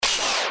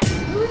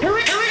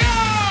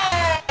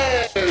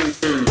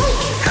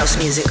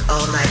music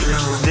all night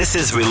long. This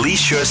is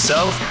Release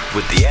Yourself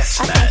with the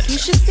S-Man. I think you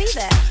should see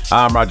that.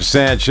 I'm Roger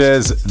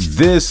Sanchez.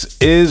 This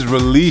is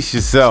Release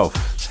Yourself.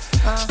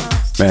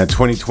 Man,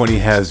 2020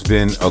 has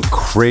been a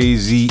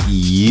crazy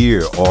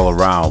year all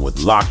around with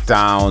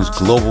lockdowns,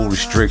 global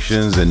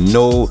restrictions, and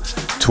no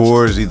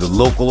tours, either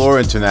local or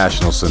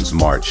international, since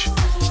March.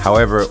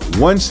 However,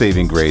 one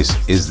saving grace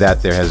is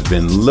that there has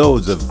been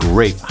loads of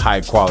great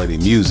high-quality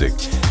music.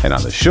 And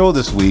on the show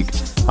this week,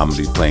 I'm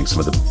going to be playing some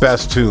of the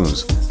best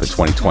tunes for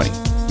 2020.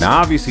 Now,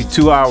 obviously,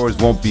 2 hours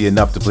won't be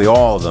enough to play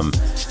all of them,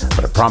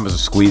 but I promise to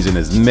squeeze in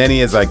as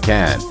many as I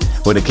can.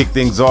 We're going to kick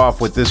things off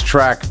with this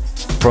track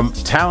from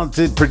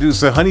talented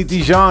producer Honey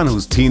Dijon,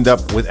 who's teamed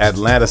up with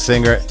Atlanta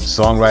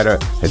singer-songwriter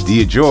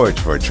Hadia George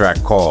for a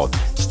track called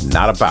It's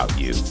Not About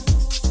You.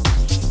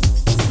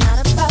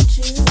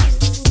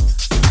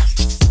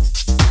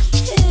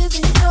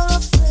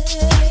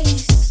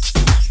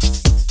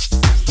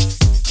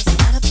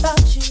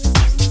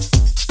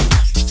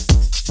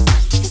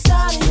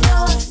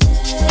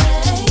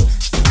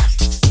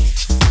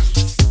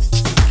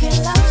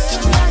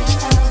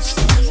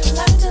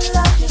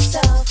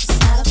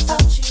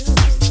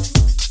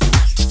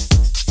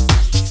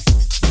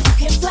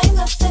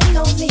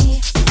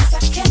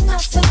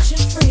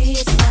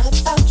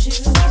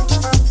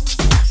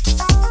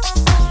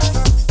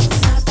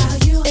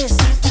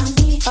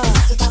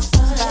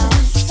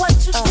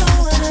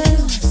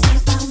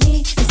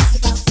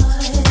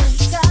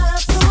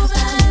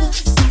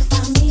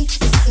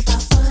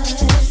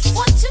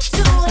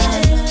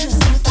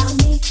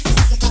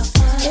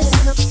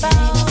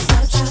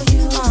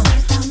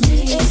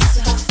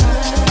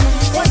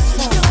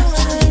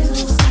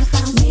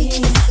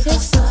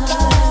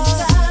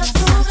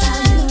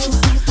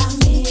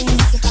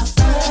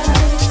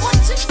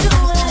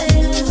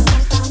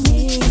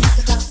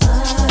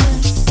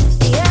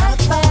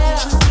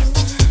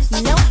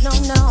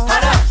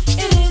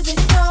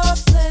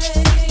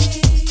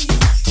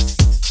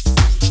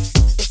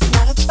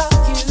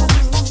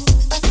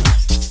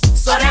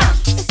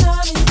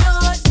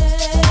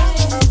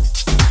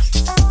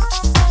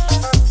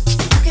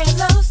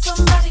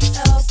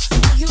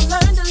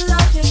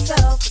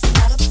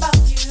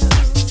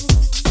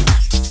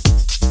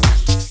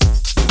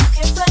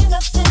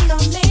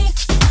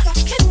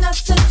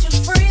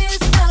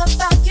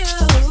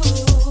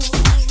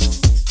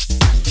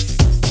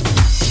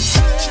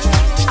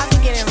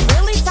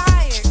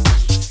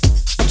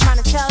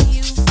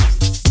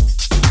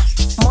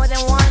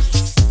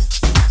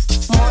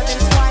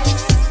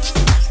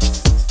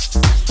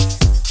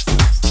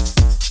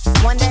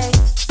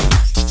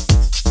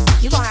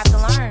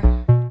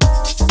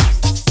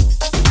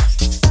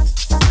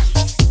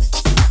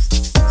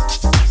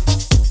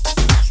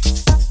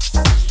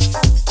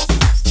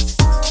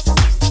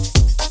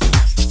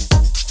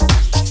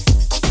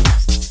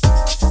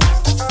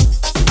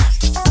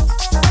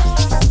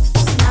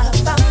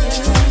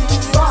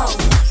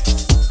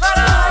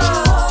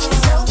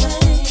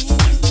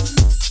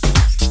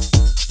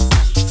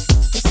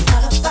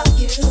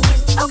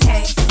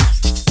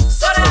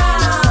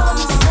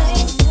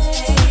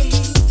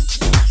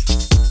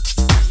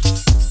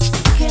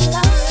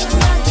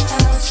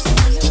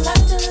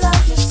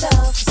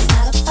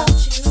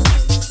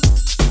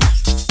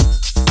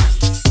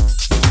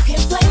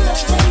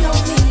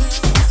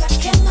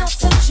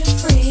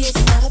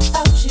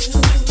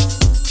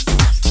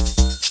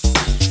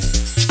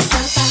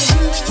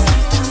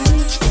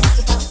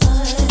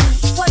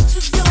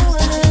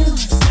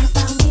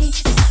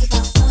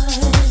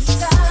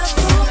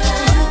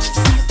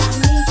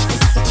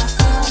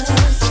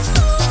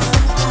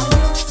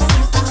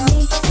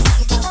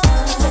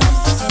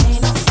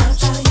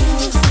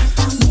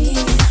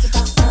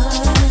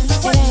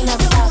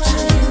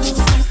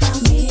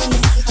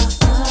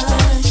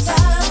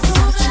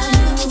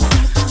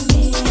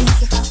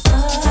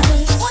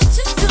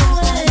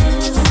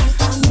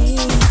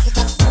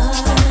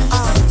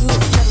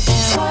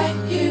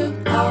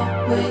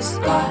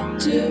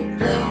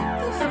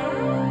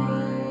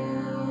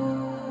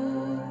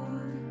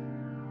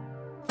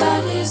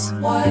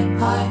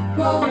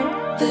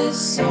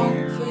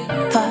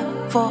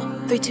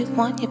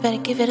 You better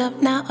give it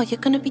up now or you're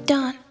gonna be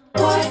done.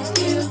 Why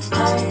you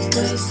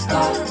always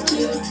got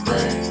to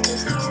play?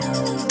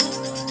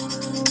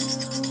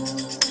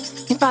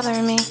 You're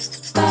bothering me.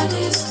 That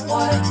is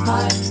why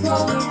I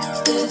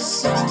wrote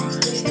this song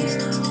for you.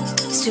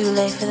 It's too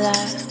late for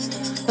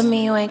that. But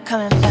me, you ain't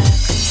coming back.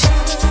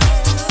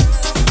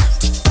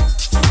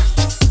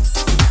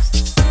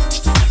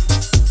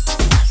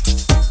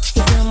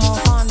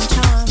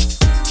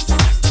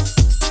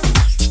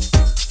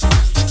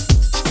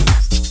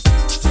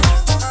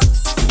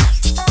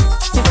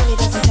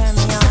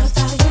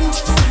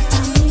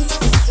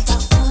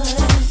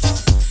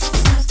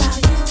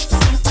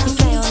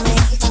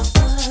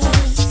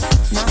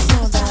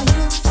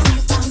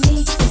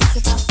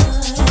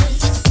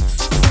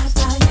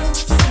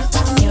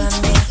 You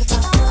and me.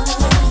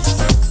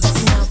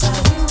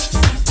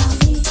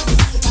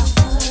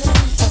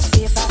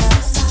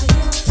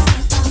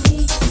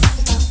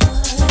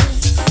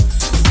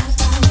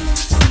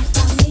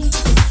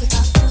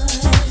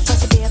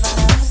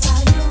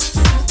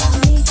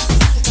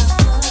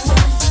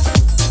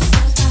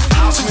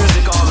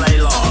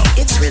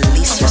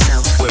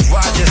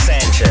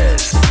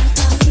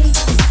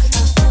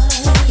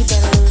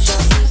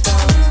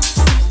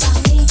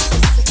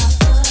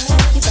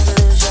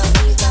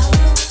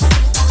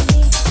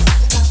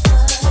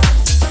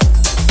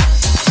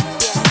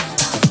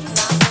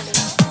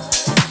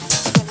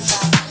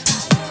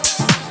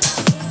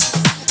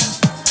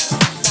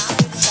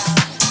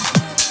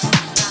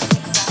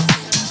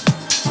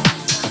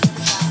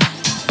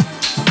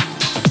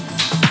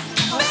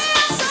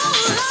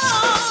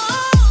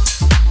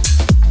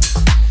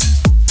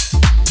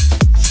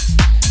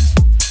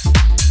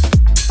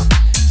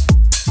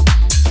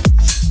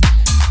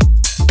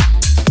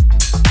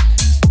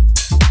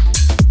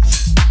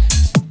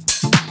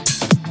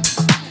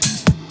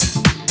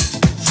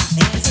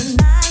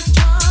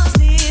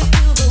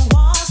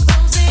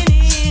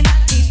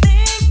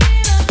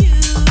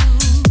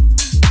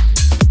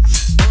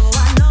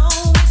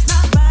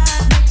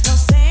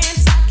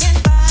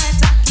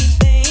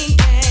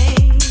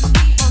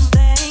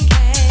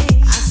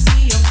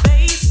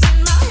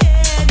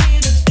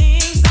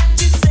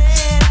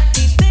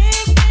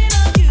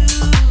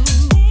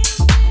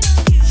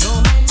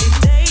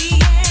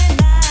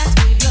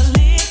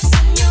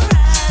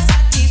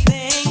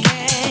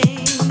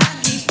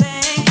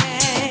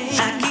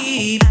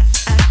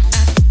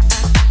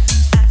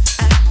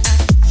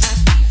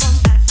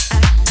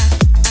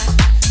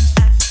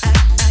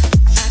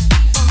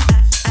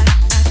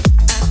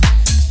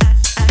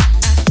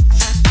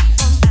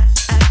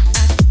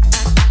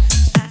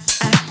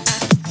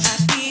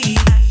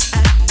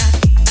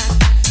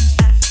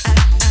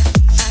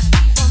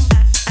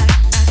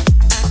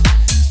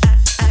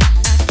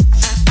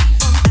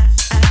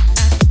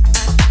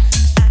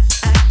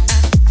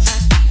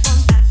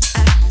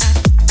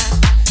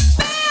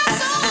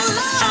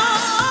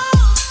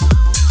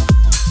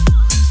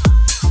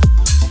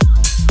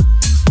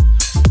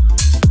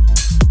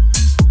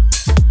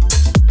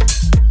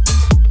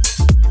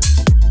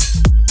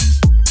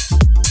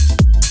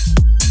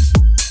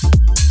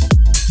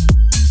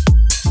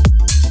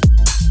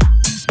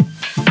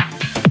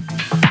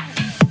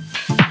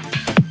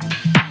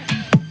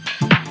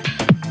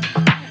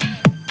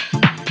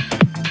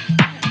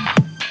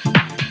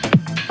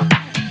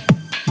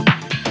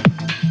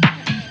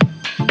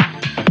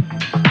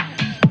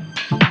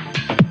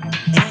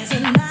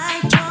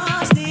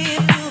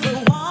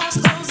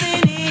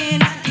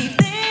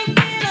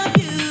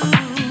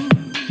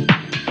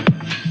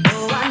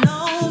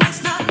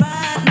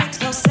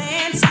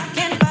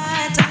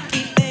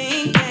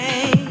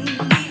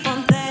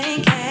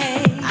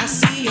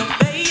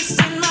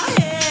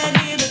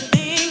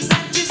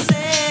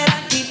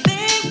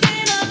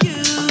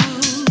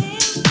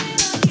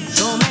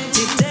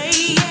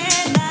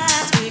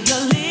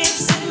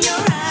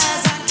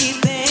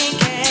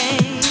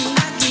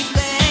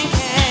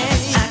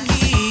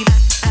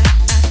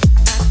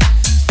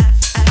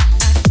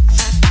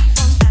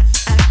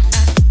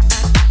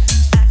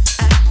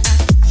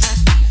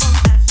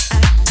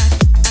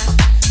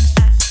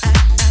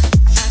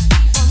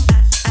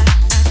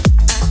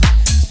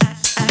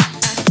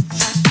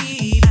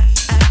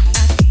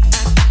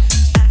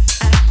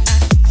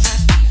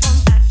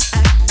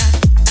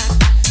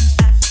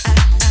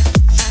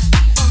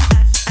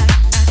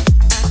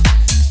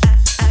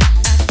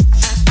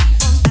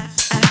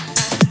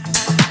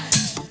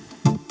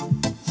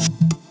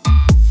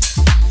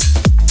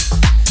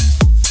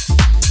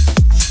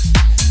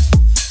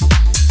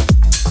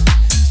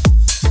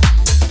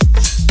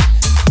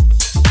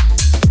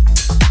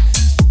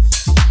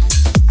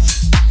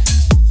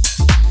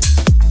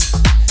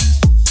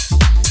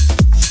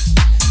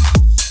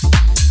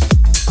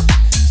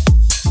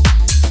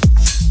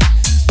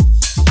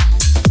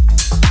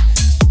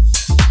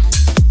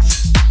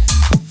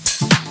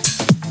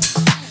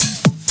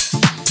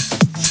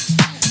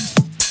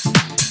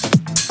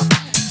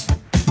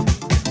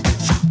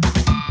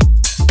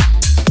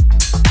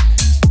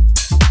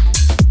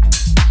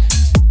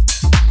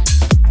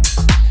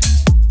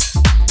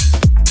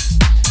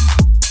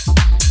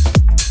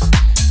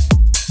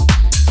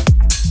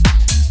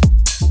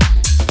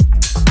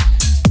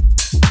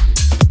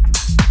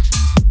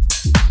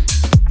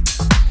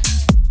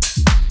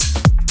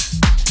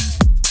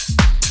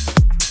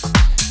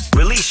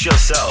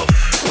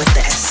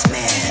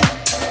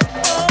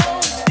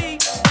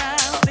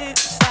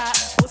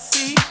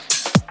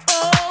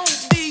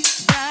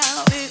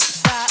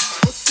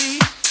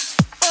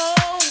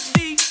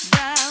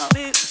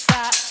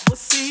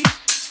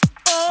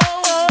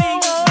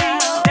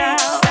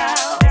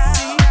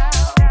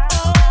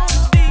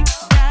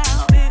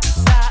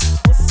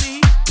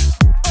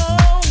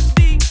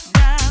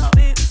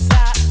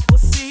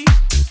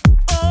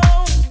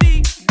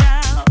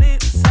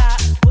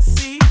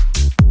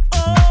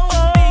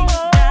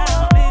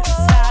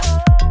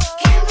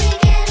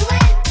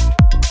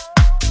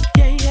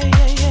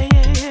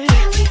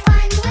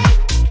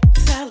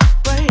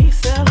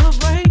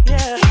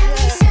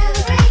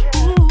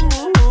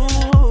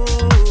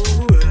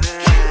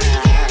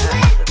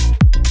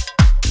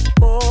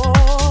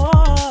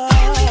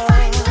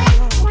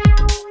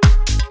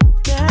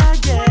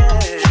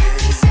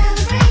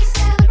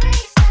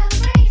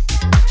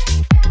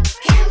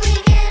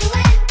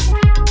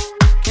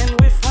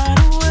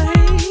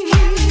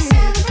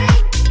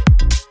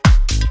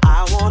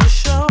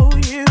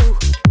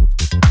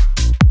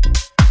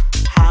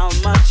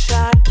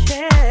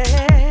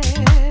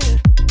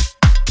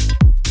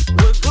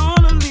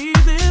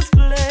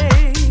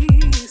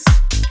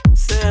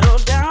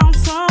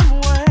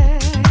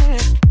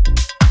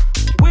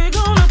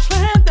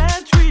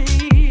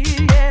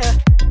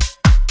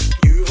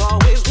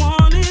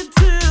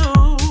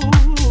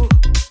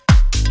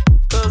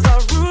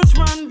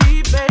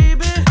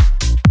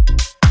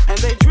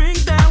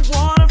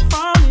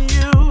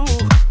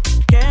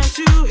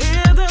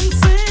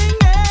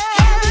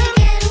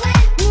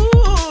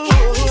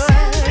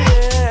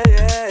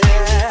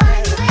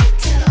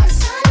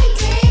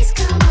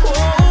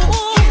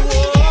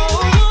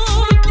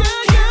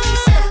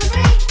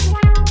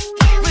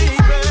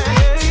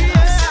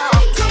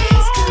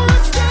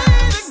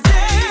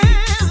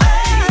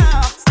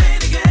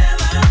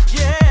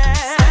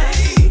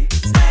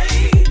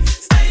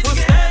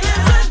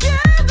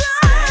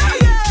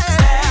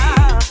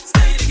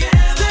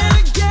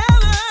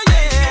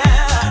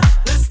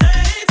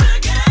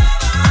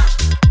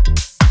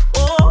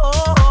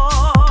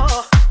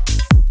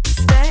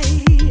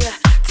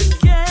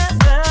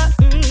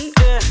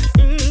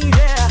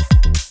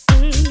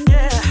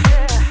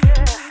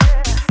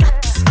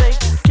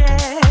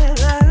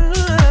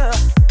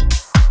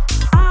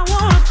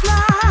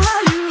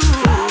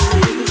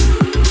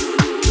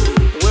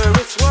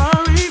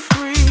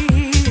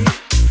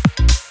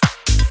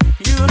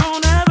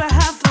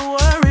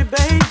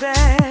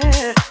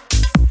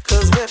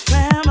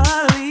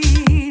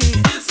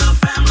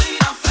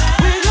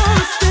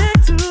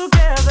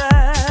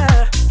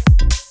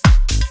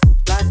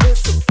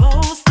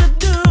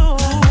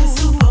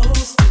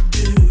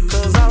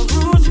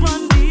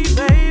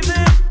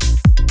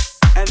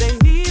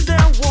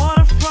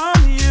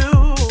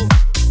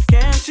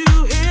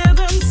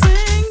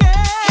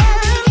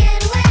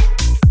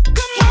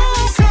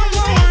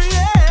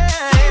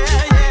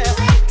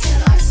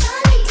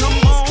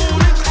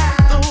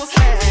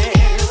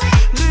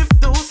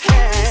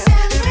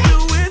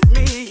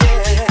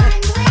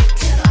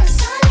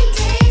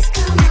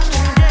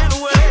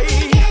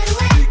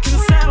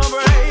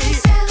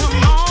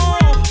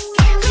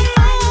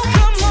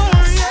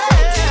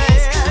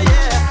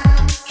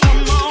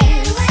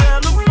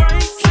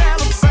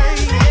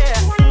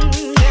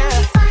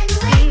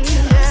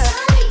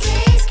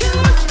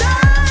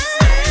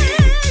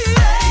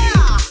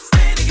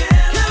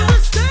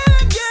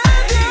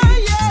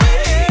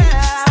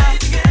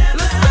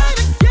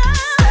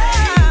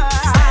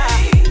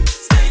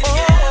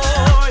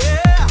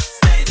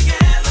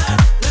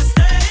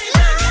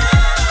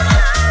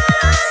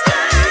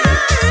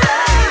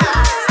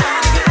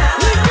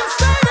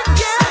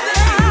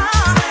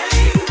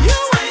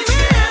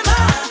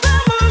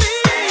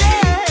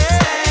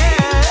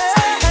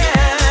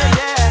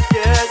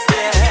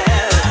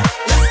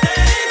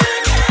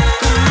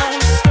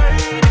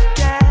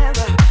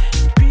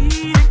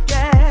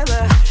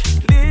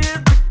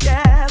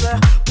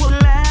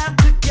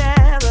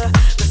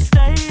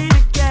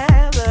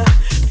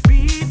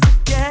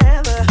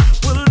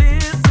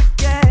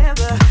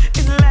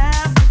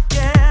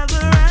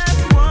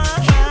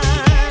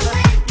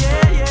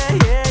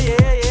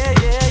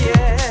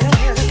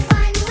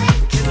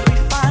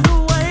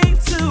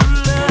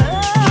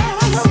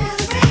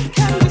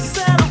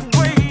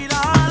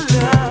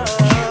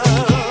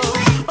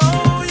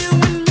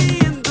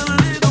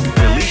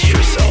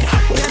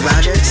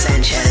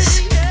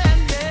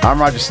 I'm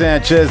Roger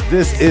Sanchez.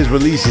 This is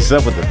Release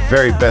Yourself with the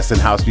very best in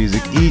house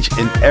music each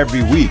and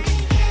every week.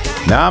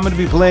 Now I'm going to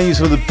be playing you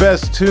some of the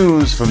best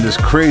tunes from this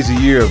crazy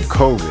year of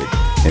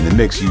COVID. In the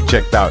mix, you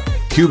checked out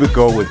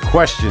Cubico with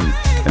Question,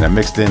 and I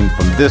mixed in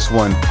from this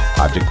one,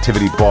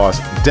 Objectivity boss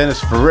Dennis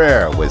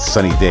Ferrer with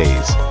Sunny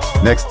Days.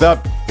 Next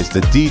up, it's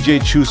the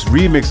DJ Chus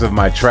remix of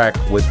my track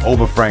with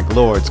Oba Frank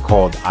Lords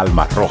called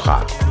Alma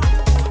Roja.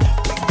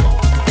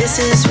 This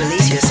is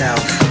Release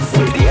Yourself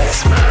with the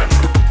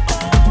S-Man.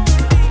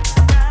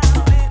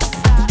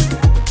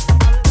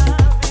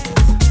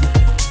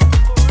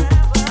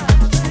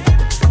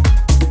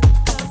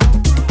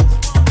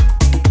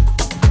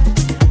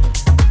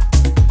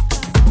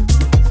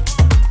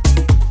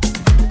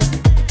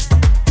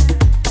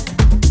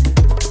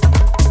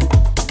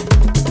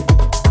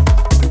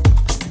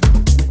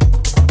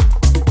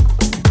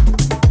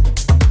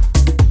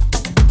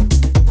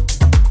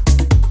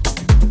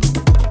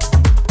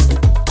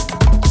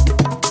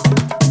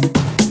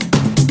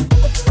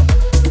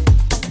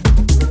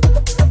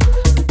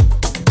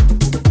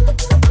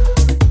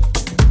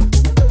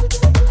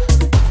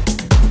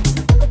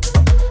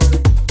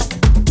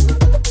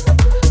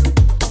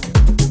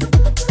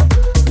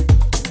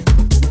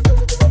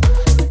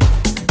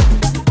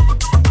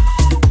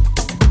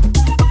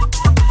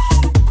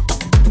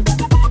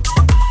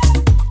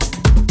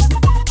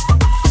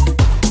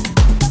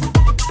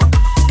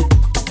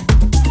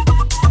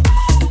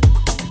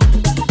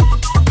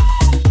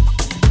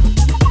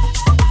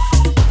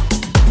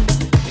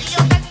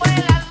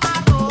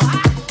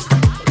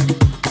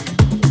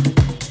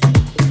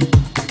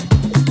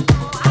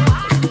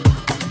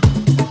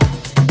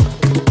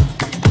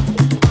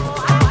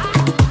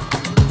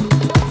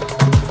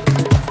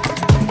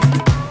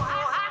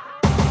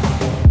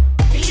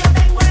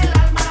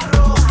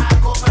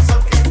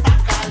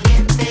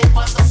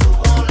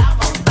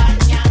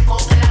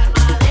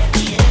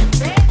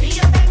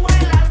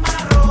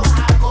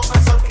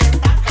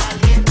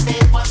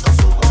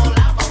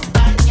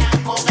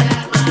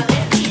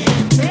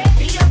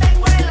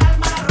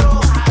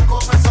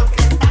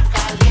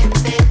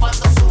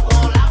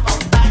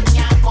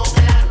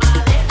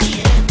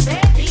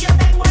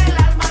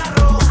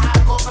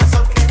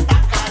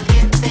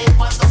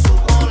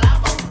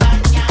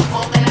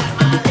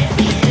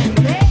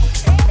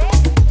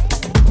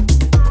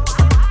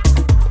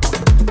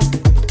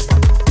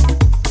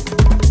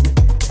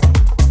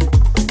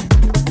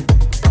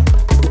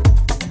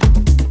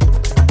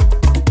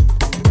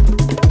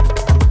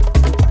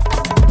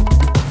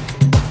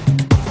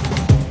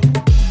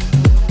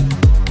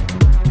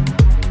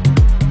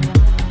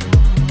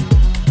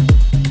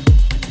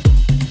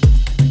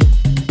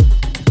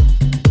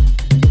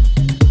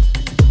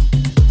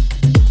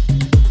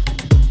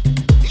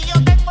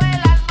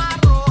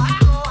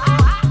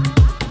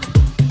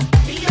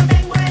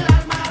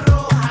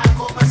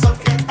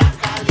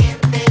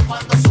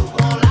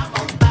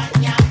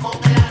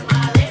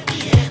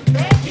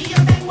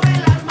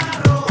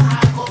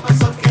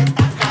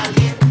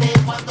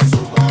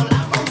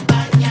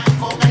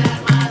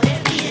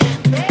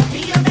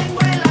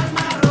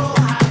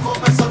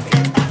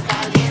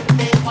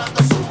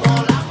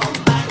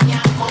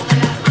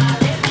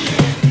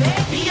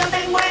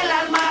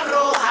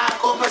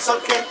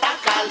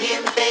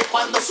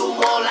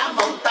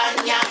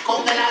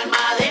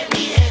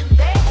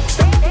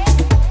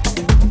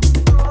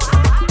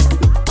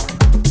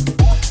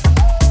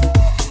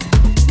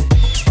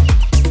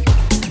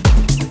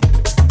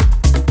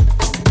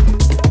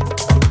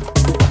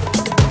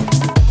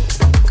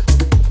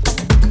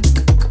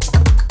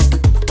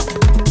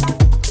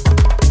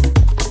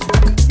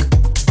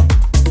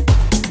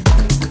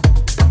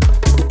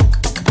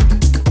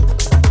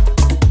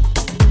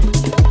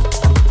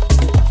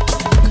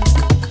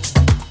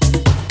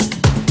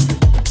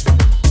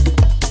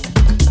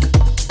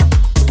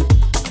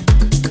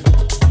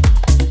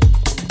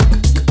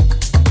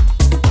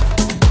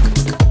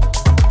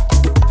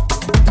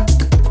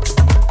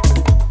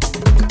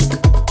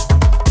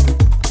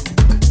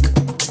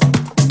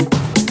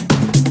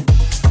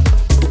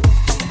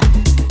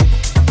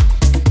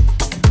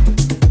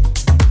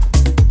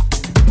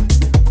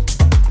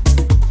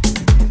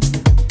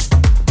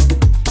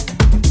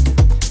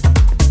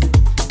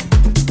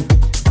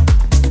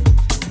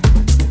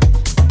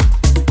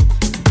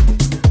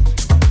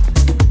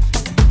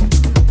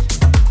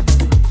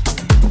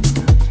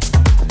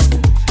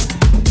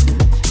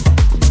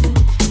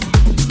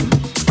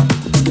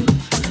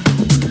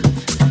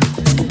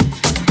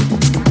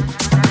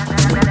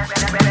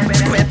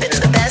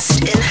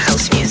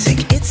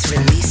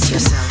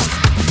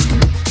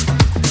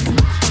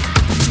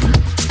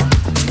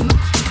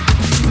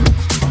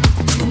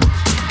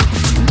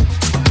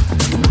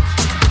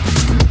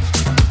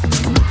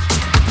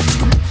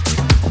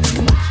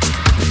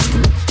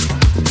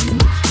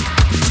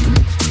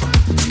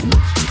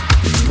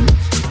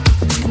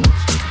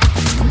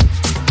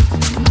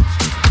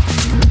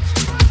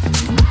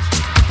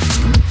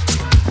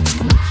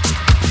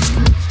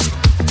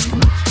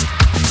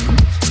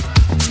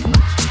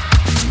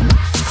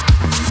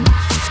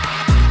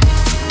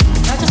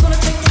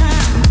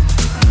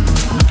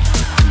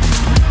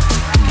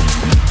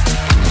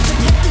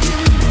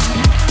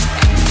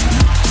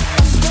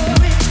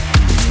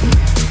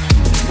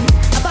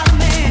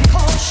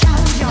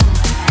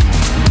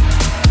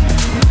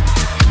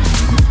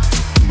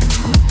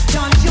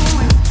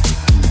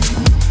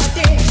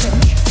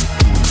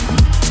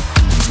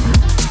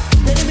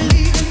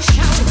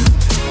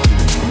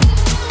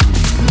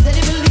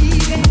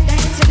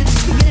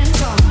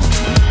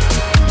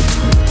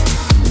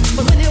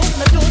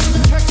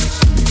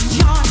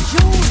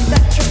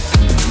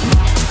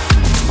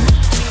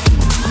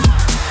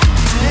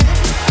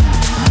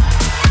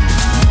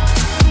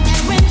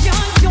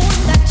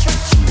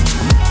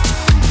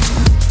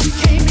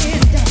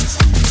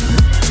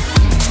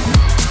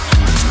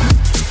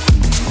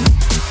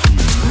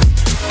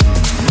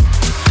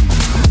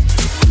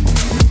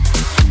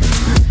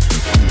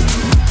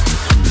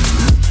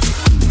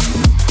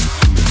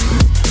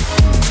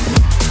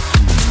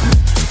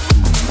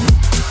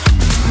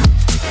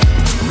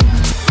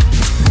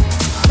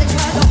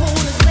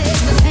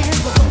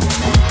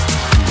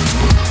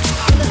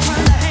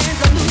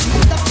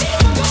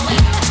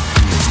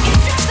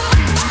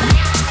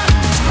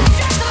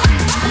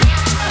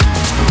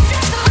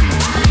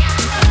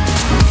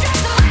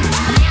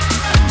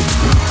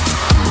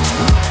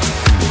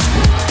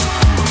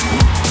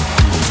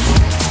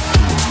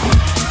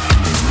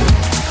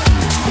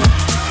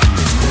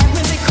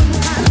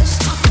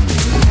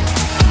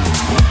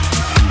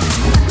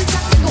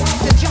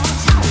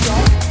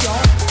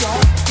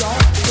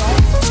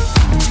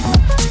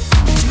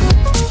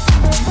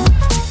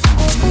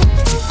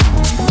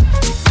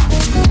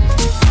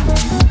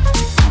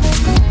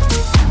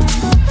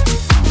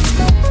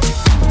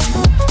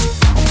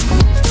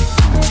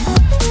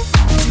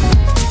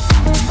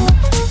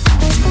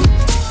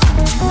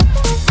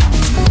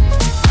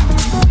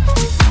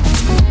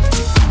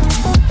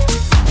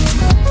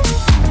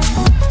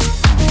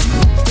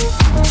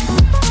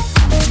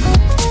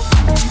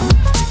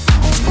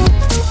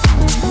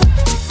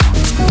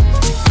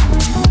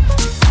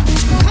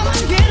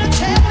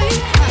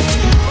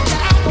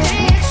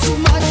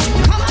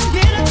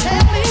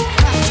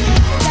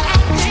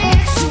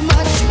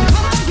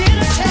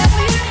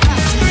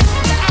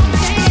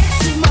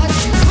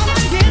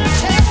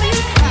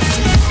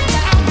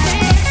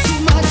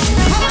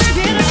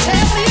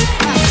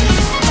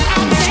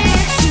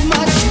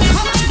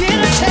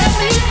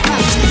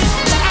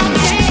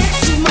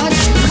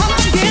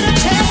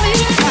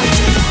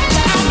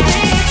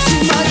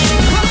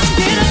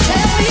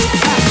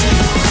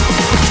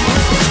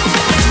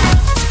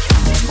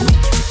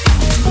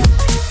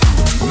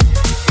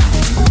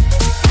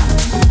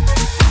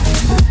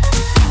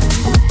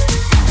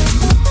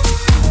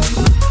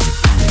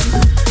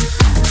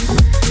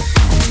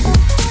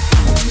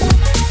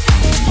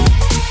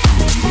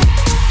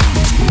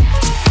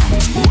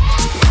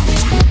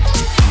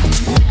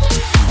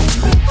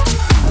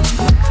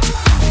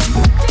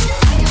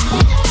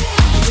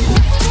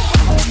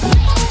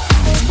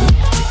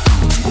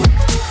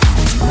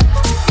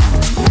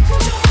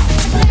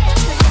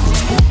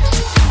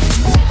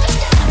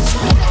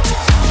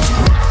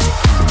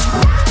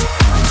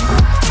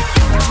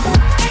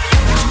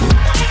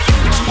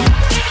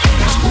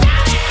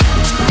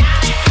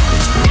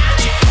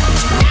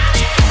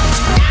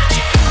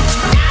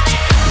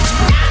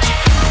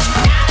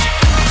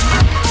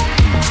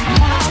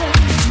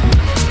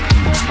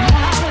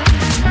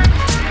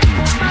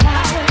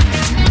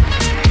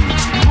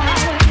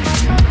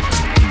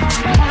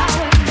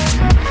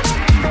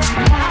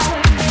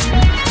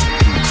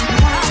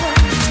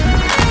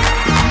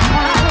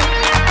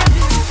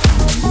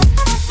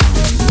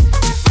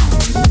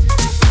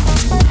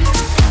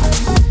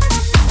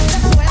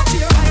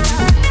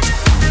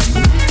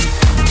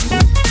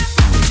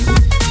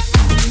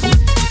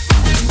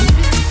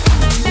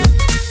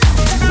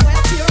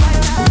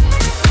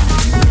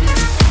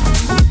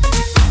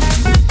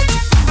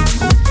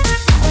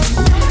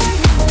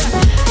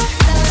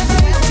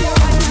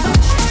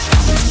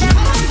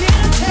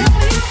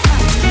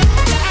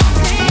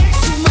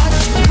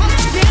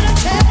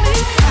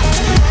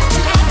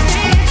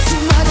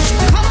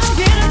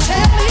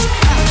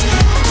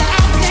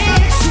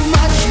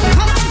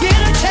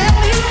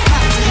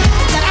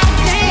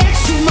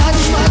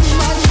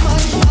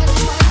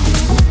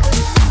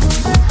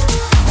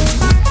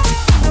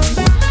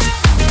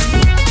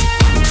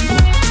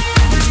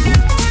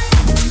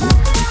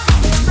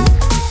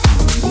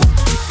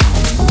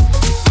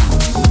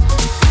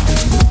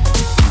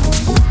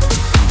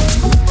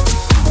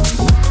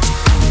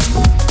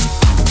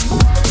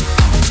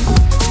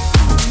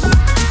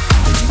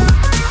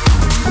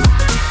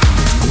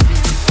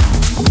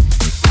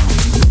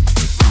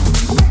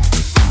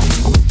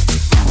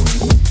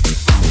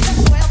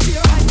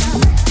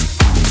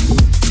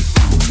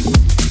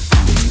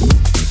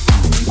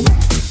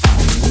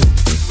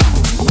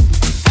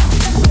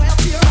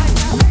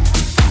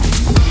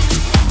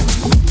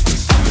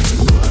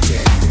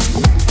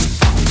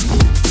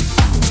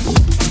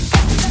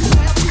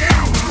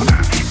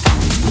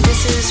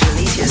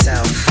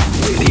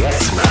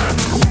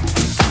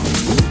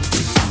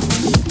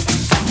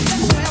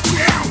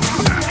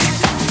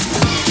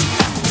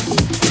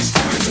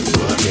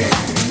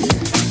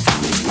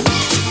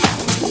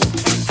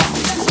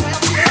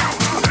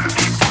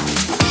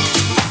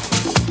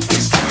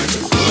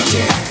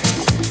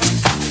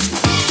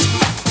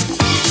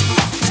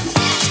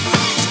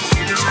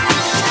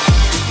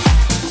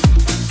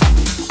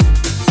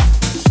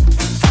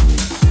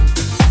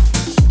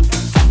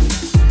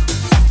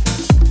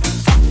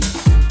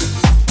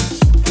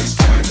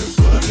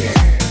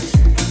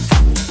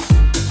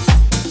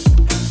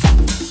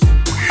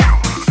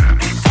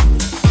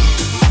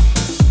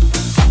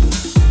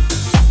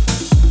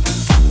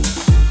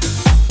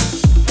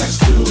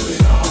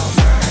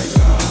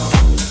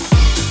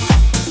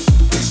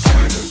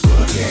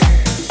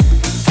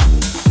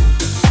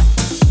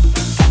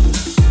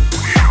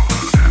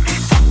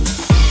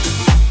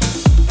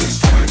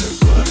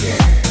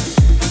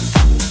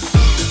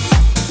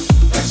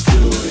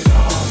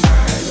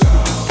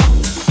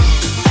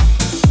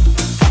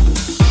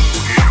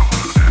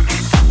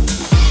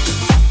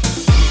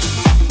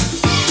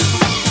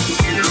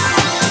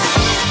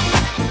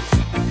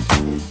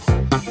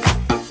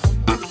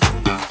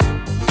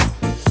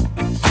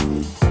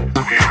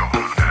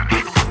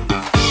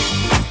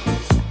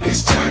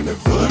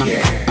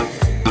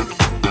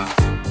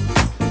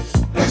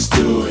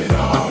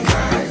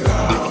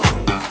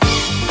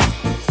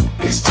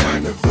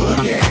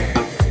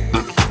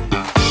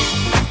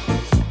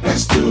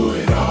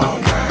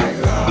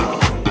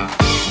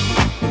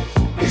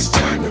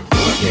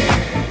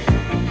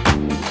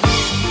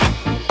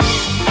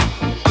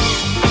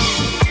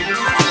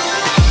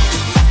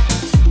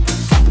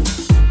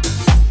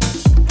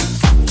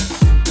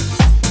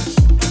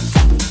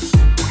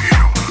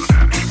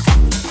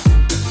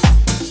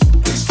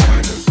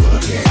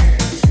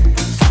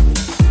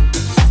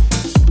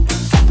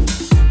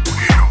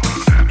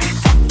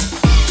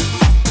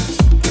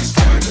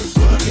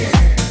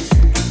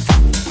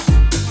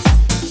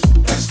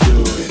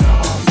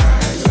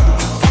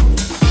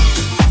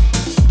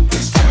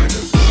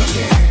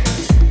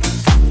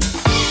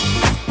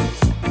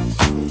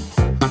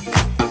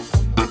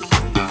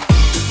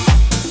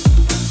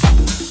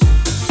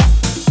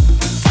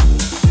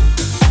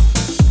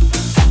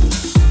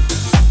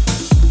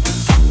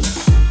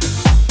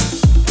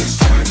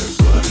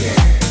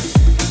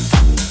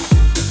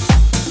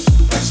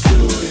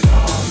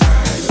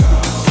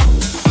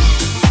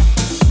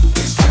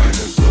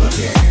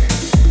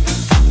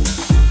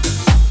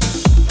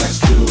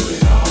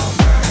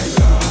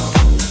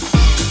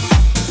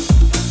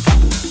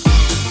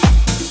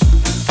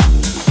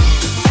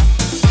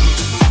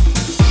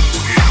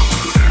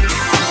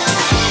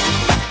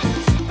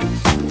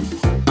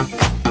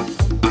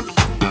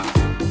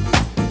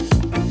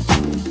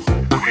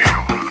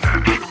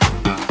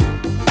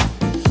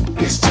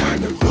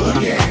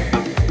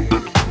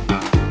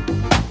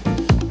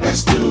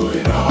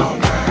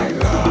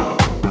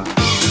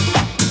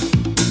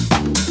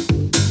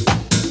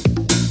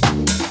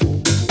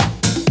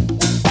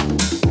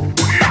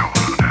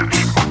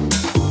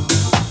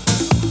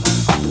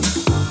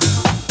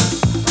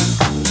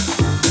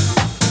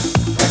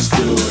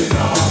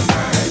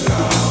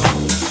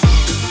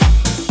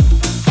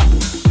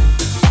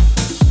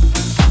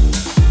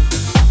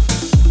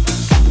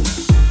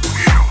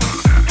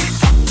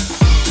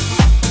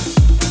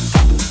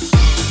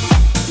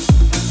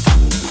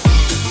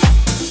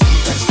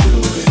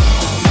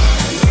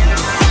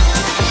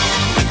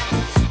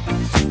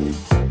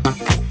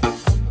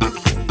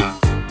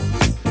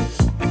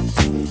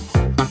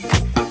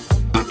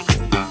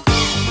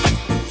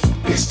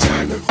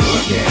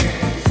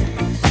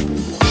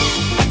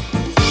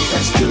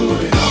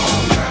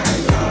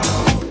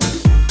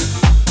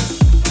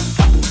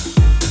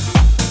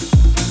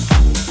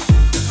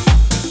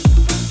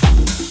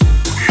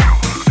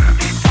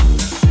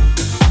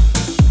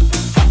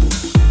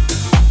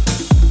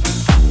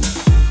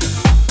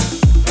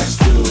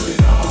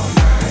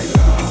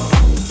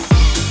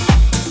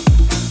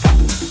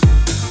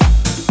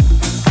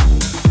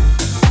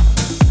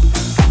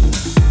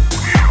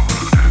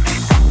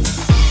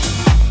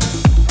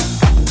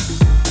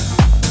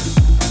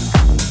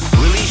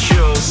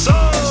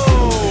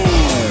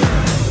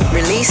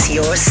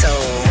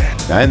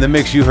 Now in the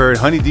mix, you heard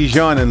Honey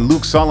Dijon and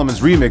Luke Solomon's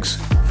remix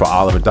for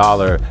Oliver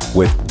Dollar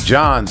with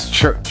John's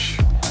Church.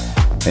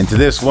 And to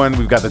this one,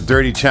 we've got the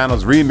Dirty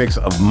Channels remix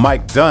of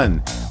Mike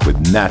Dunn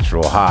with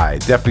Natural High.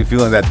 Definitely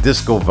feeling that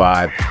disco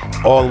vibe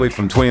all the way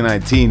from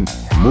 2019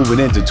 moving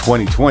into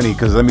 2020,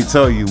 because let me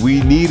tell you,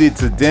 we needed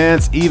to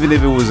dance even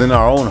if it was in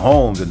our own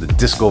homes, and the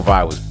disco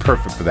vibe was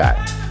perfect for that.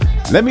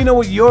 Let me know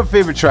what your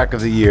favorite track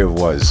of the year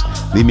was.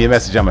 Leave me a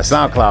message on my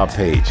SoundCloud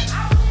page.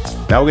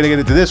 Now we're going to get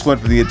into this one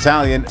for the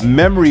Italian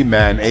Memory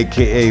Man,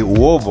 aka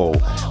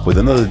Uovo, with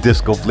another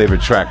disco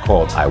flavored track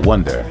called I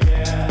Wonder.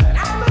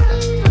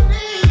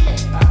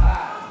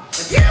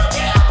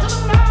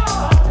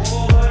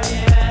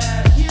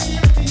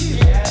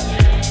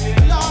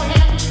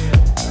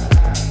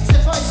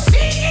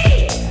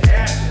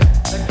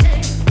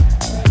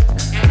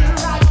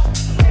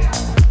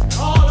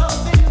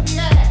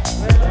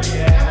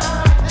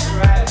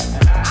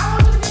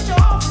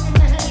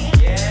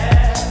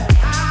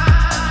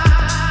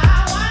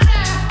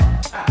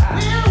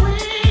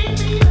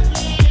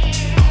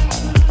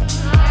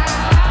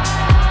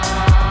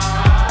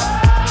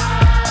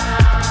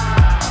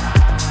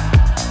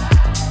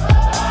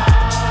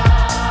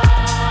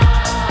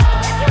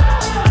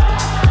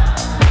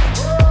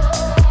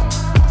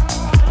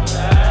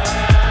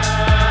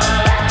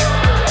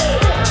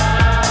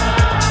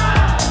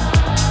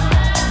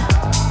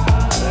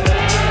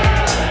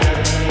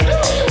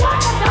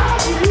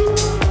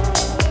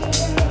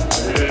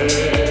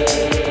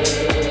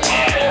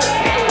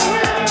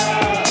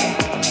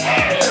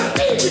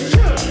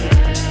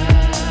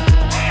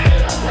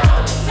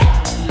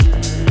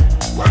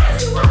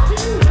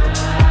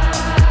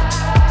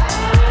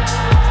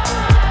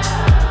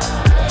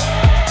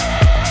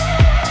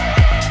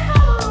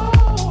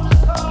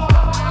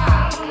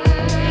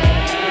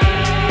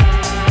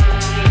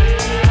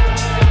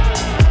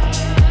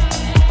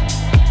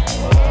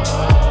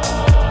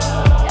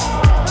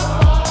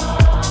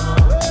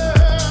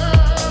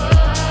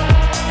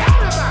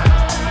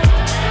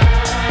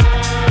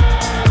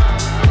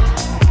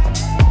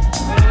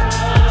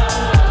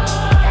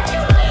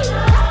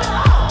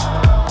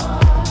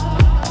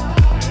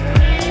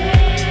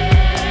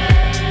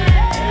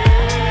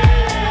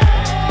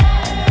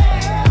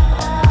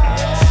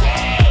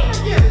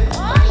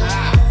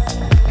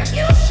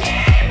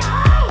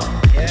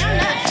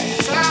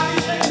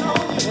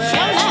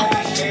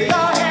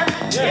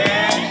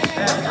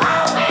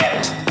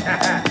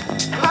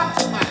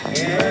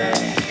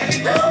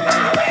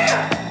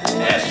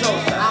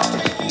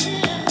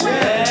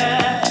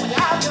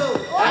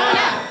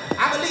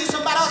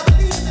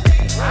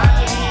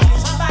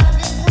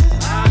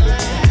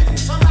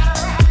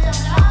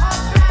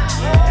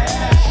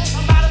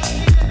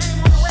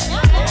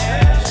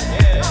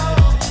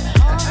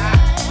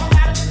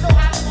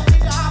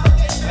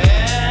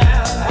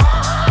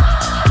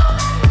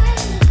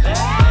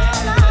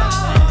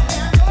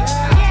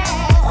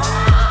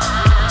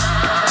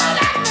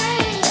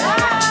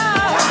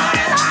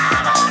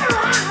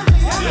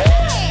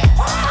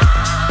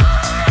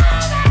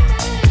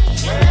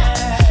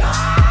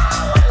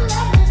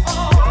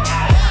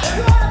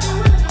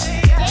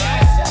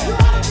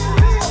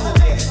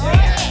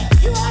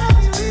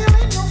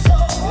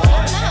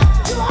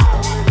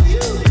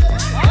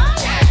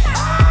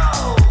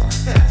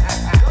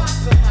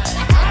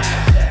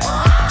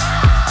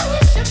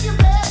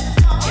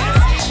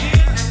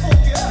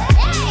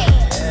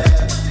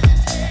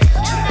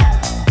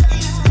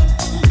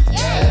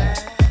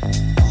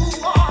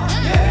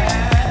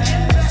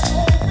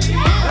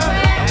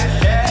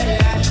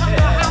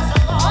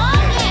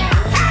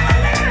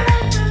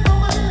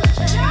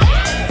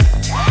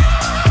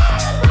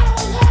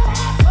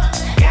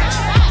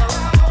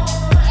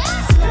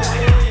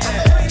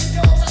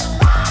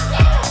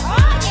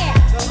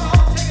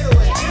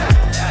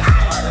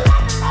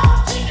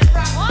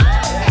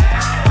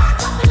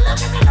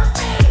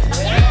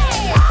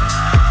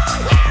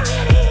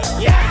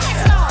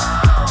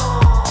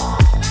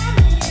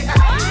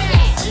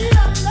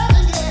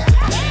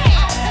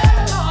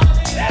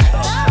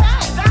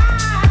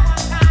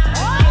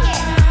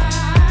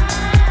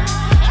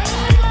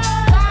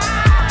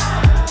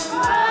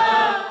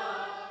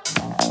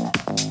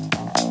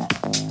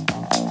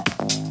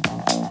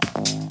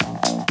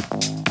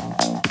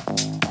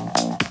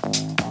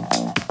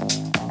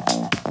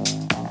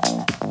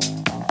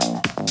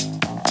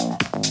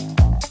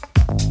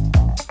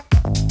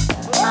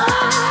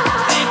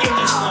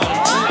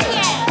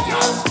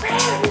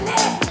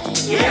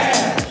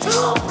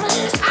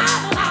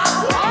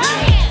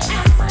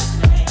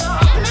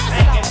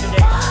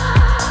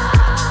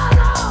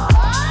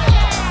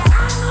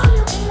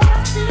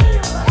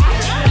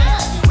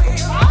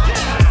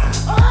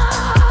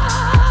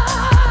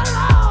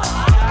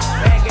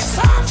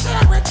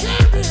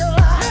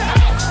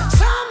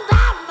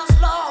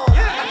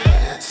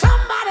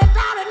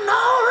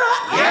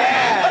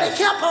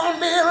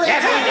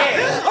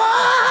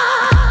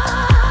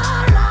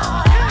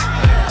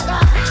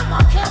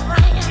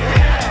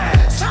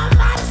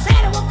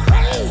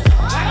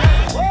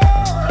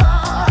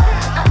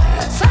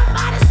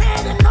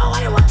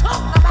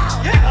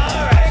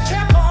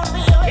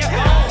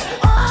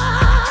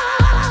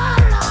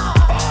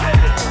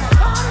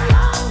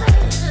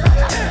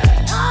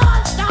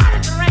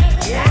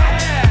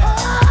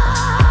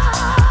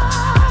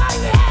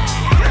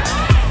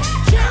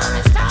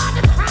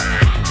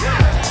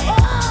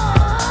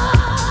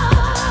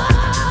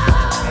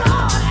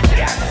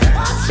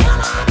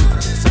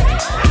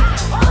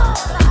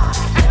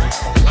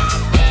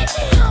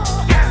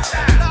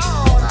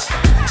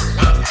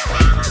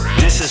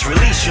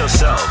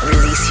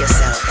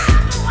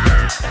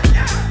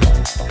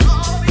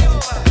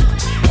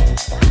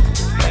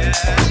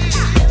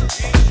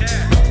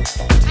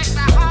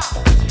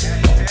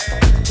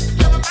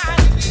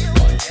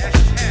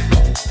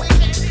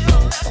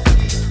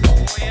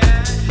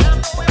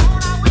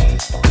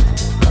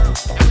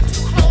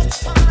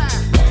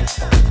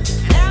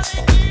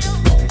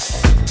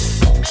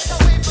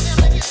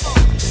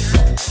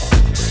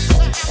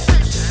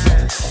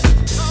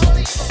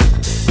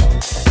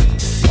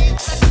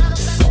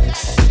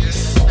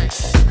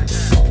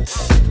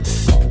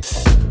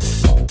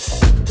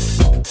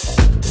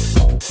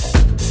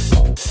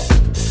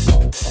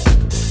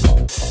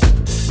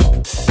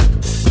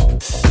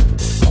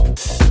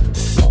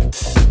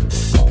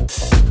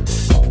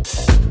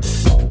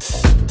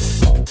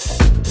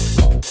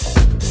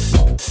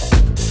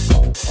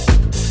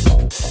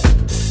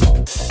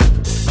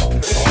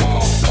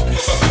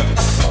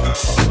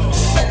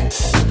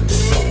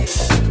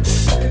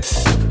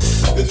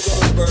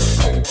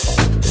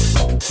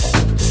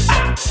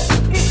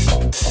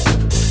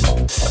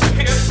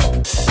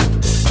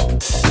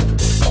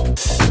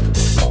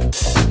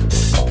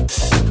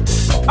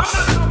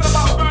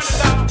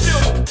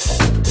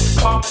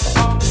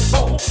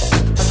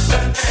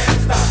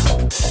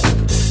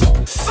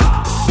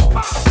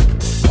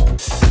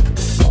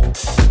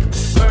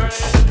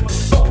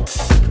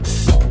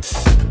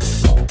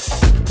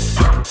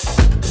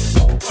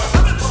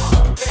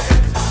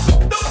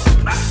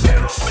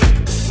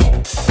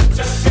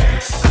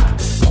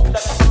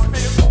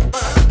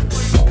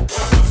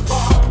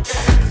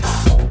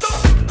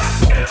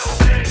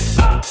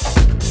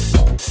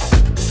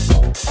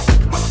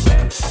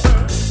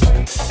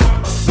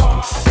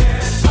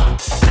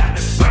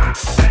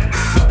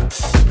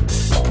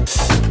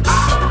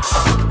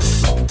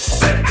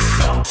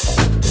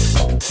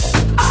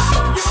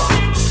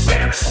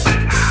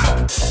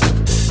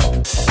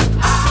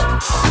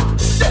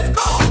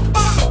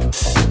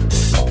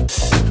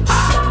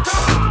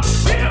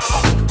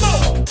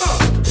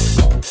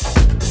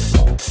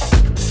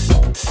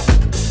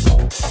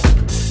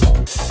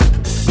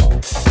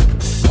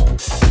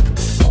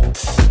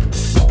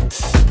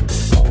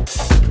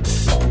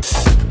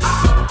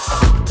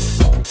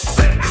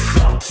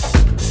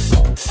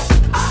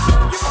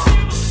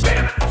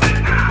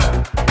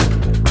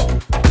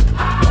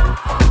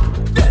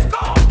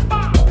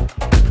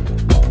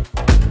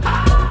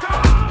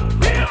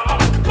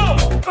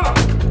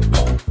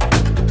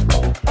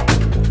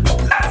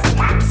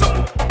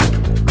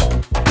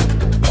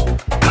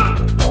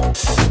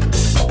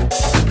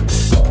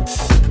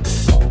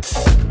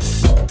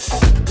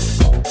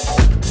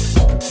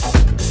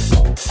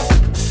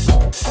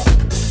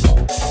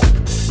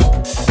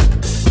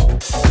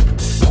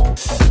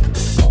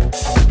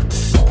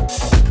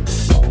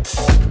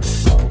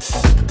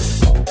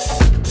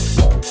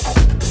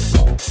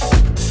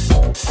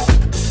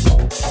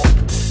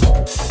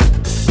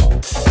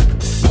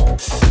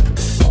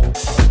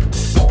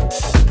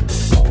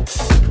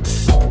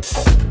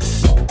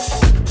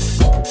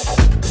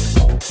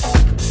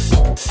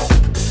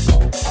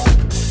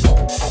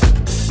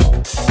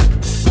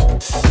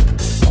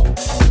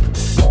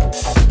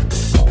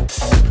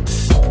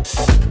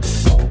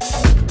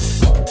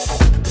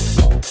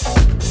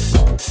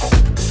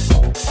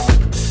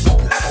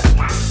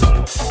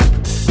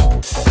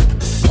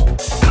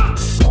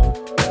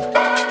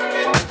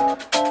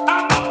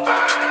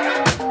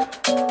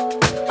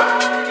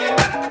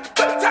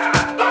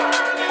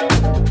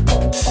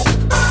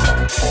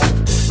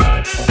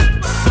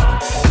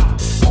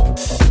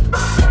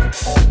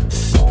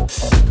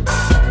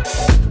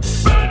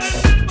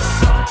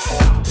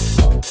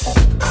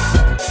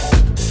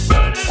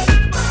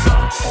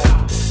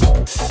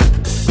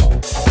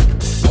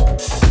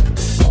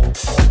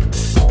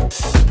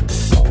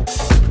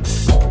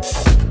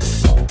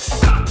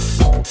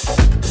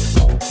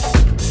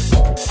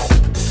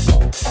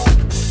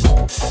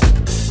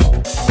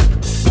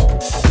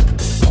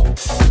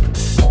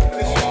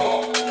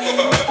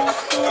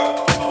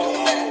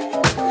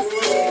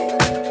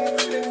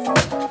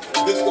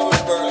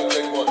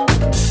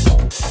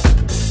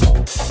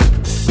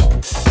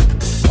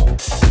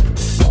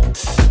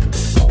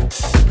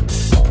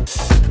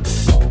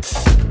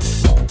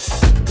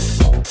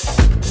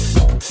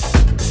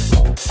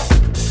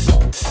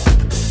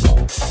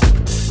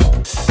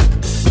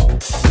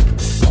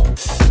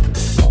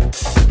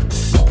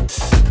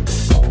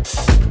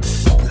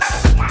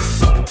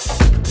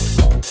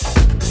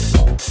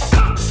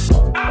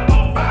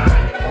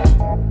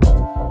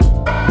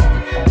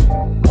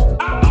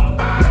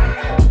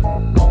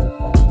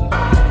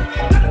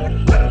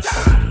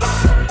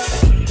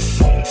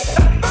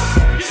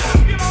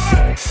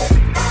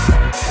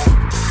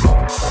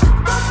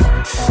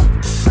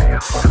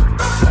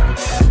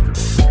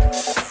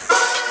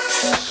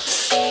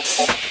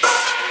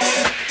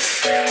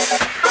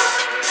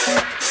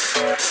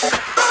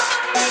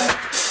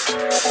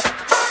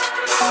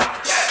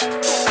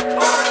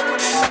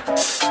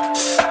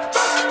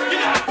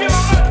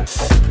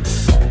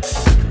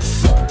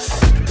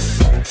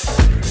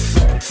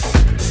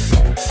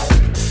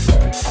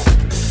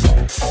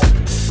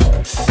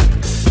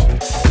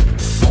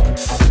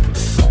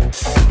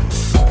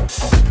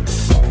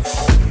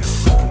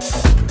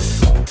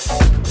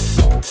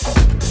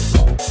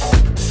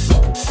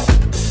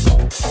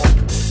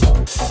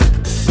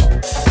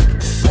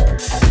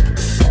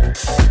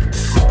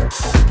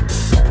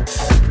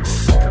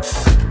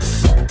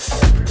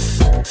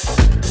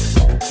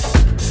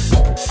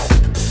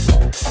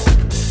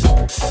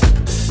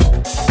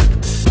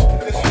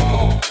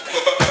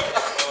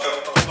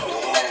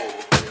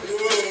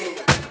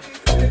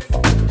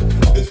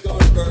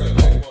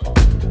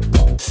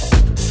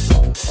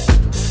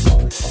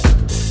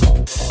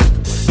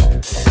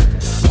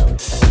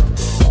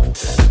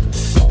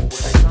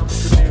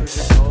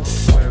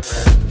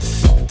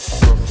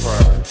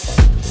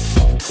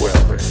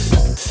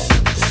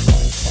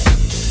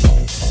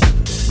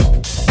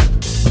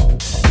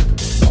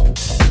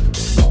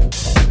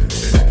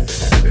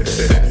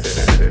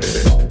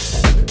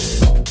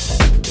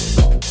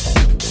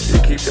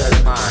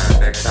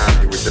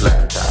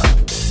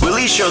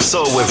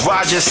 With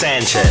Roger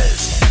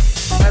Sanchez.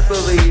 I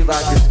believe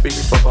I can speak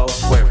for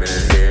both women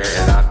in here,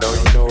 and I know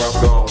you know where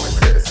I'm going with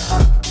this.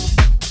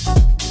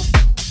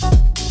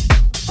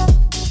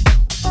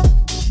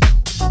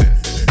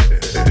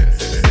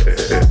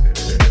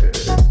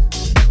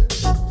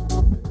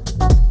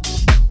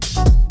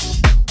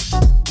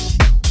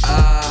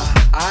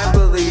 I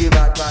believe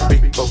I can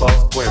speak for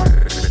both women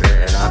in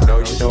here, and I know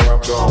you know where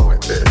I'm going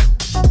with this.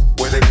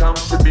 When it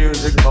comes to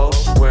music,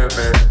 most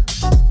women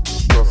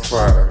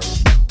prefer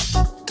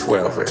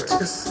 12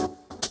 inches.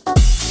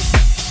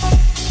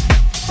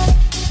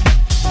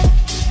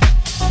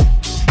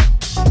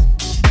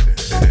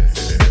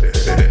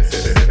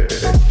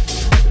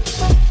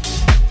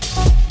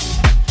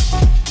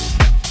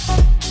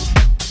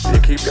 You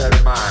keep that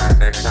in mind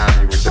next time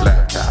you're with your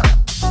laptop.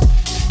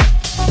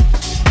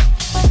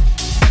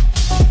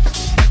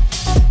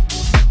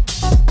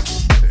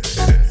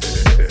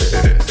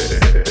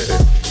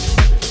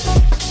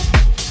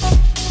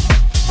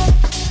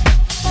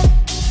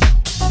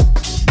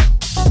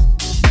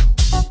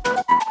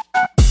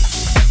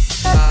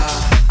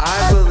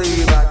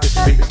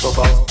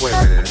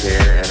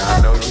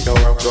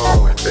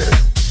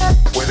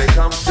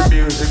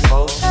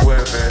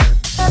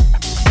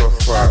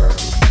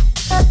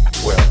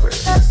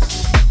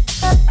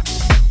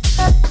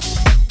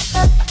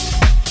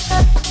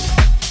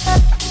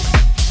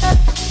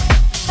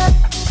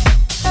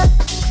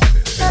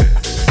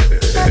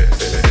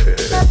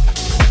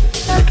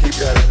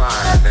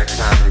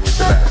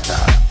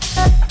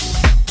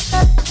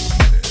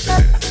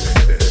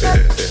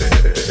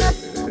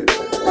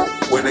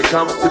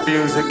 Comes to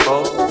music,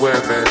 most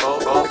women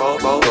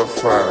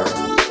prefer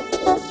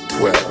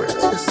 12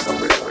 inches.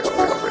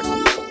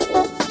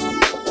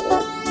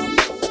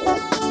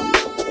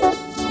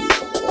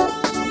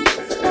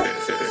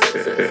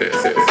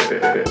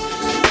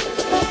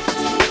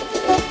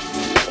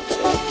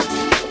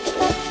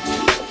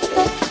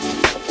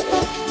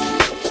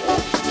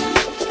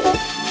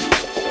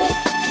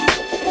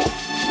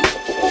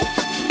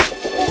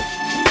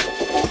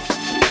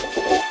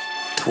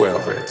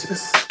 12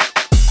 inches.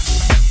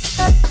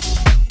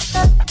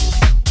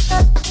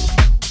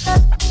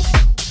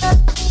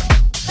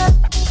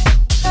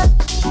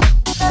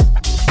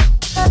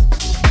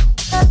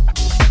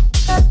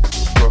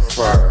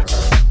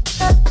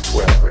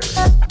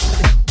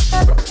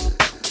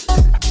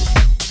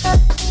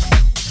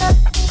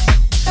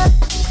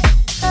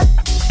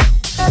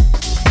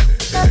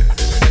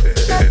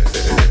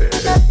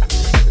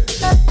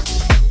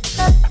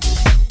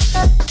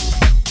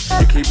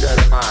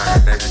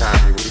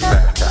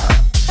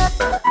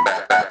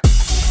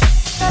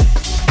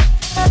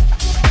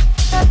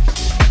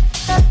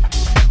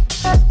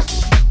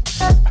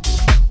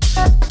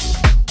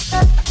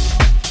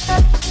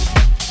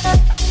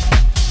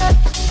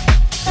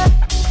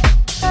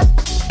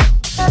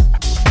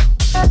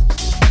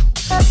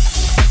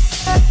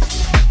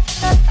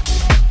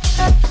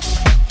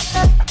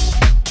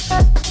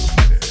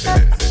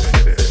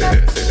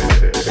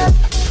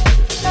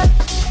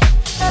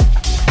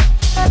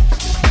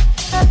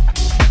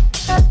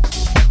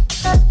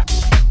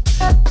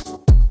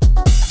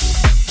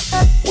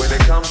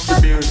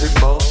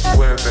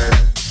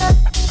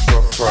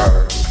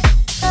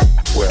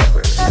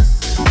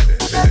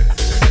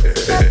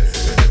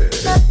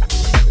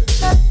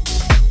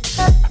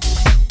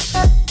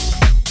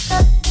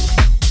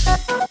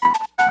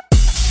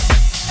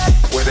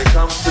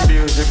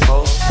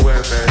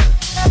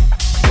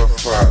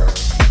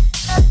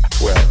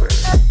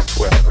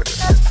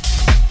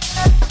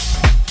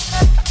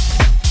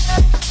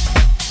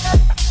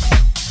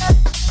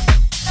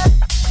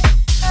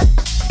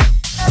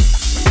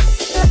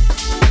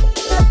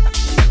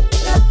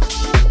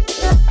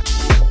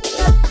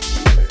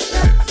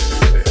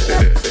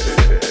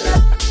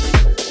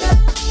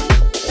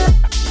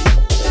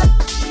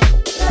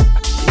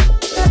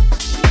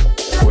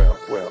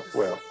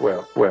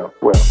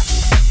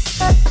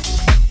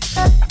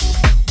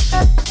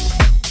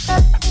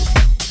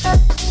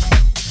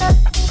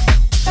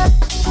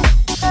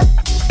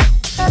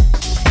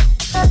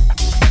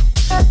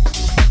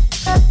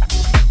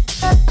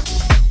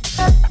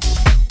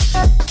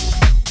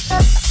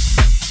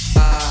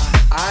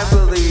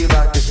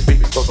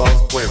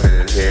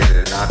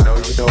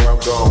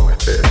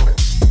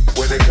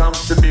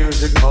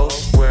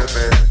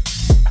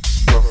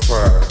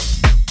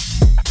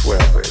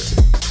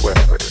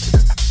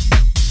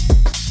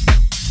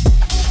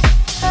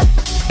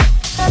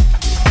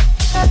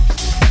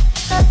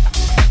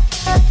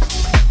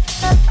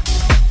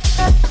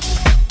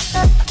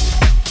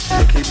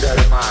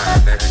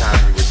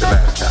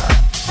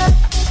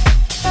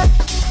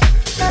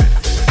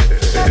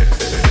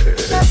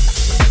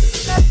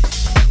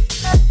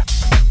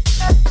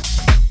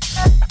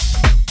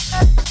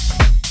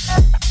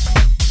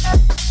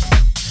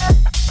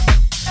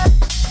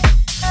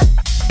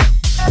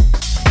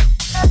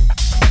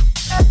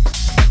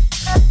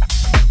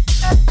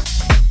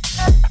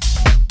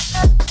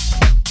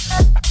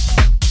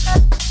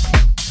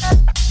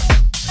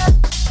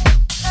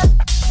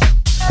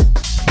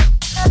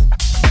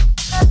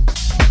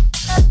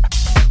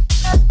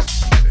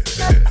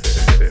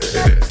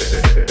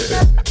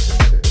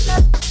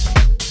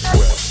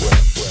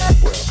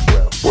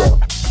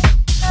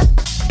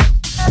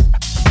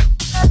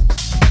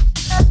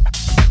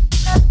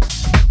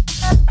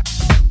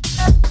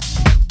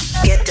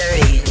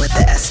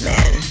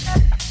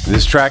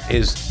 This track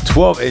is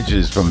 12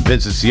 Inches from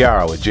Vincent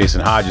Ciara with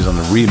Jason Hodges on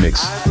the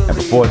remix. And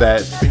before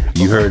that,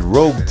 you heard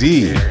Rogue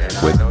D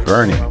with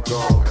Burning.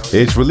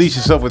 It's Release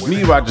Yourself with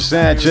me, Roger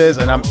Sanchez,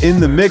 and I'm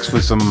in the mix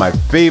with some of my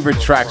favorite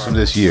tracks from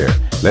this year.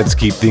 Let's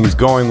keep things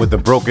going with the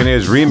Broken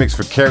Ears remix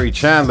for Kerry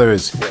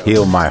Chandler's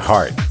Heal My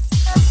Heart.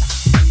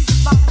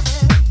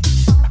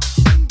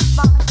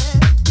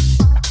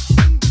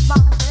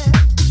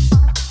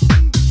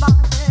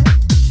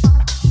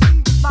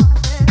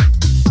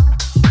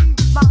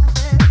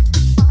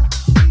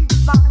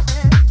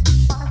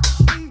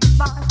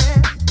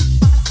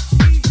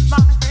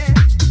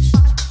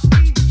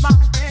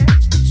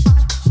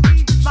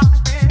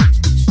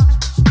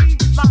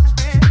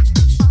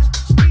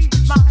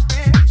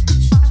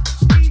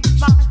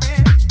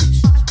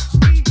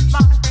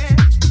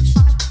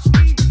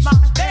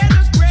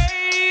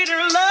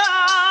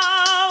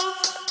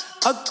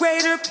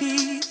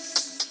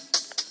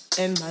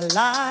 In my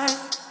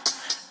life,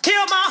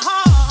 heal my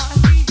heart,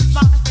 ease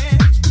my pain,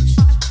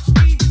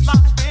 ease my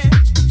pain,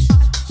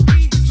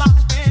 ease my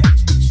pain,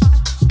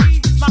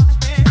 ease my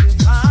pain,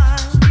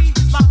 divine,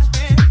 ease my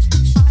pain,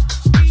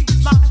 ease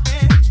my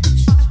pain,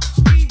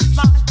 ease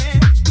my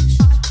pain,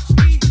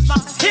 ease my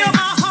pain, heal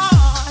my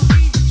heart,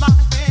 ease my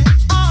pain,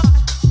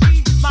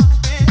 ease my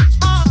pain,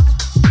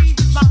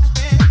 ease my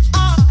pain,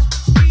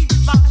 ease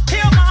my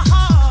heal my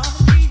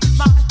heart, ease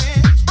my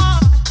pain,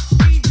 ease my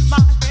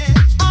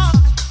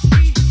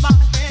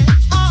pain.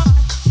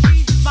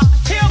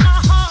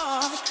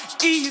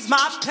 Ease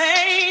my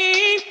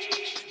pain,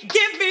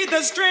 give me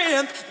the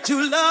strength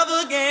to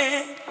love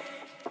again.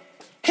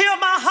 Heal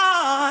my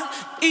heart,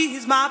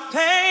 ease my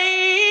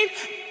pain,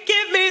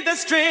 give me the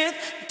strength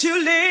to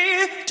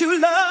live, to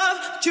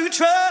love, to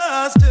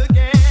trust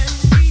again.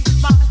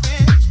 Ease my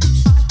pain,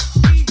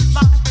 ease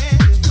my pain,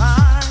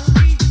 divine,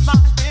 ease my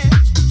pain,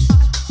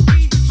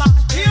 ease my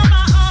pain. Heal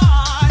my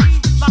heart,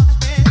 ease my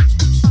pain,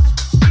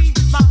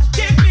 ease my pain,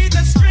 give me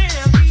the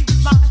strength, ease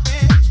my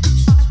pain,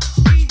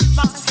 ease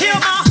my pain. Heal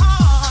my heart.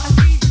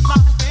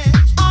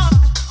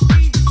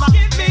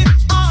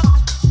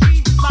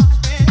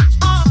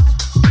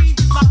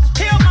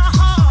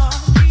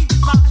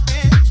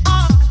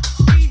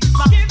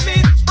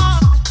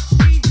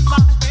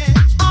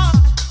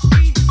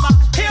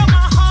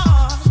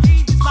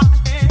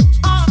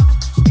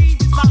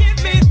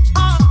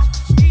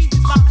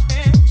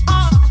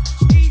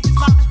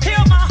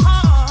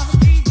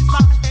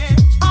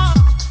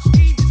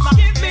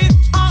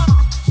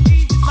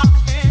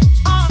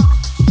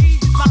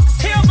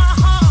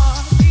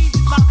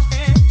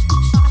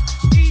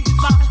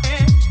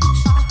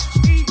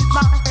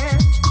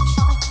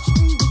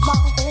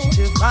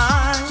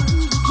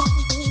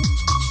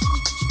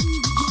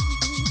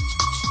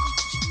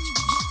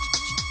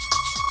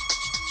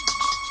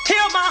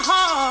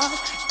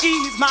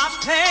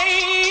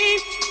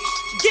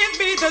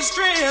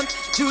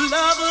 To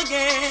love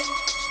again,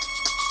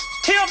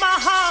 heal my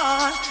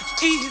heart,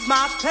 ease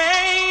my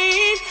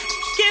pain,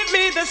 give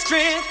me the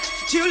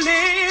strength to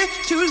live,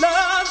 to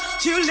love,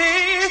 to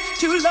live,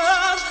 to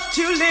love,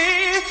 to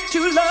live,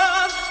 to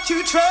love,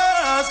 to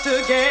trust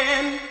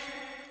again.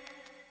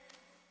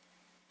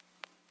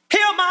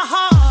 Heal my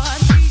heart.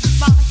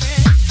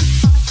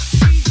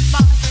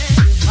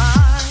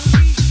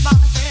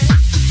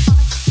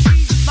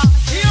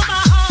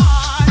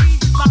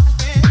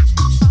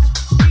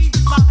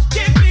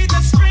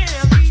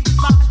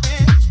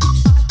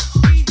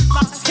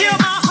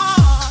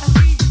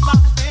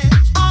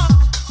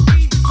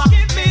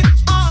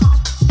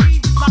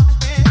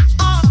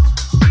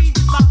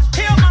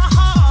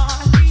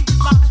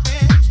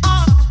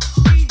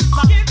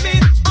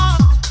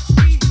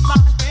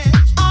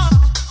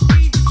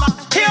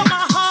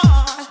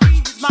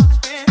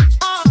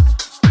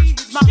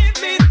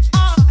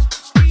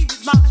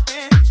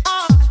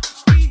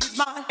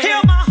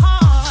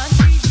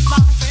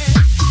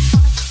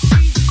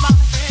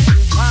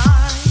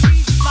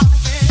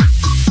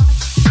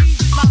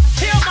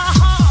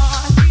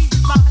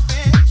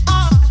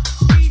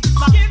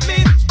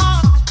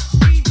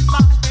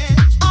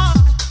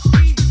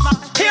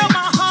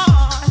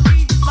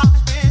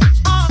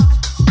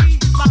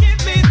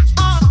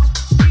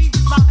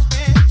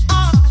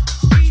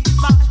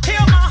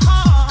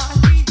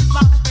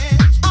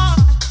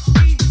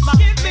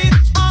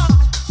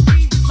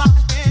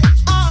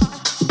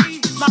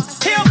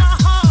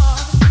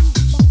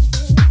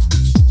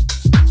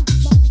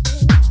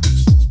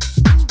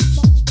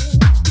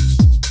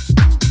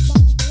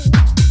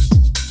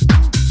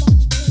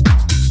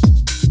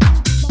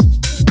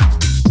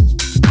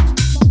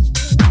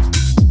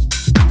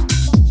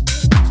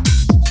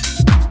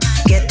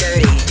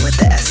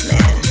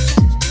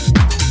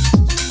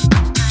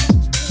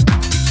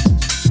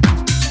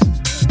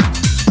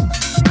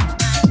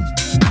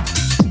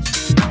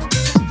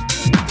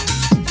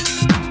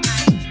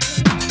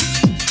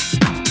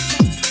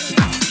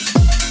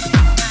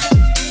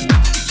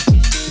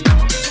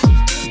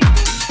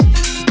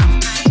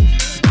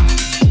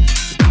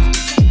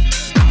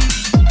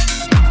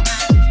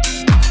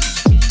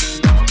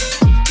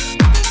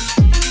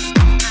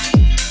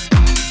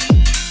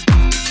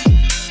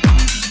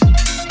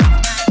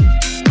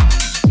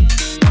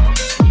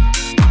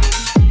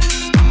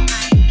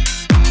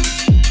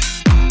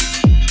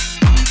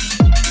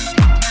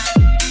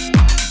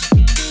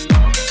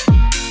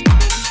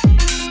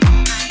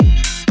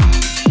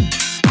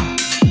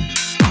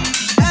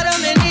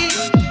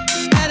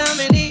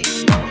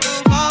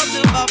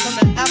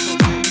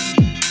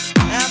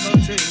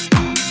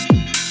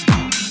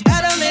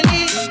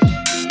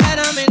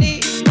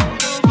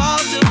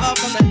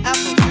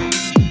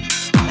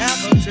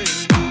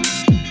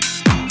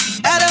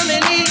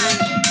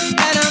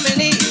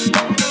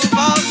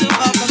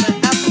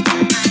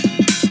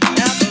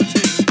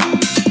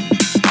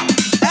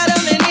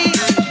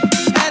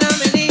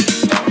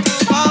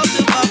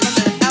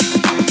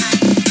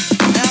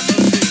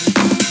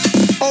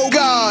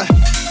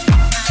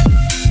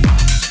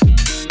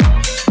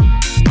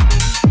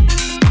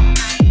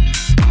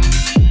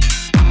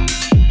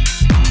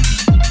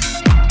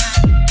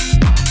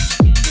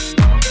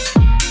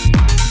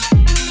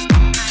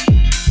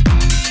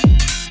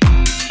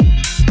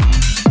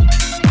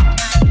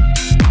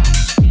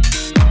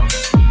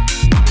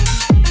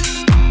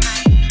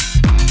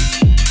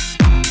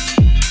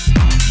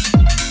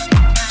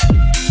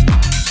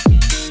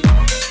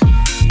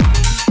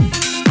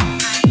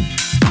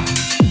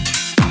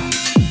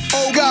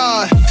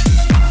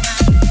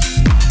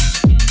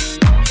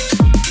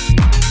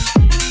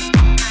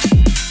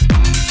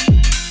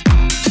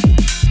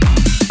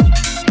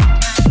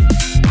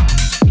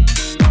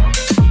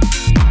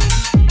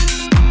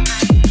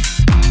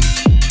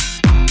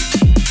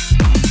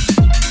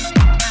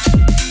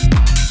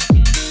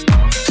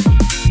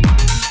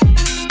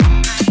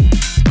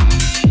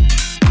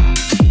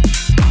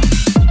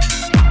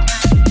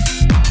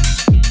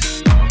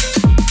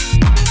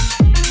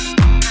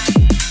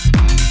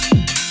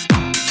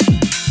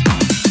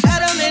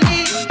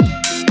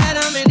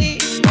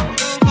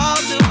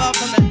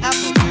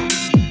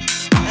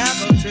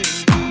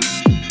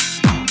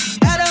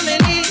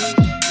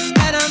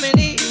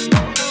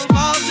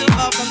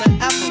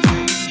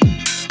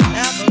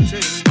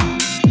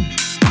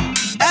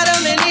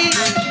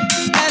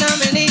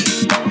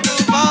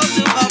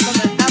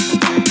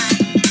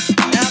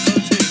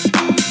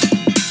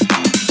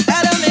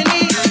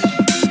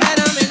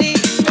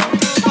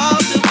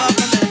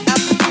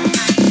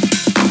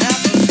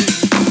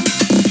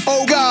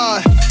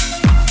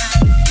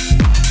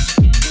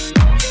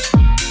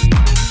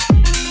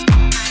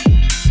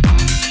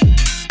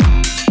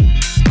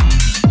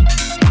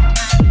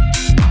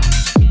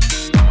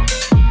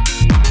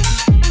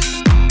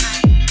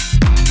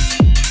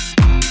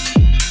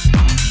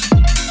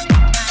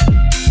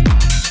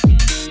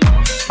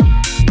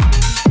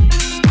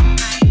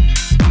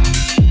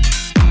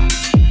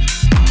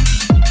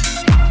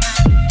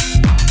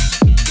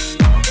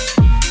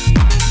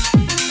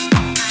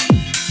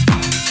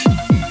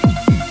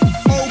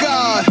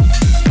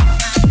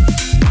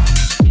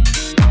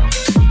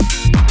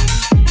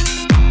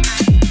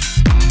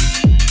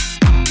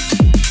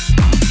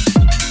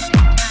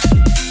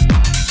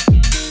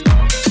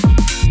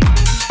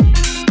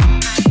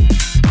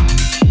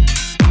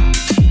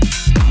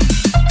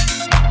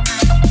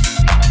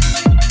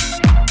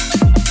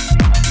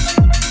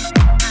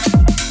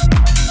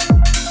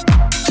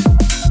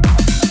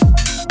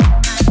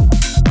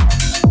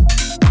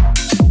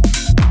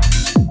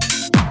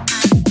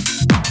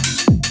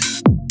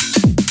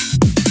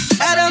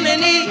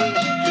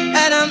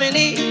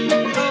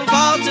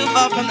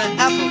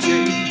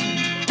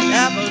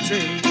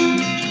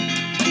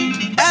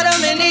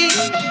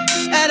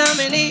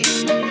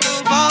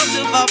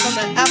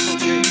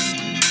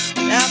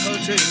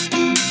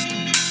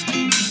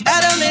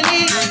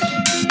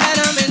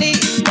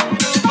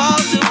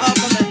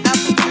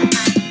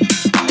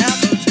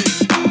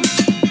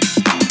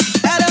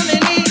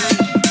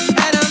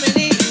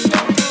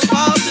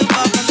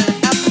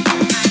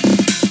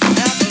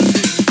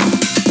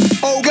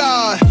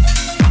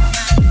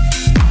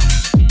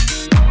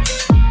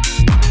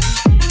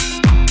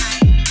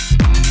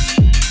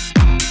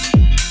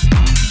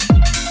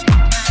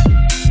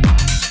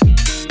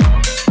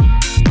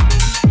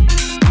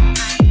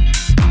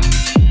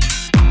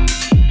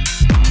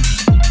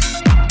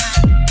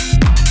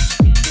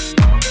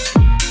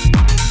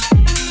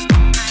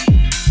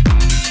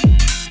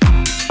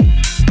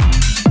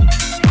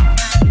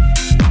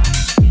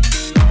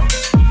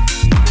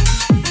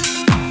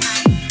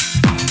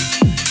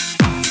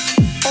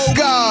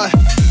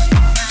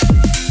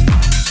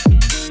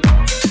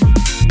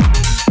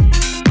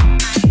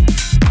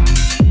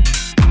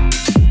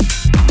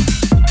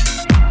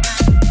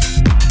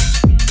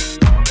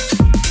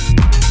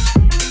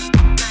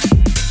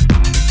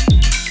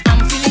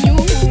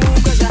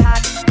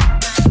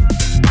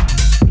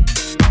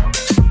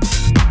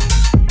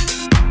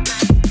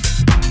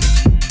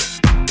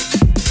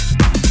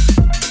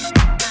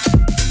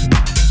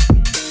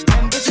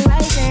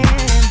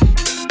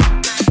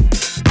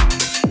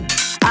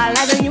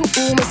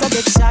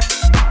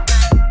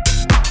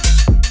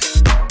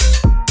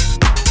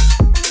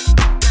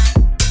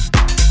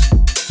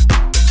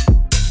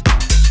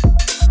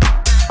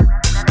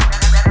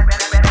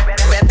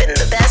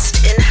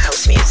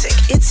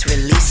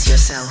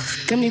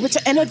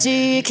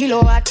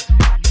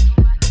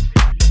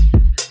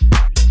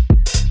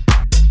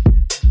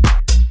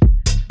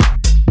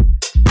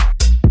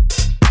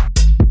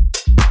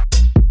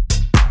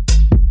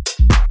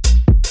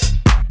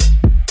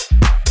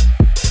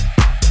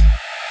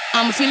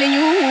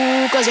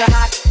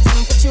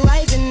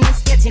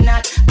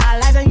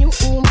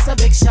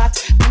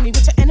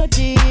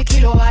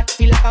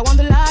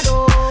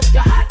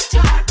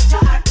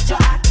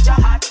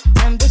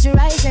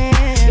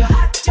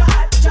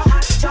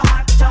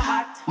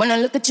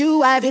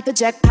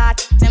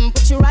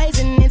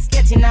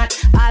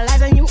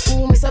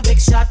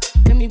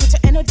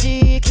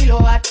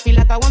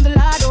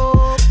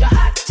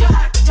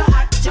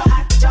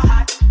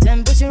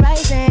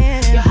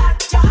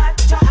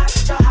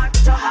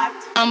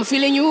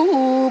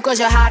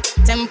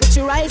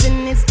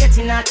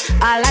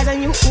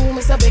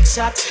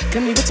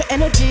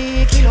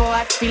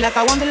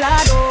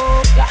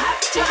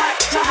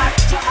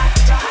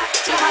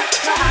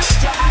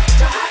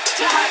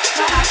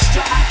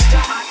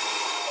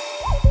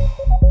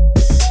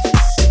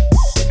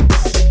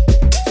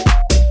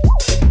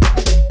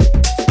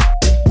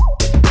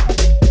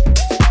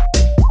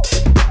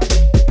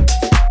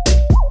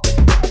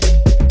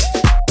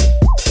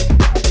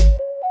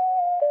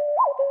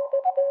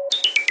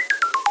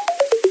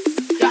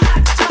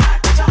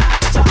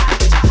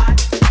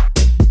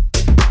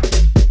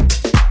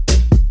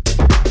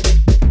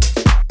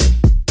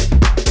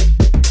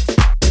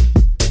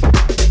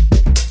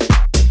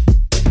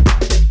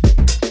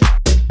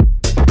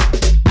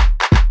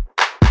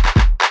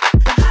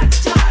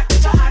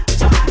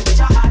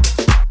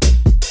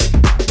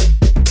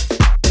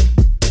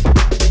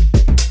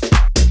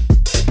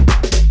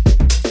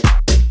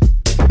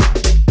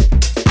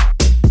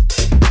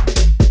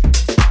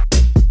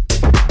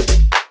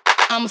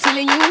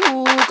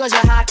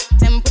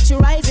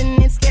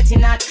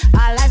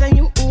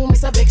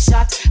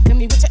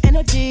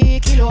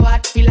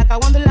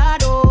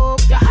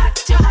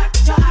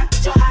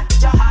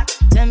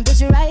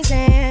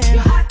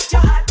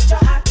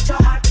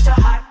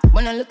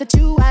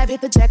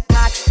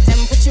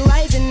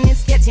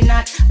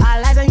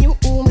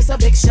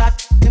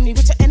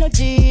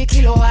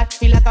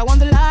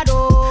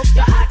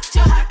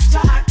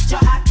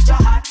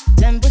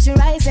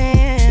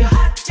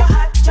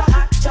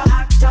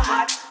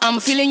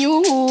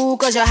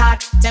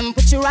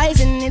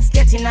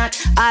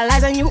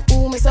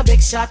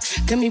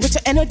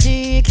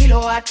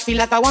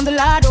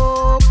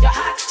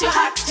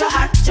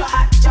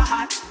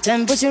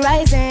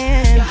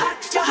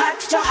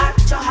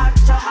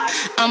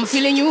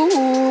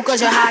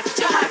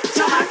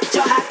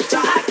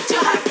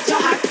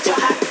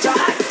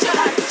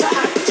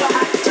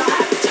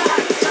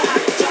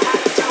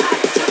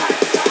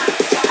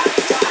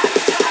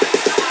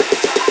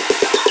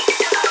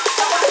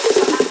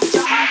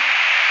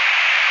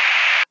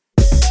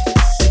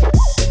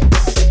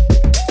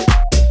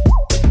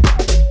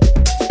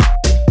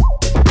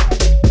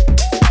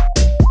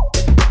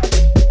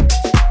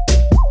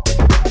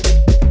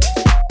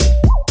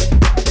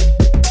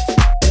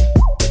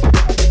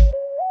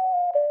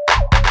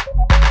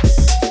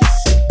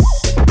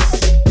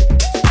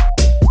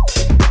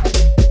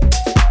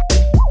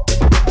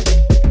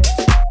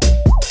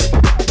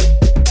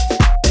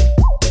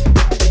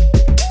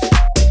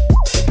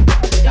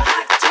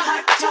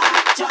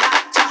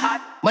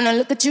 When I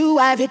look at you,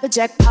 I've hit the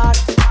jackpot.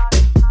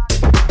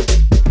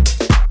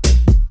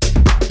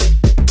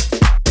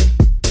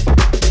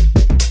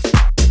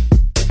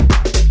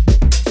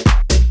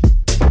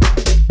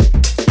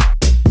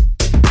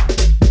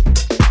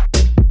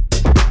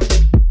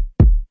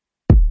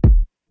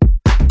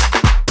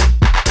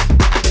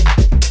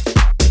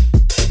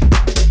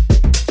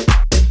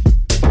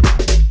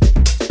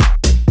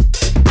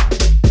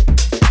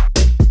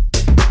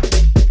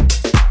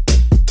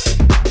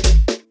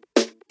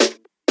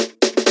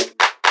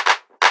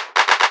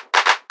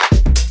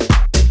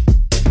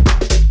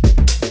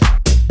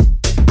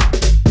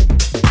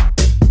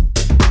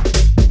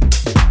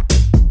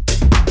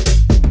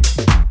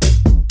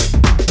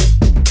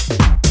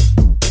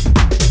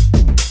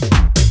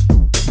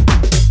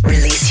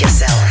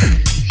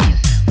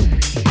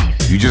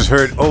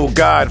 heard Oh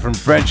God from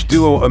French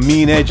duo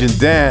Amin Edge and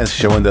Dance,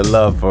 showing their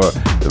love for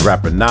the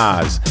rapper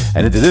Nas.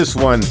 And into this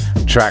one,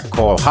 a track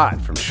called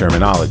Hot from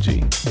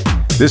Shermanology.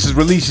 This is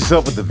Release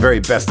Yourself with the very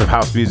best of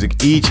house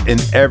music each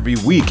and every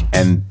week.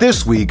 And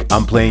this week,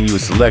 I'm playing you a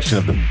selection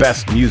of the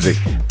best music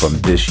from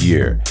this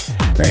year.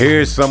 Now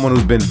here's someone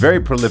who's been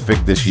very prolific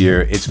this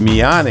year. It's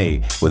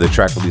Miane with a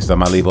track released on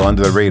my label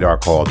Under the Radar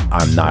called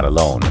I'm Not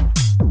Alone.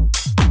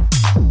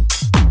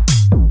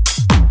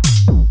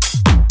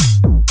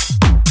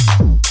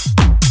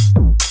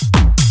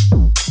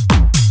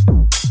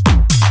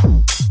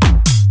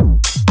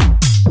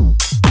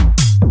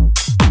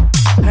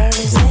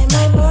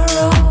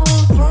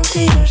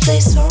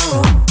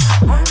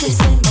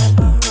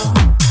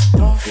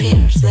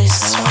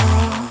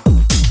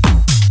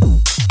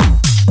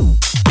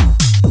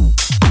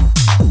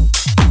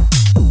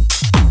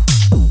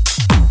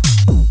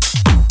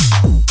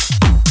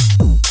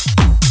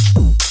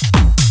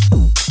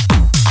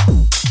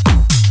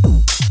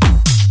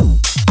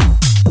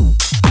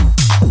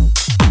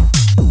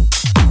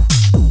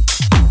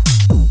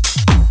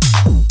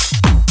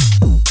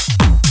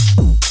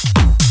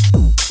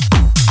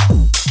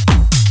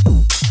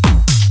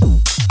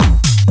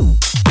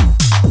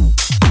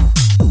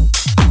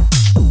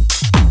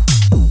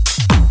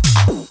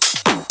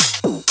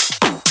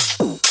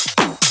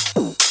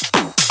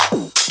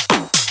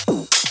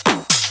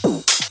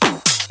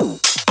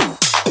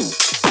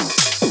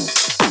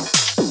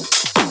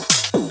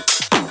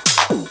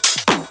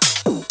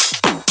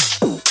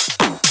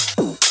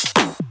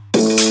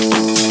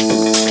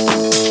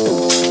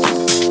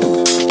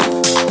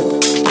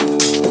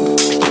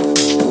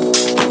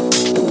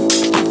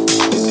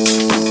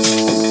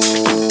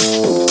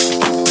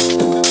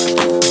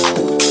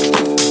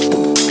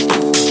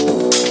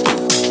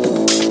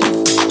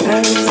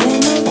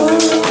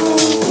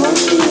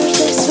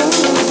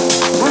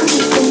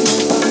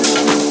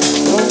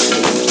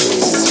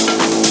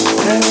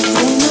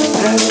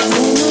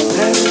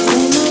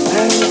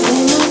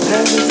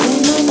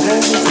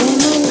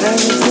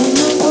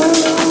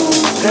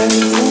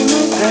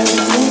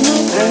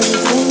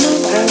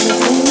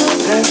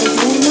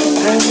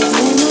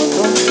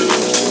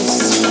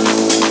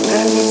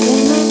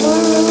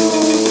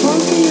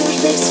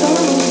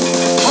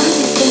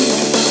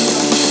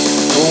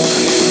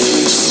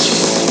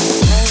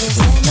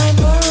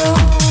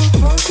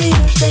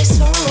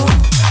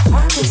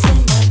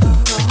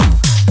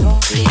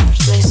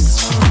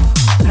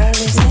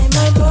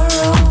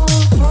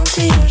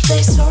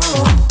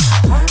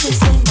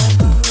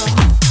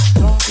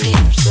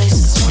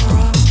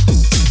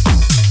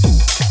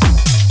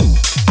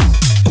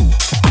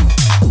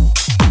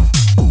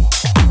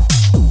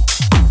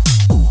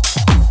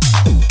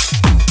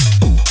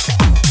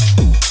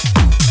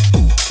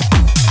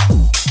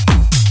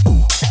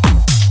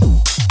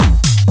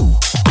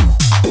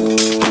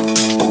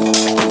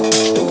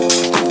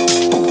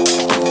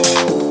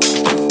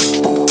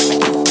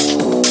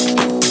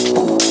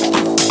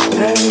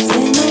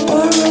 Everything I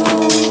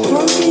borrow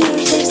from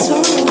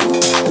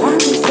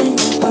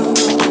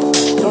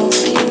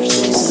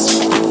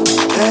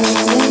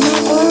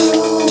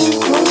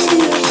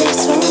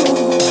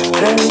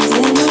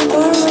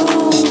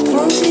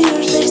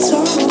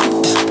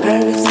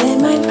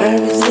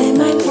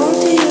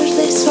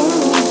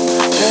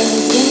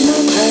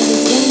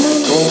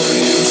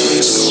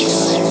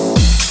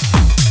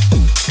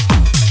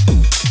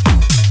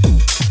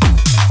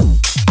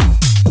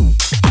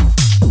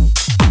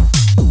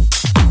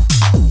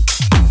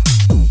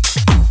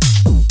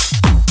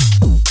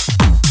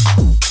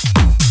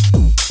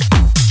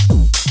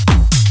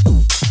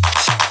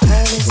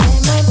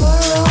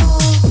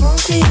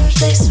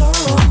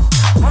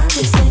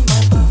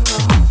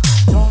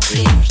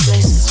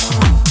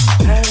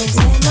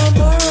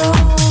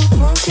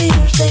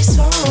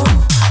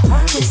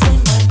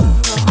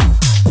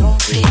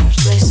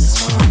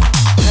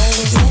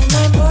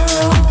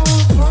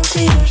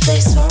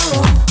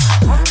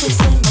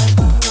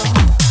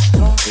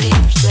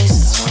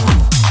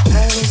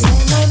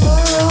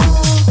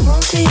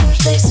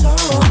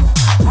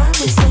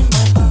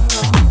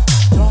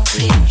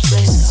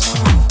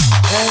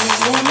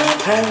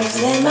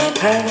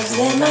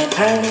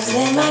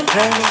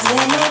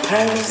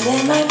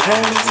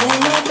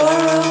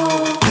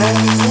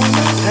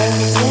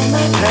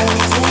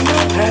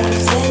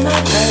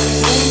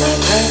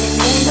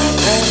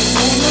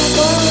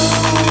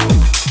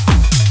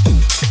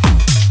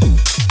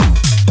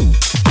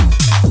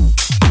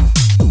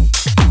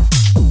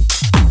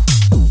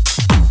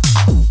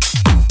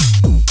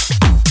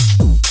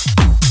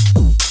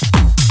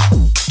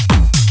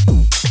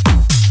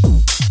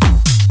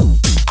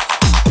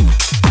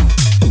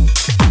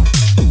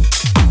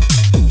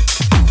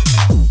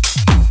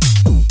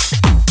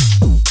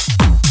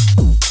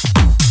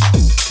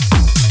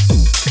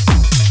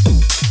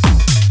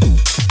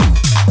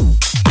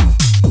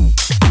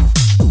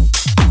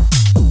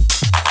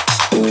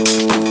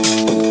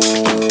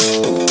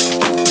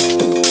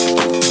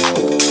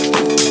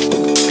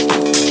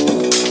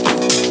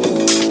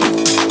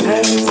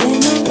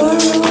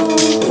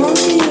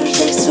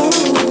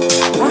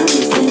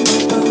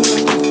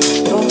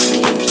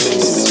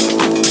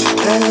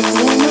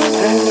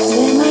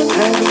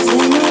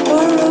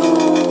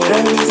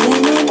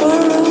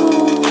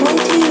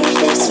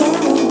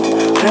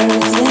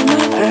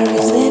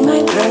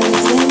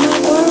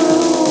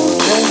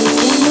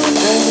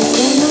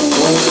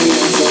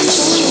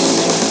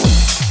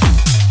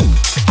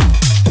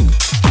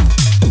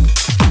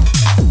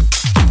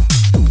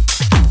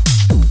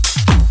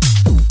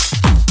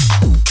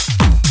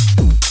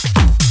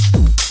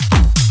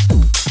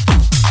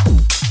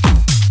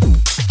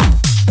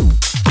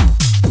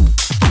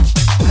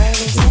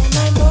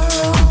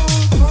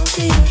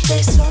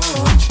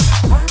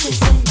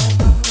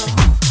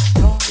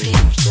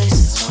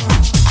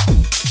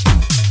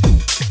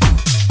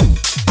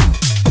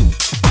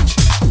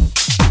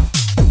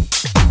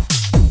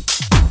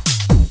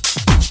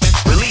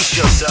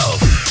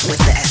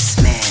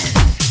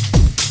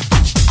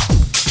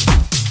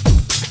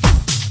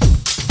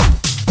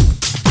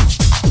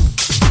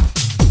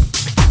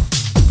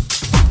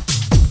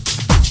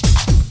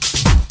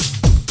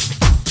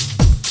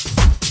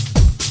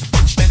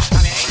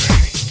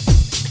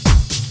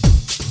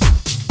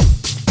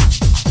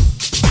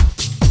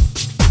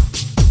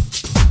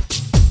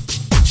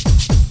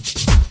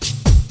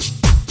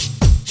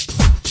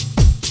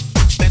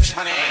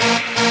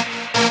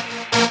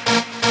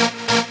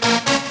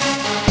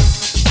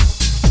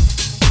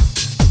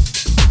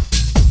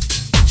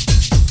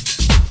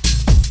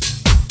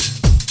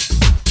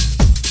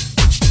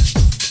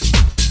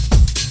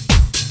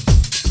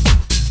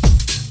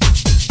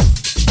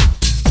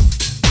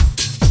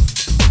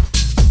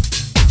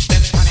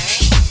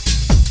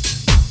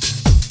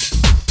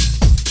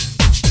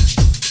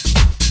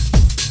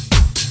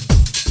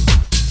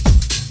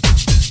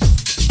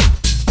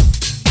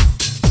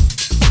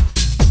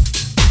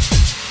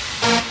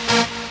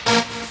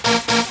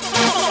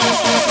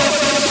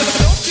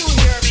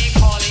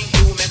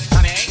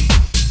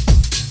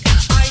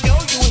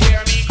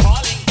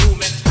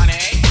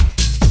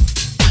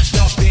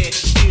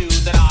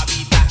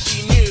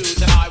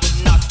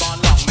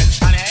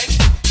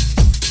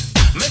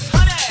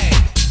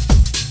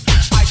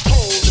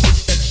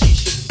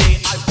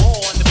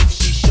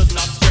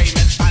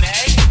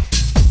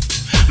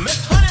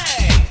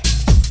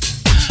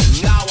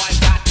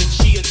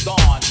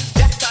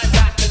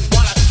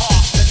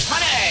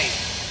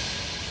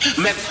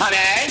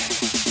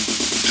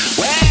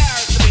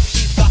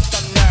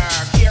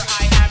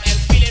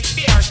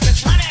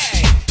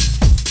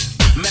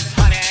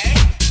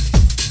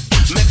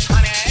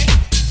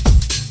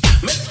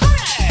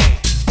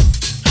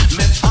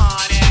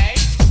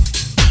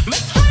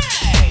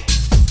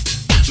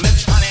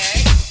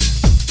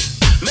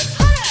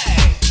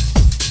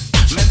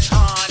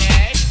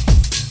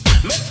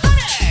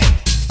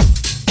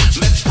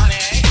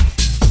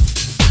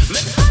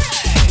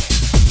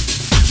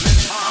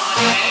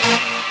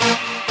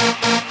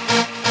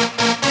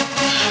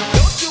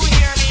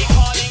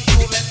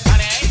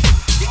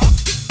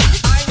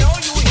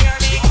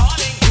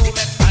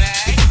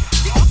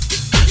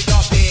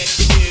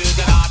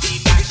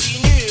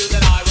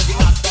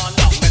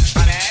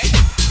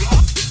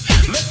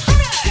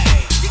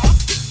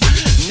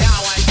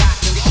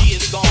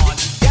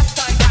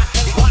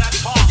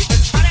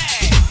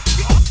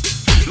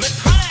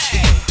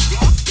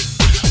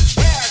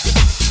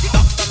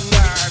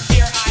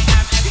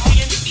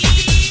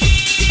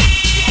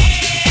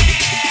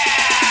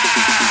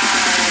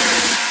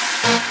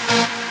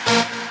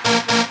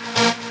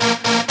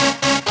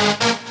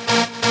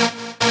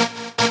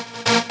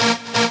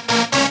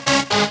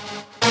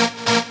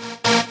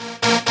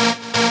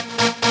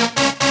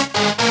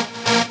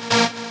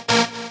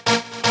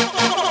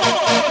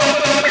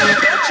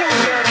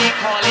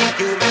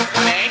you, Miss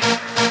Honey.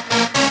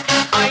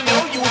 I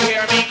know you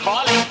hear me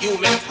calling you,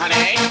 Miss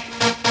Honey.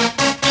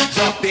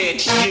 The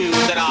bitch knew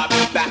that I'd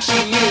be back. She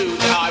knew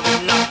that I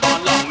would not go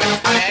long,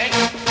 Miss Honey.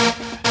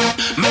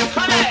 Miss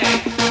Honey.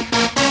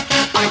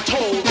 I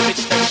told the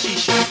bitch that she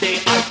should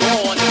stay. I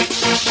warned the bitch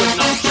she should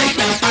not stray,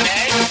 Miss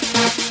Honey.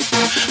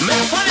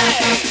 Miss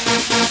Honey.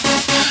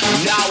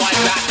 Now I'm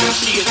back and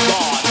she is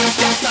gone.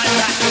 Yes, I'm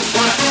back and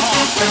wanna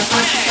talk, Miss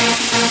Honey.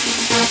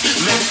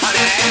 Miss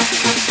Honey.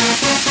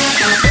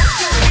 Don't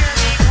you hear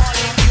me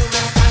calling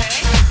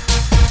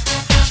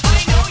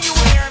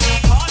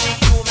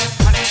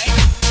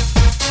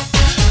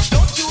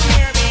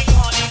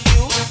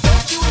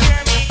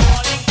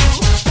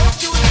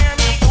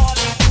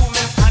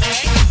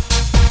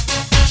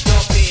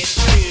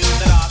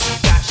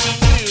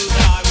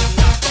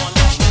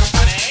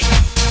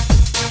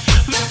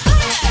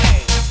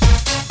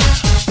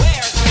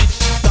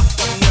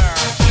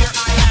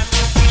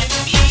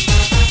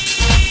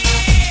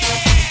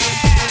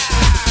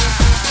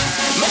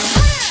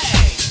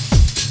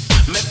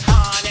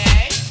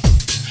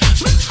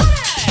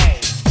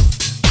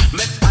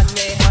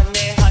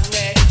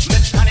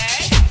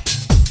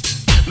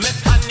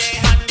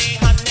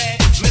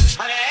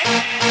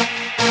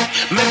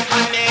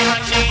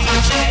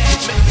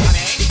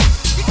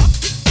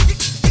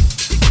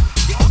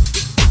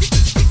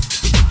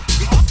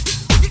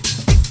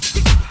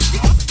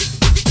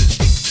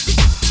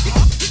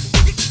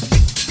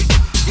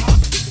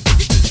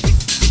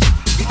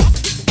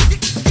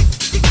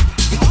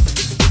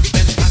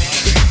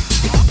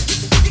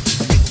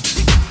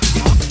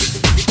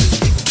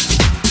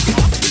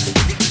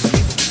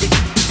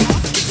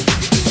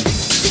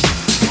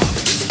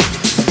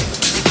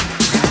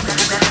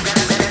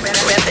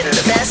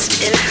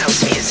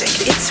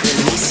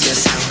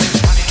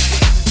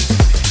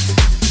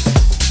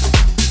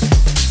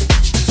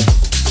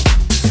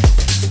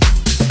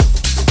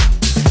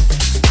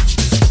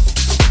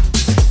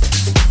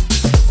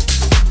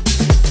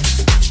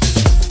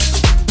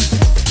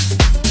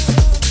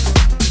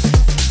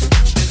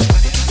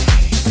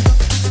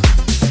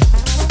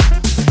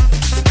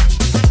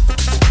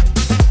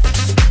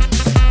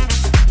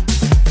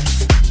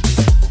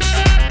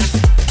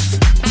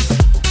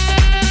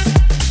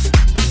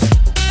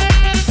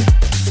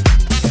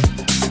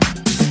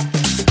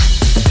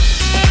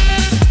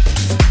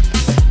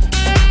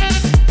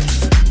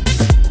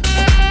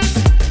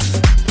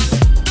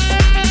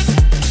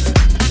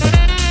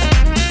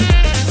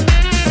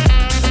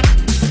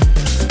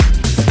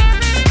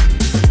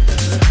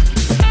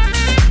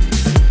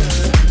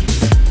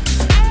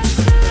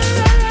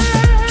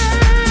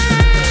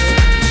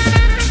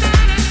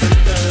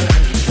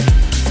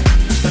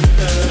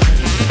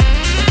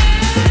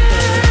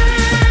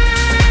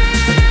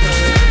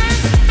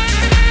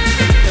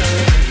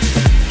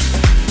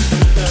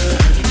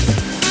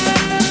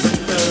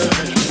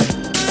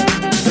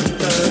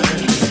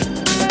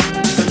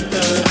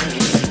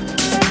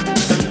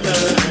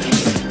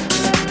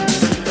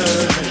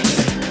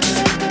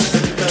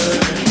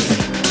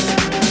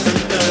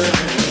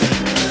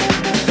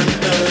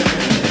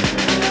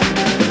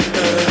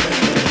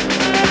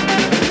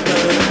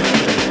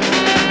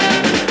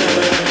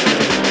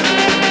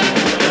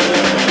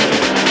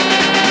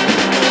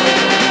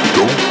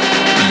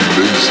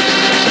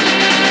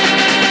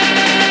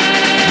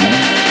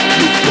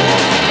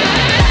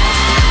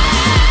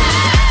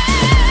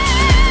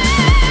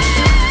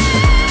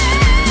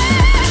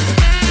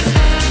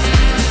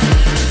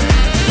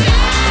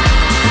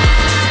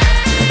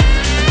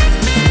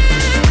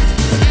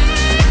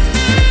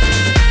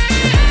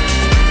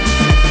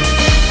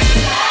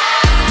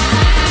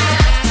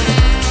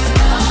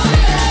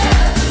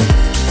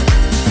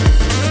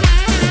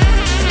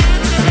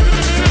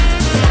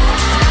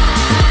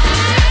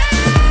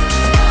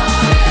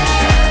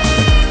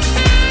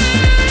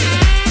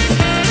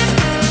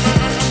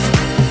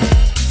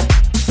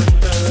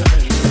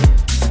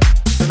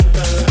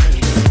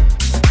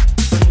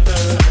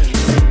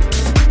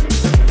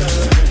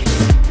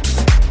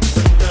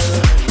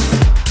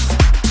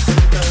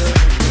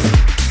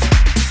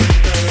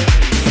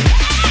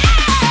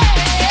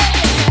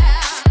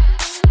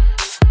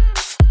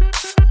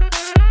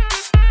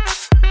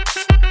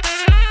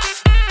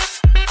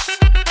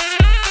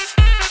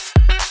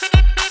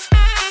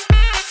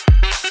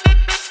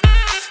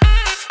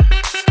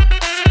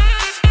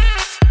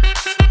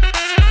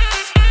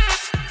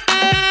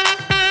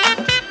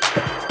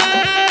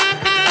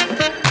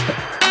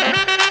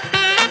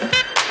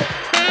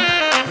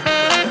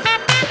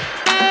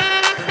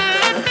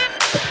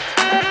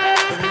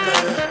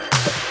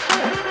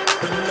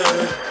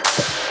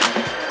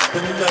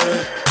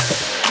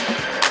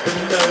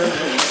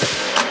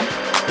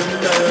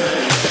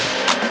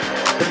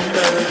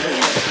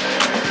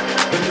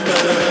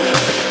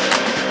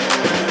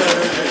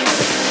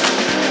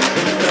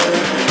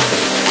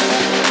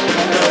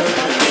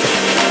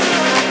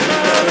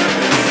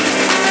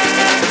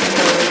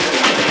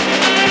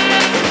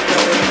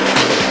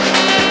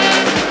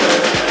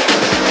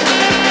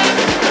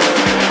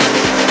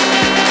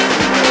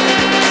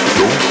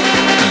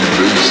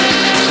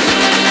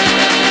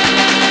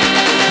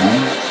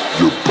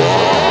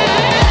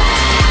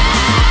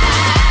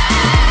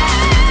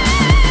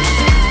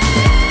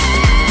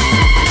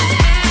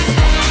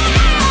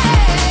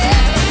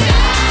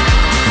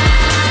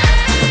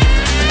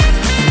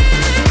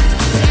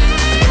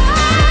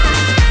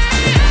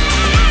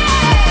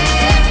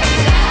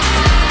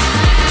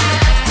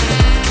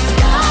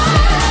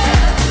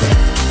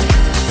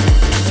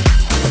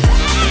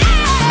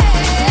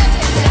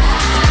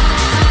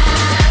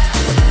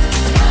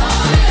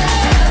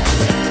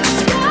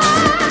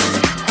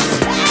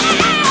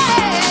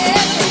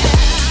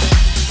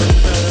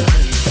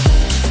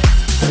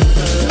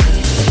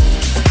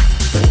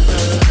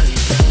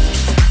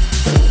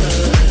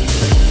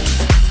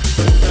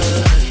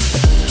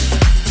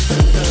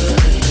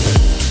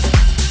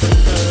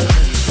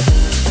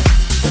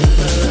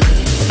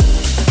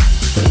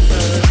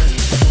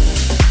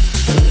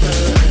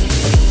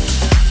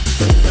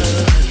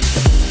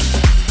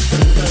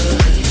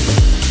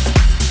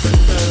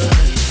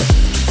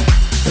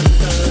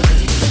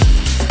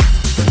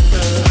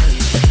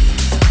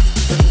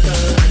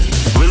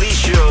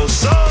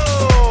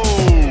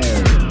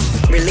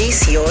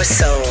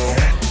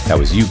That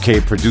was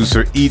UK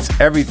producer Eats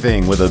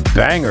Everything with a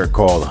banger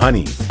called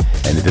Honey.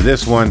 And into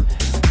this one,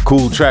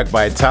 cool track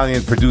by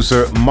Italian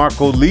producer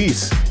Marco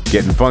Lise,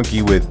 getting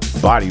funky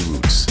with Body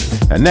Roots.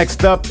 Now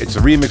next up, it's a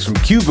remix from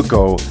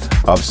Cubico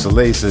of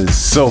Solace's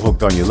So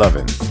Hooked on Your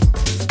Lovin'.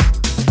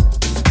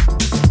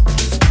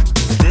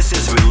 This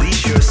is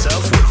Release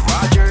Yourself with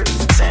Roger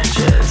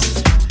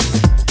Sanchez.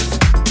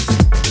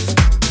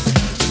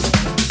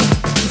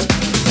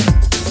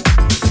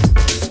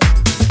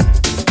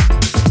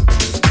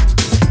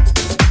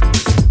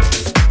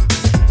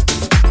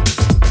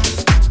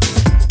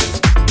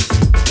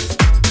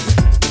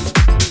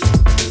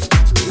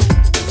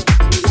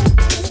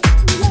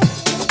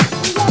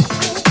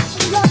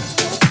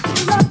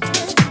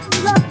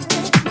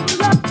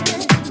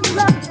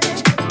 Love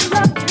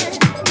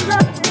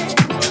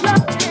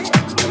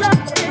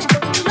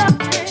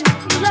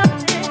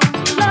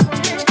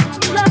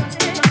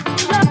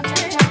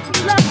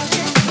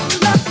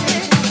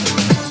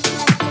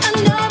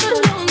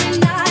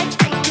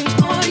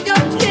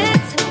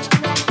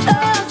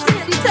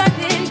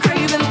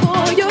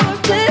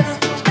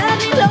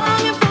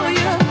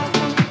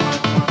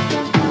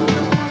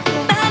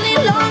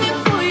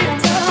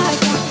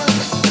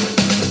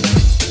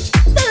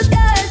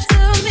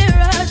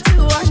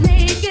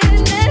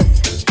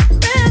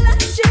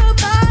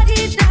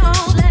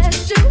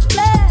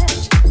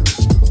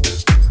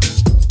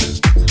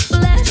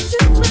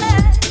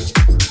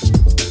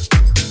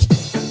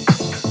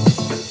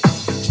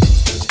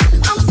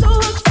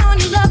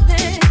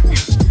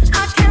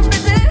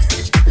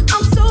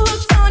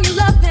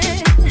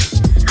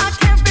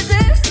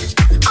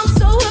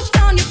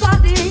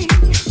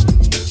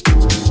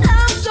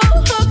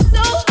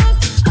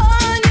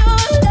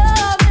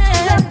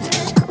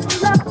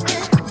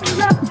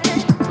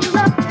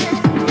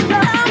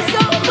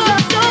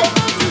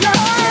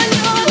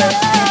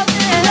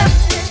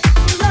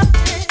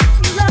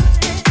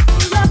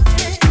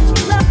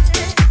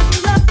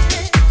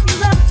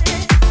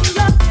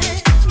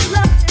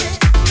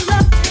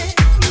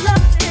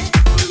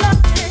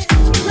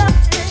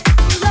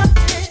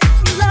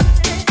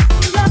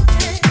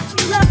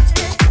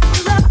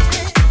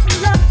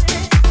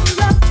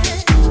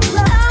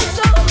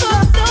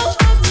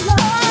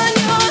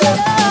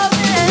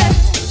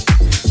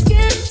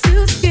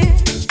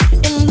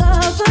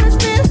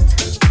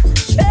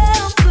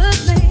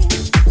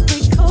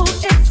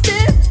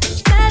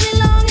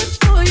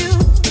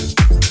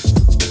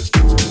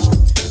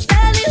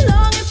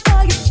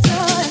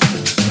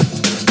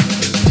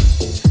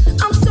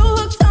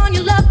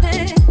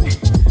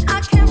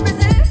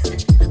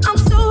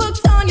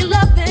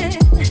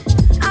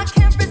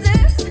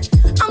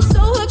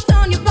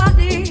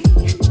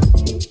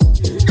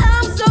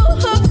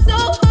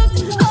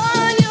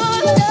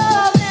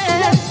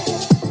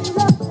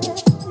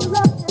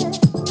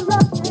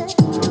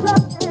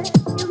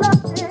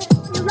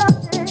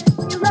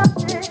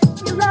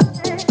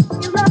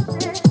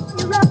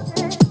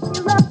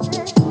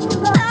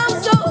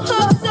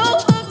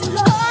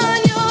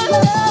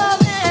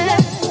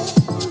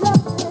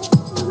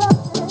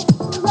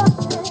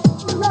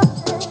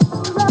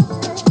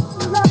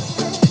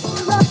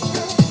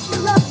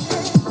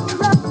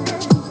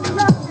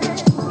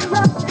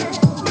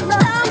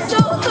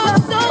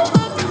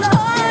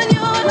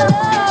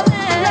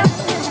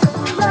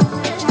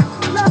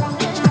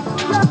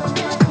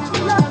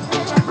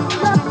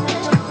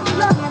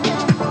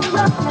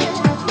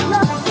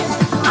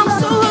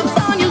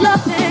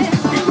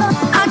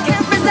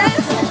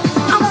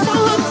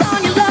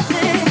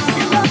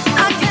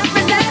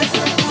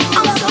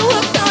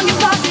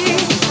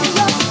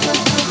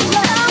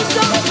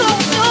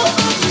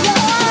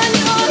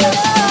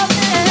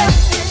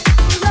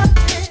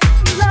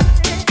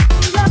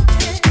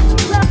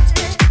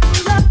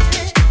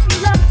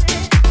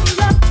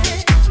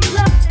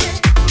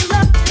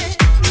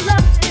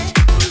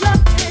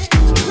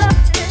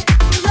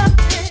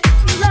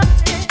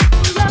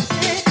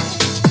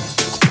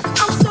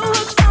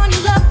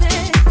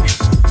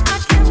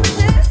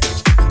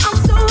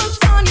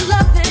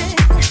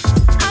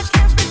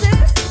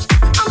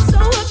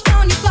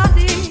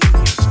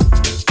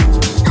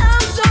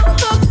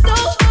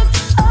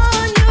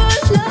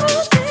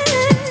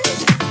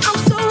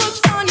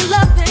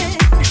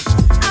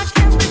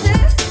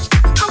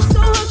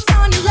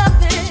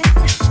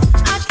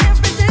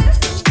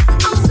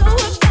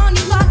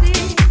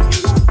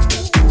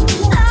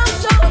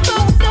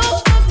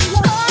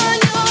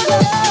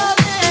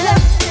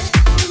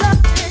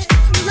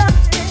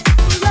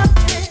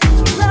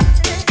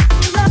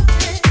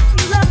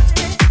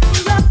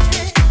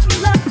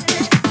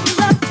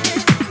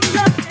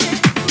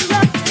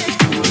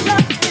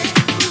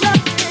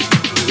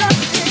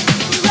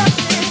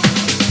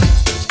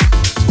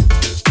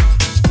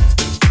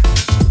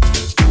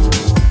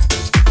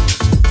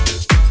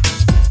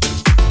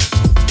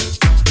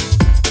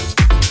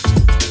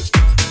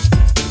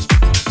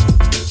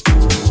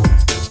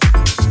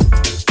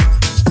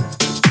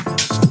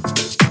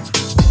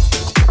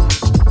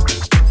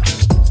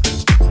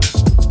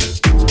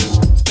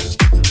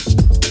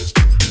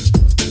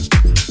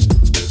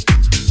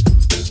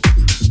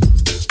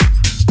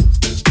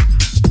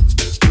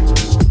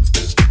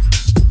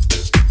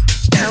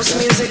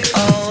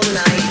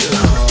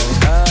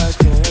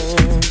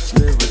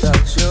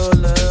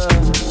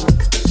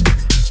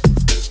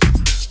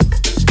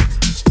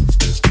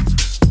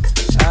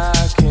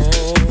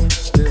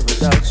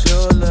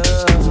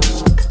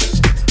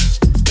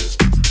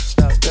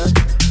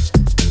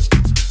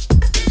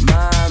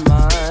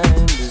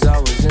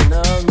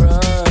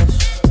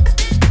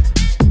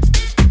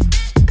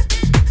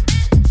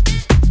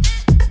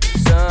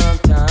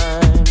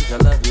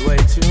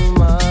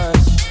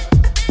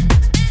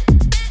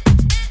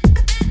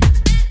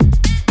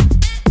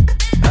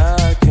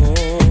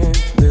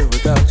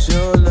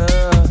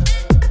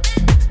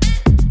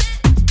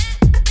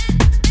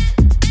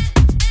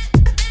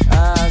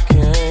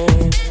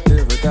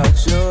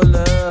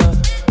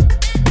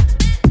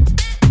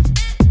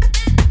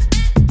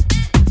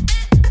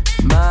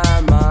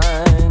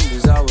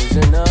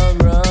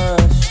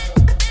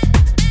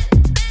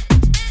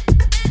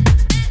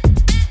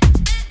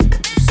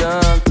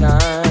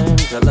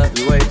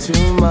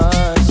too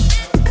much.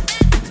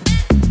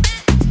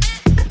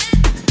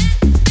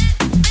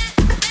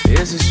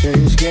 It's a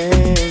strange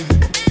game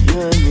you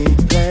and me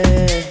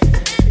play.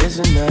 It's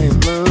a night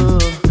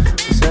move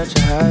on such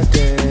a hot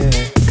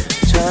day.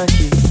 Trying to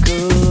keep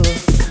cool,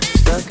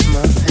 stuck in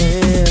my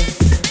head.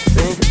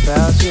 Think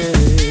about you,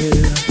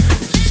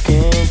 just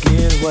can't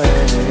get away.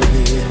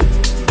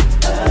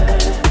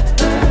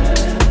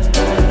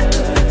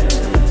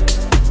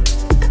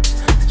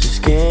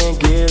 Just can't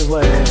get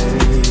away.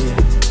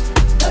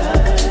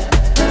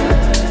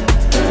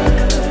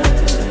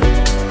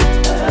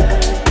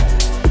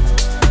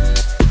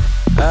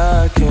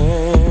 I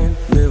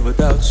can't live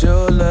without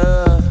your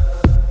love.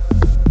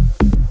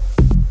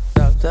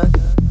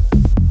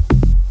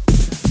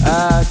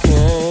 I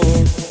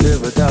can't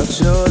live without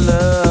your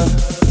love.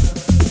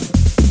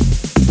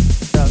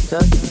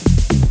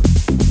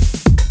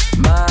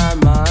 My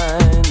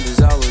mind is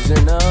always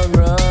in a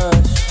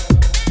rush.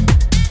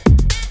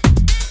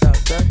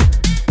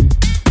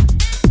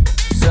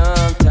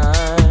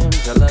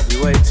 Sometimes I love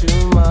you way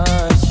too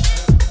much.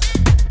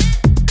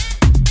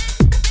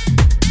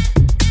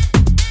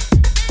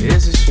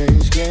 It's a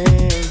strange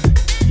game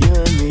you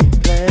and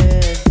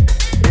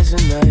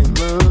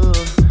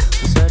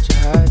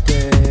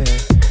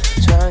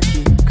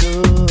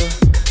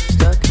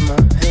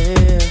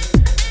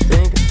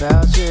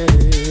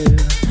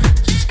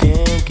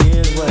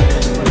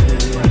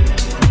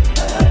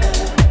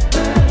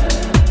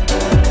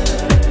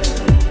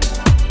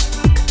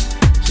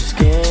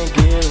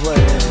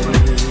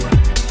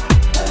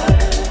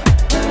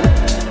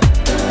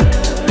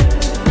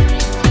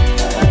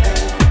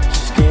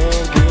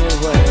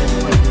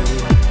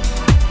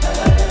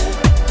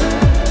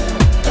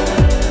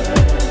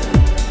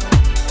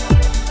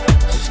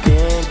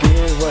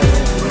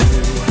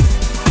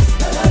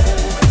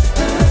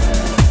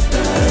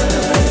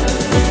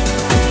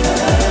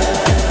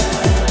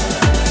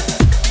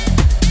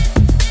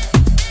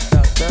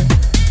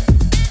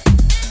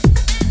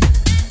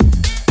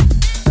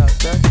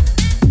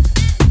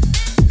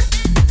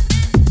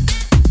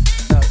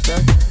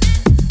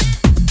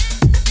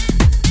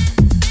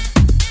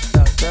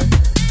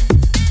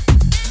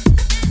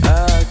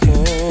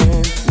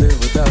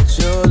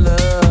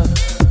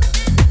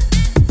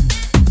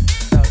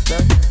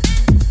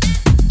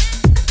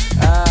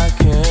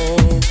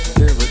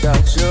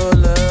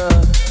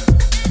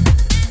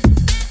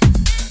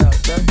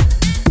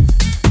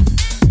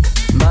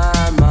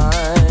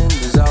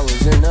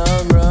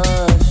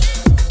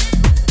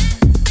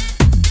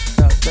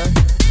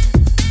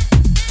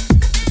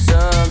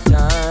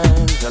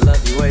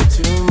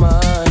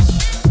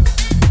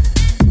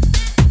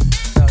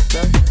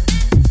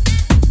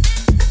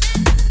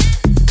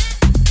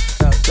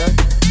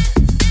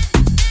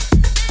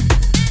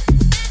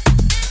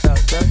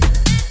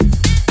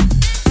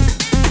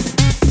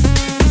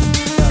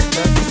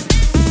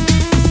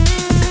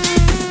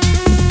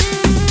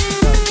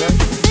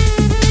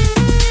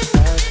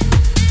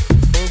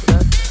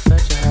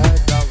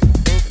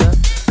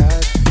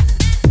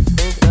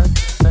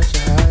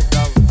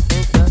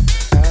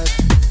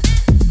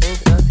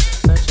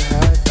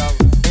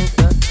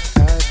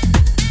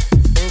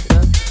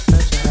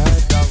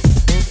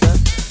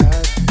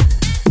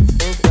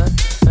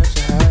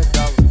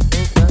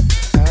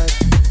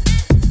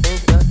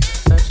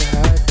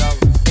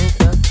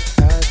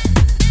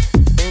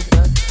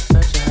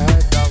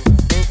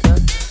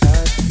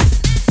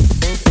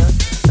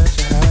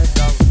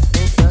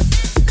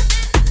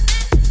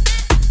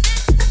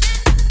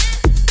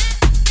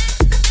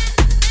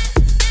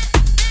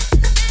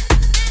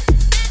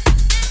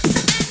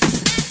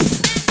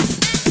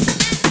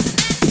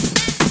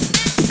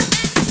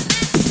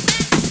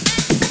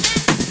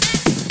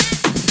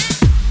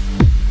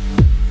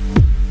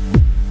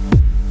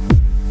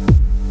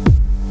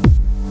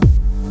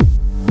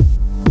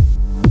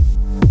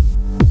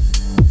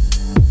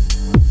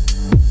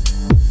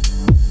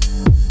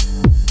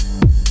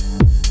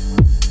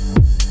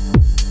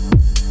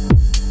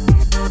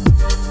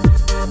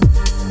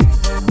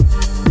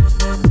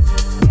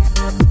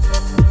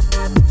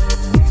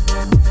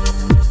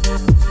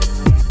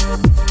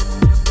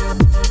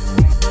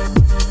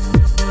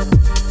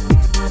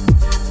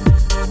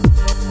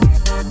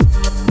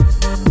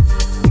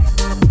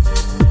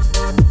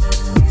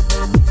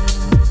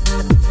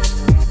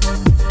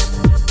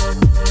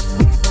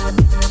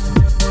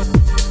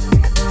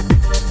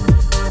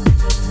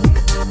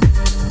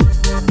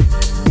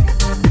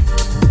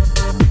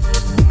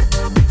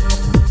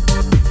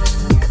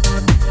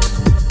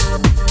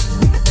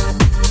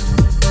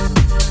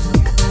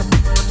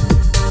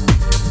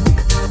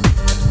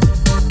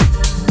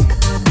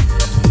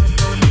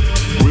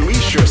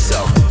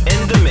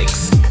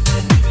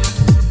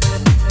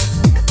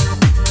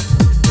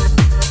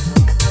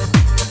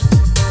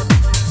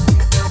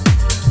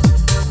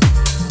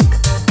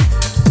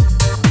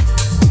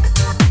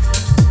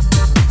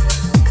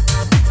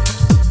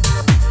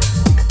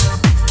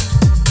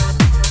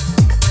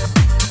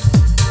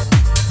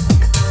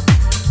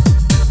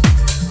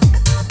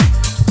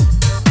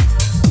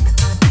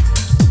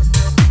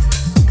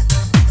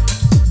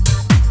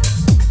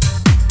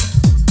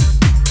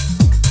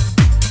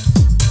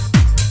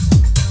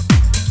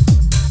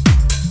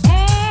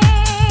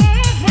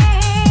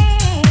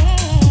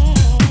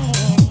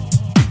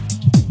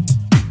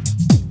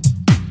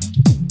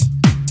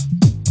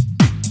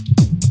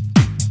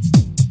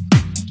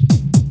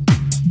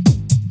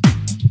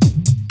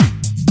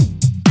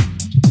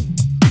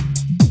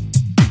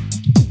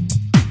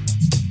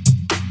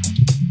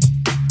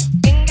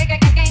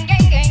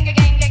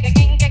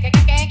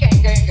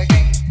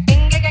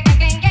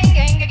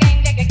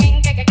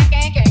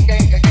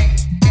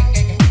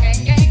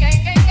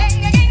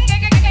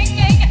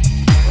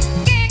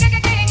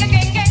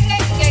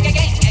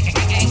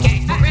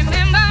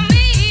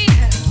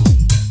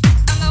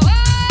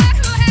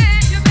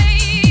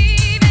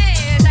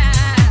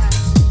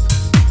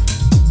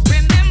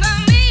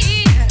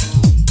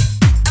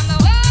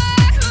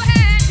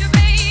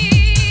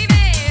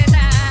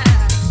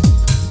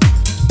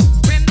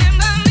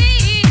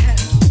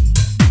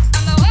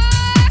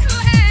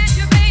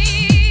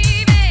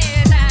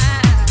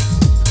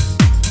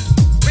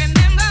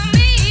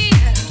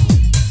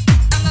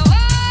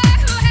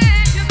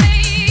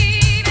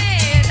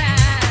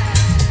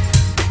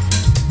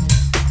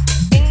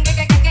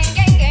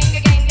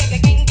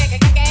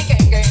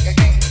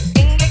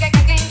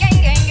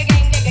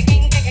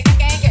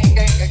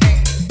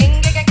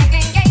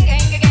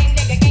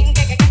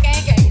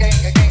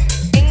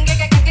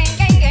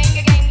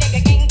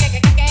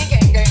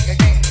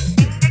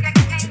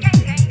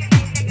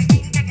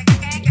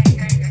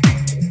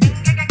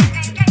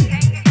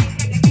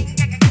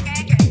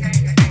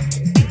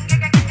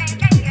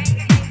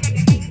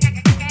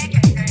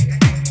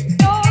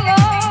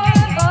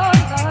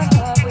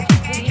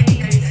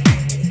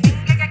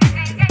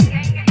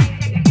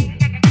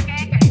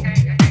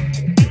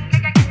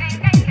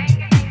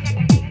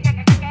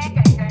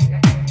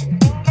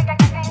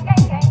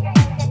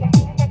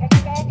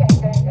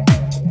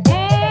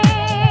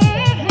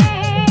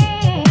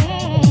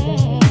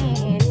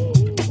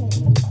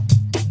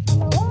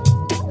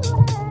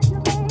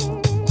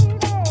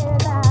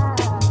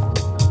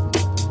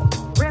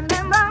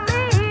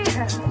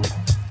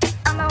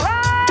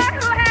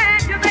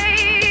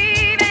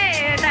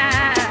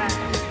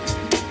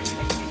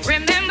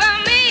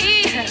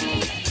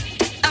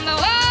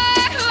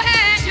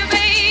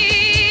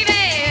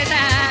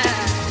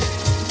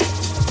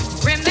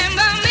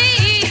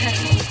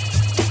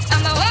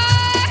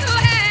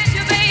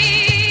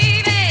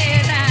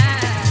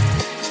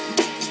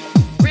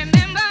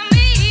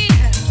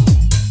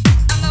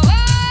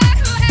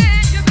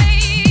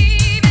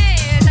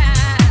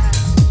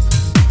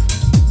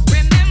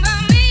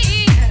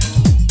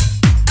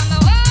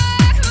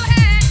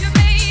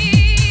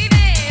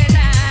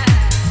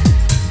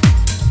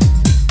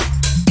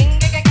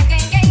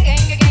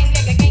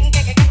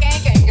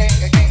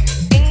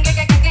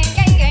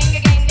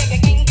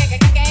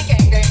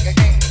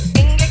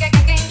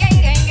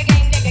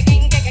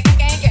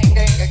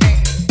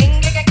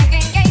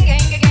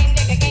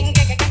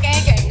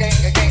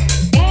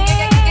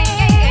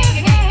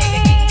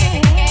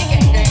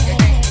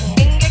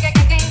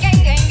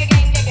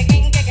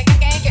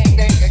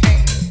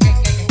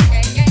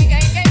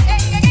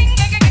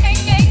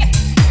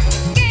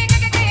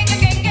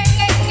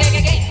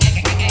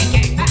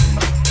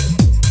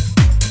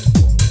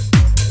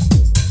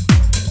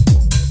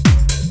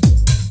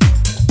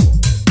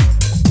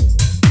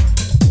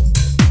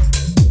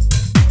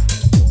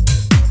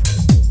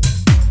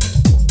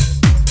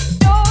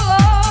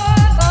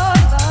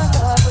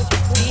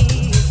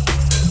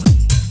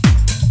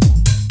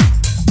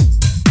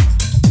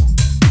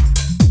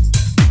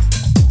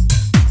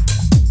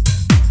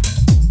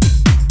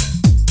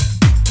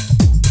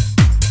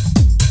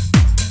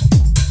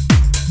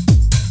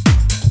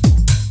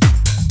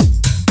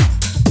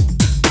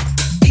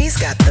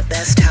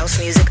house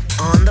music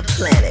on the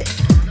planet.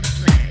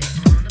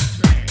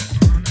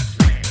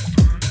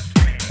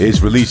 It's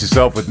Release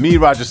Yourself with me,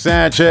 Roger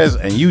Sanchez,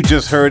 and you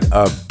just heard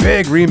a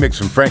big remix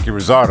from Frankie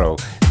Rosato.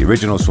 The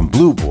original's from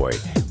Blue Boy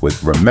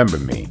with Remember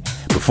Me.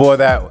 Before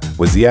that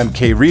was the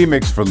MK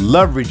remix for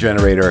Love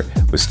Regenerator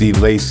with Steve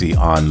Lacy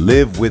on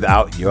Live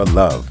Without Your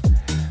Love.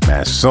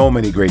 Man, so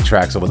many great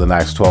tracks over the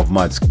last 12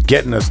 months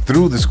getting us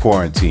through this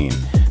quarantine.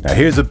 Now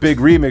here's a big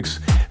remix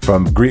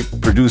from Greek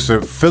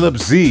producer Philip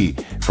Z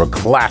for a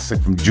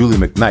classic from Julie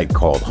McKnight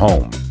called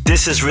Home.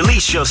 This is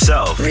Release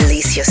Yourself.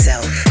 Release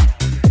yourself.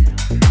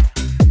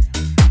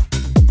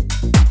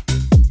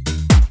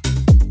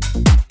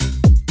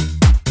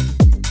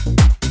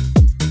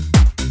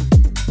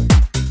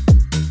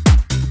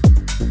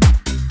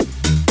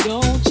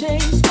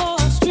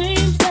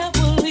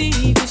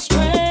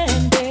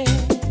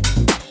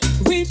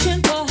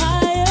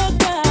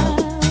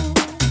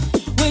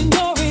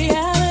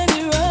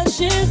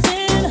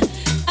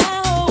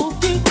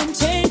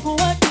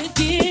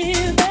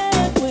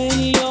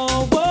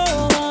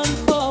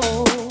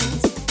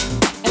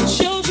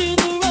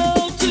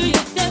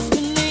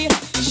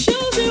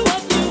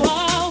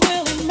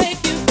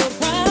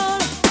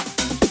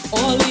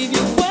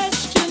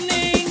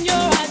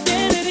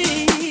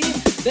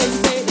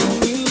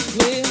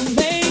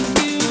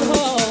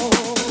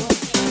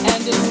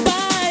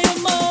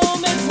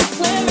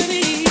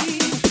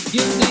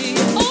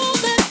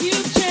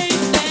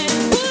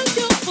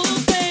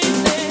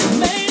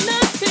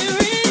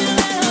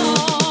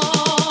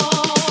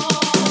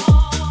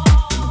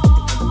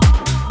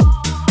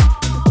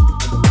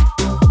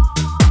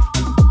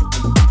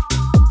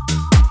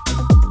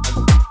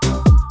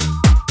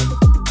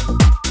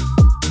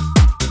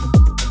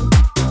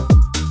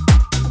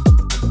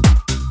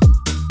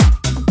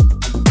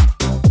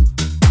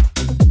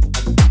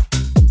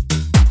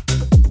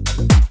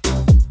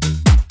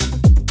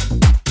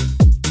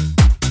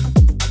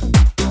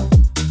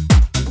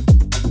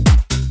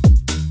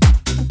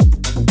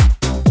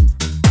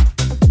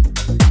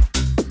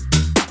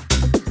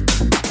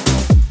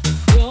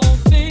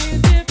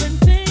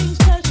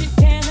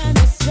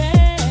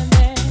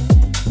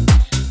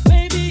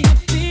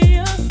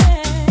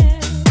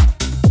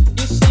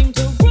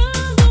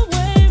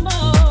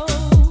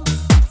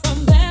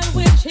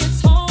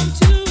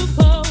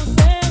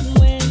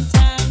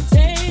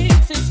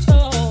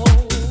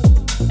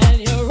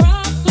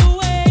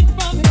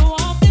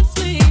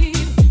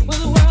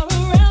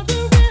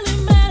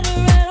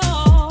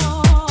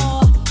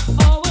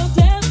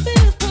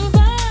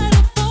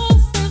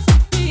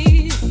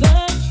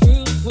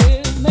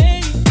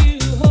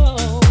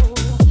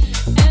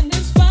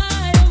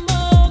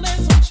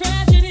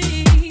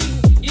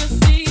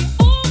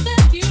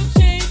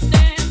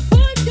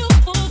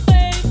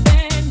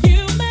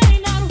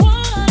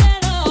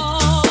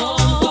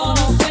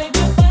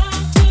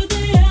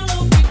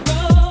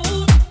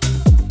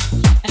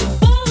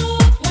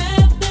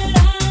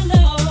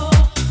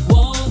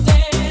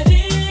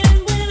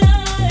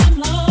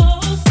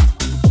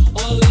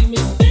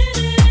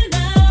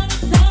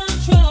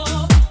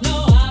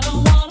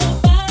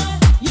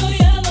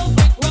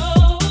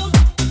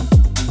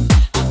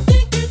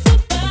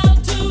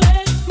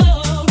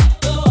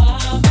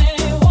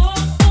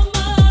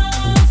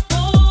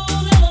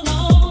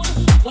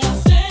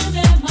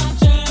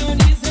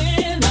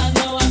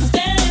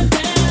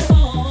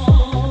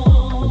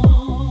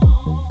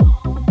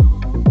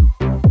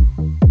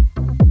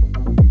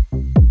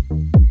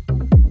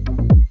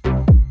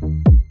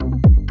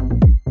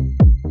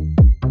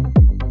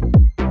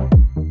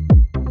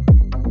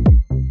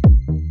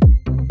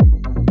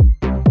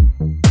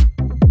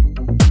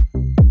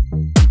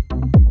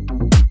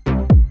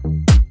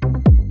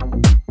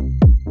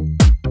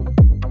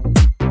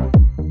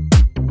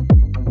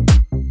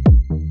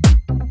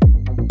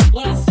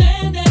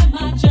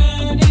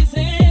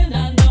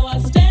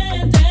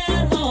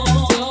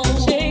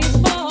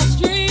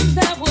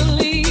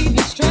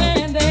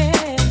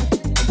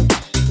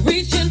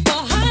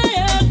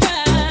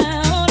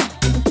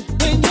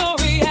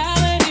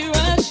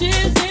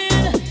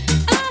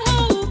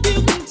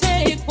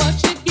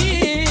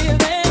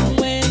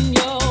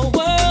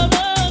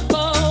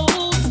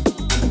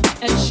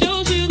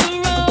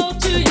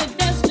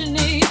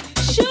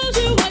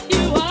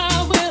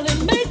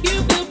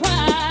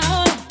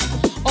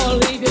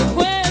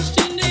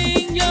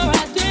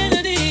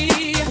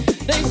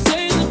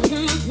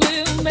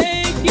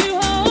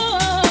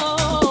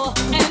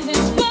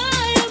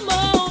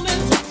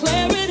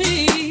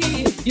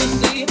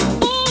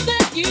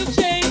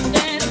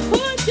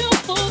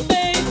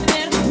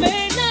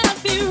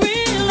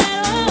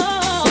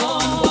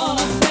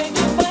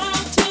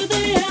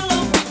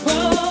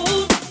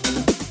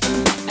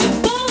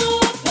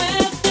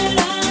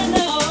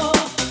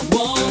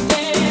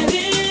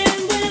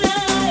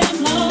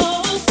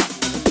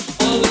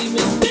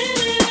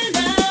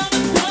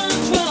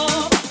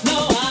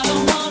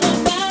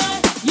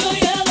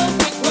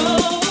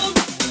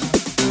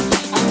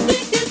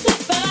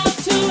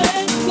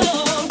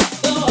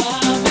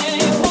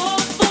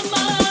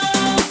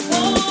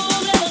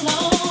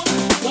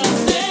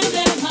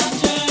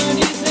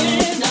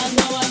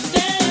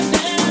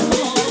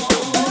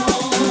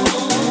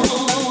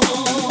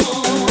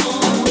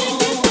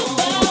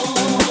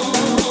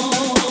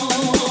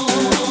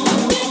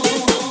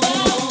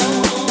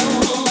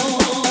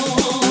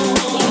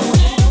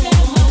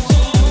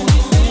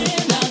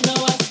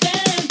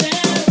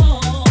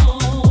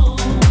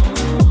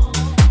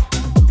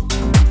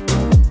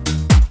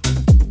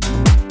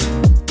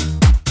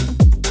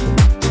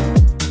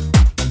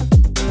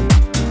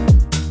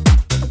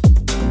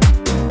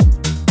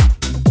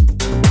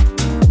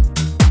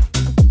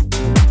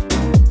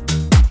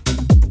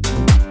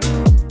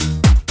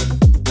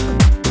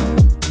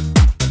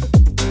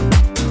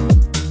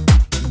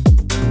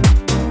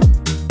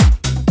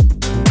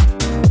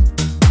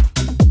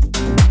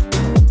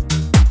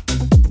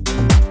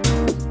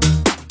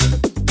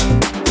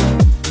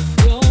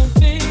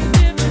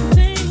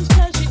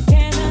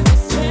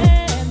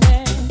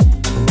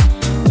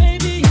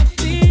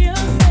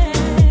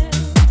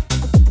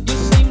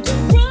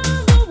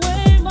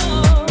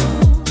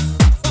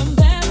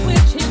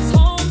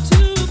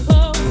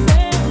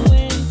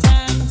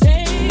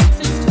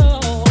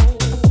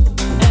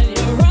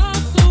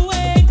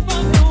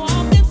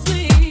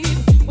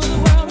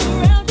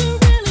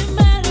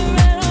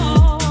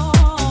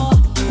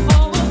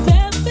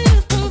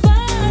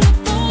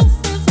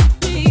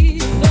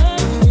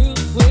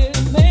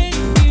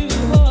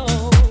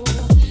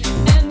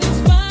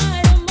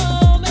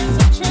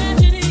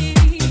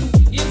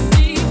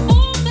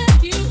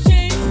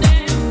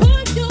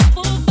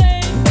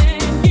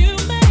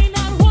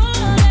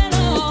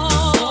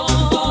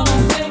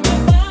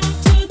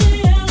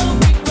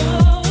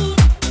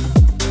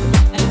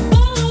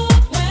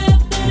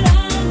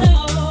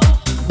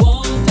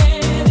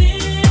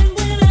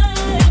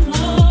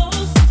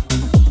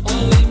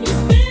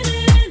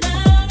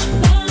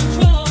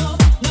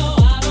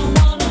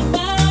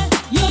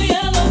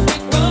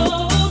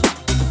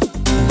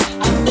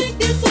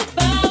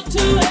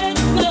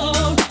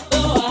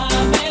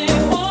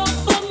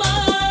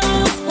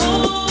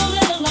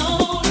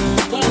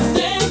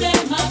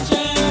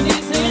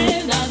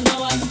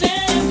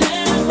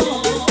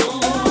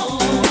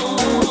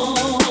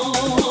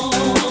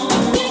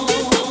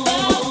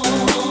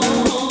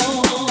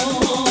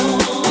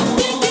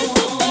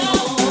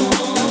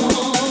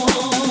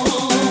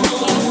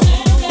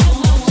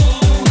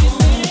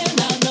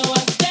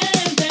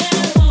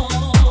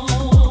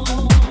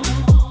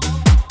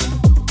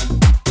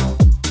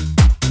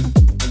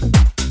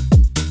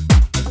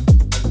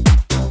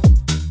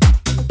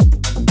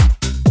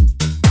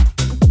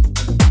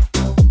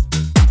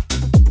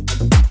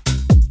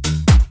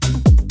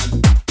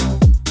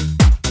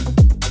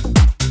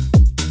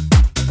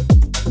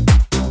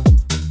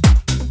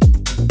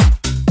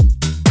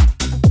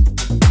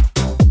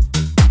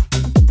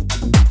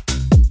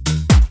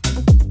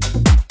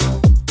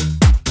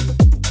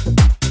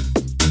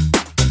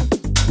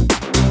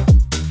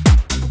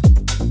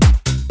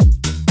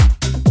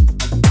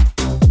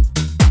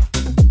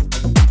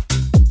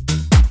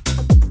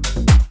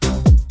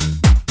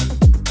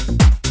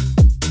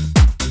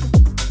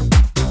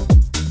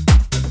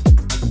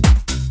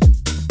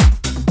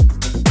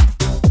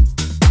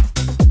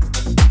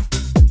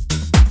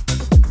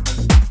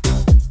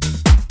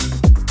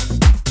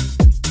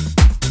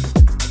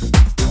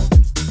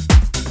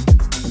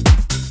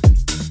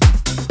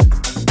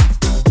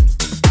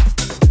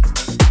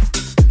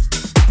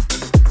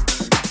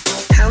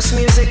 house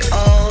music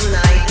all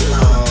night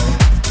long.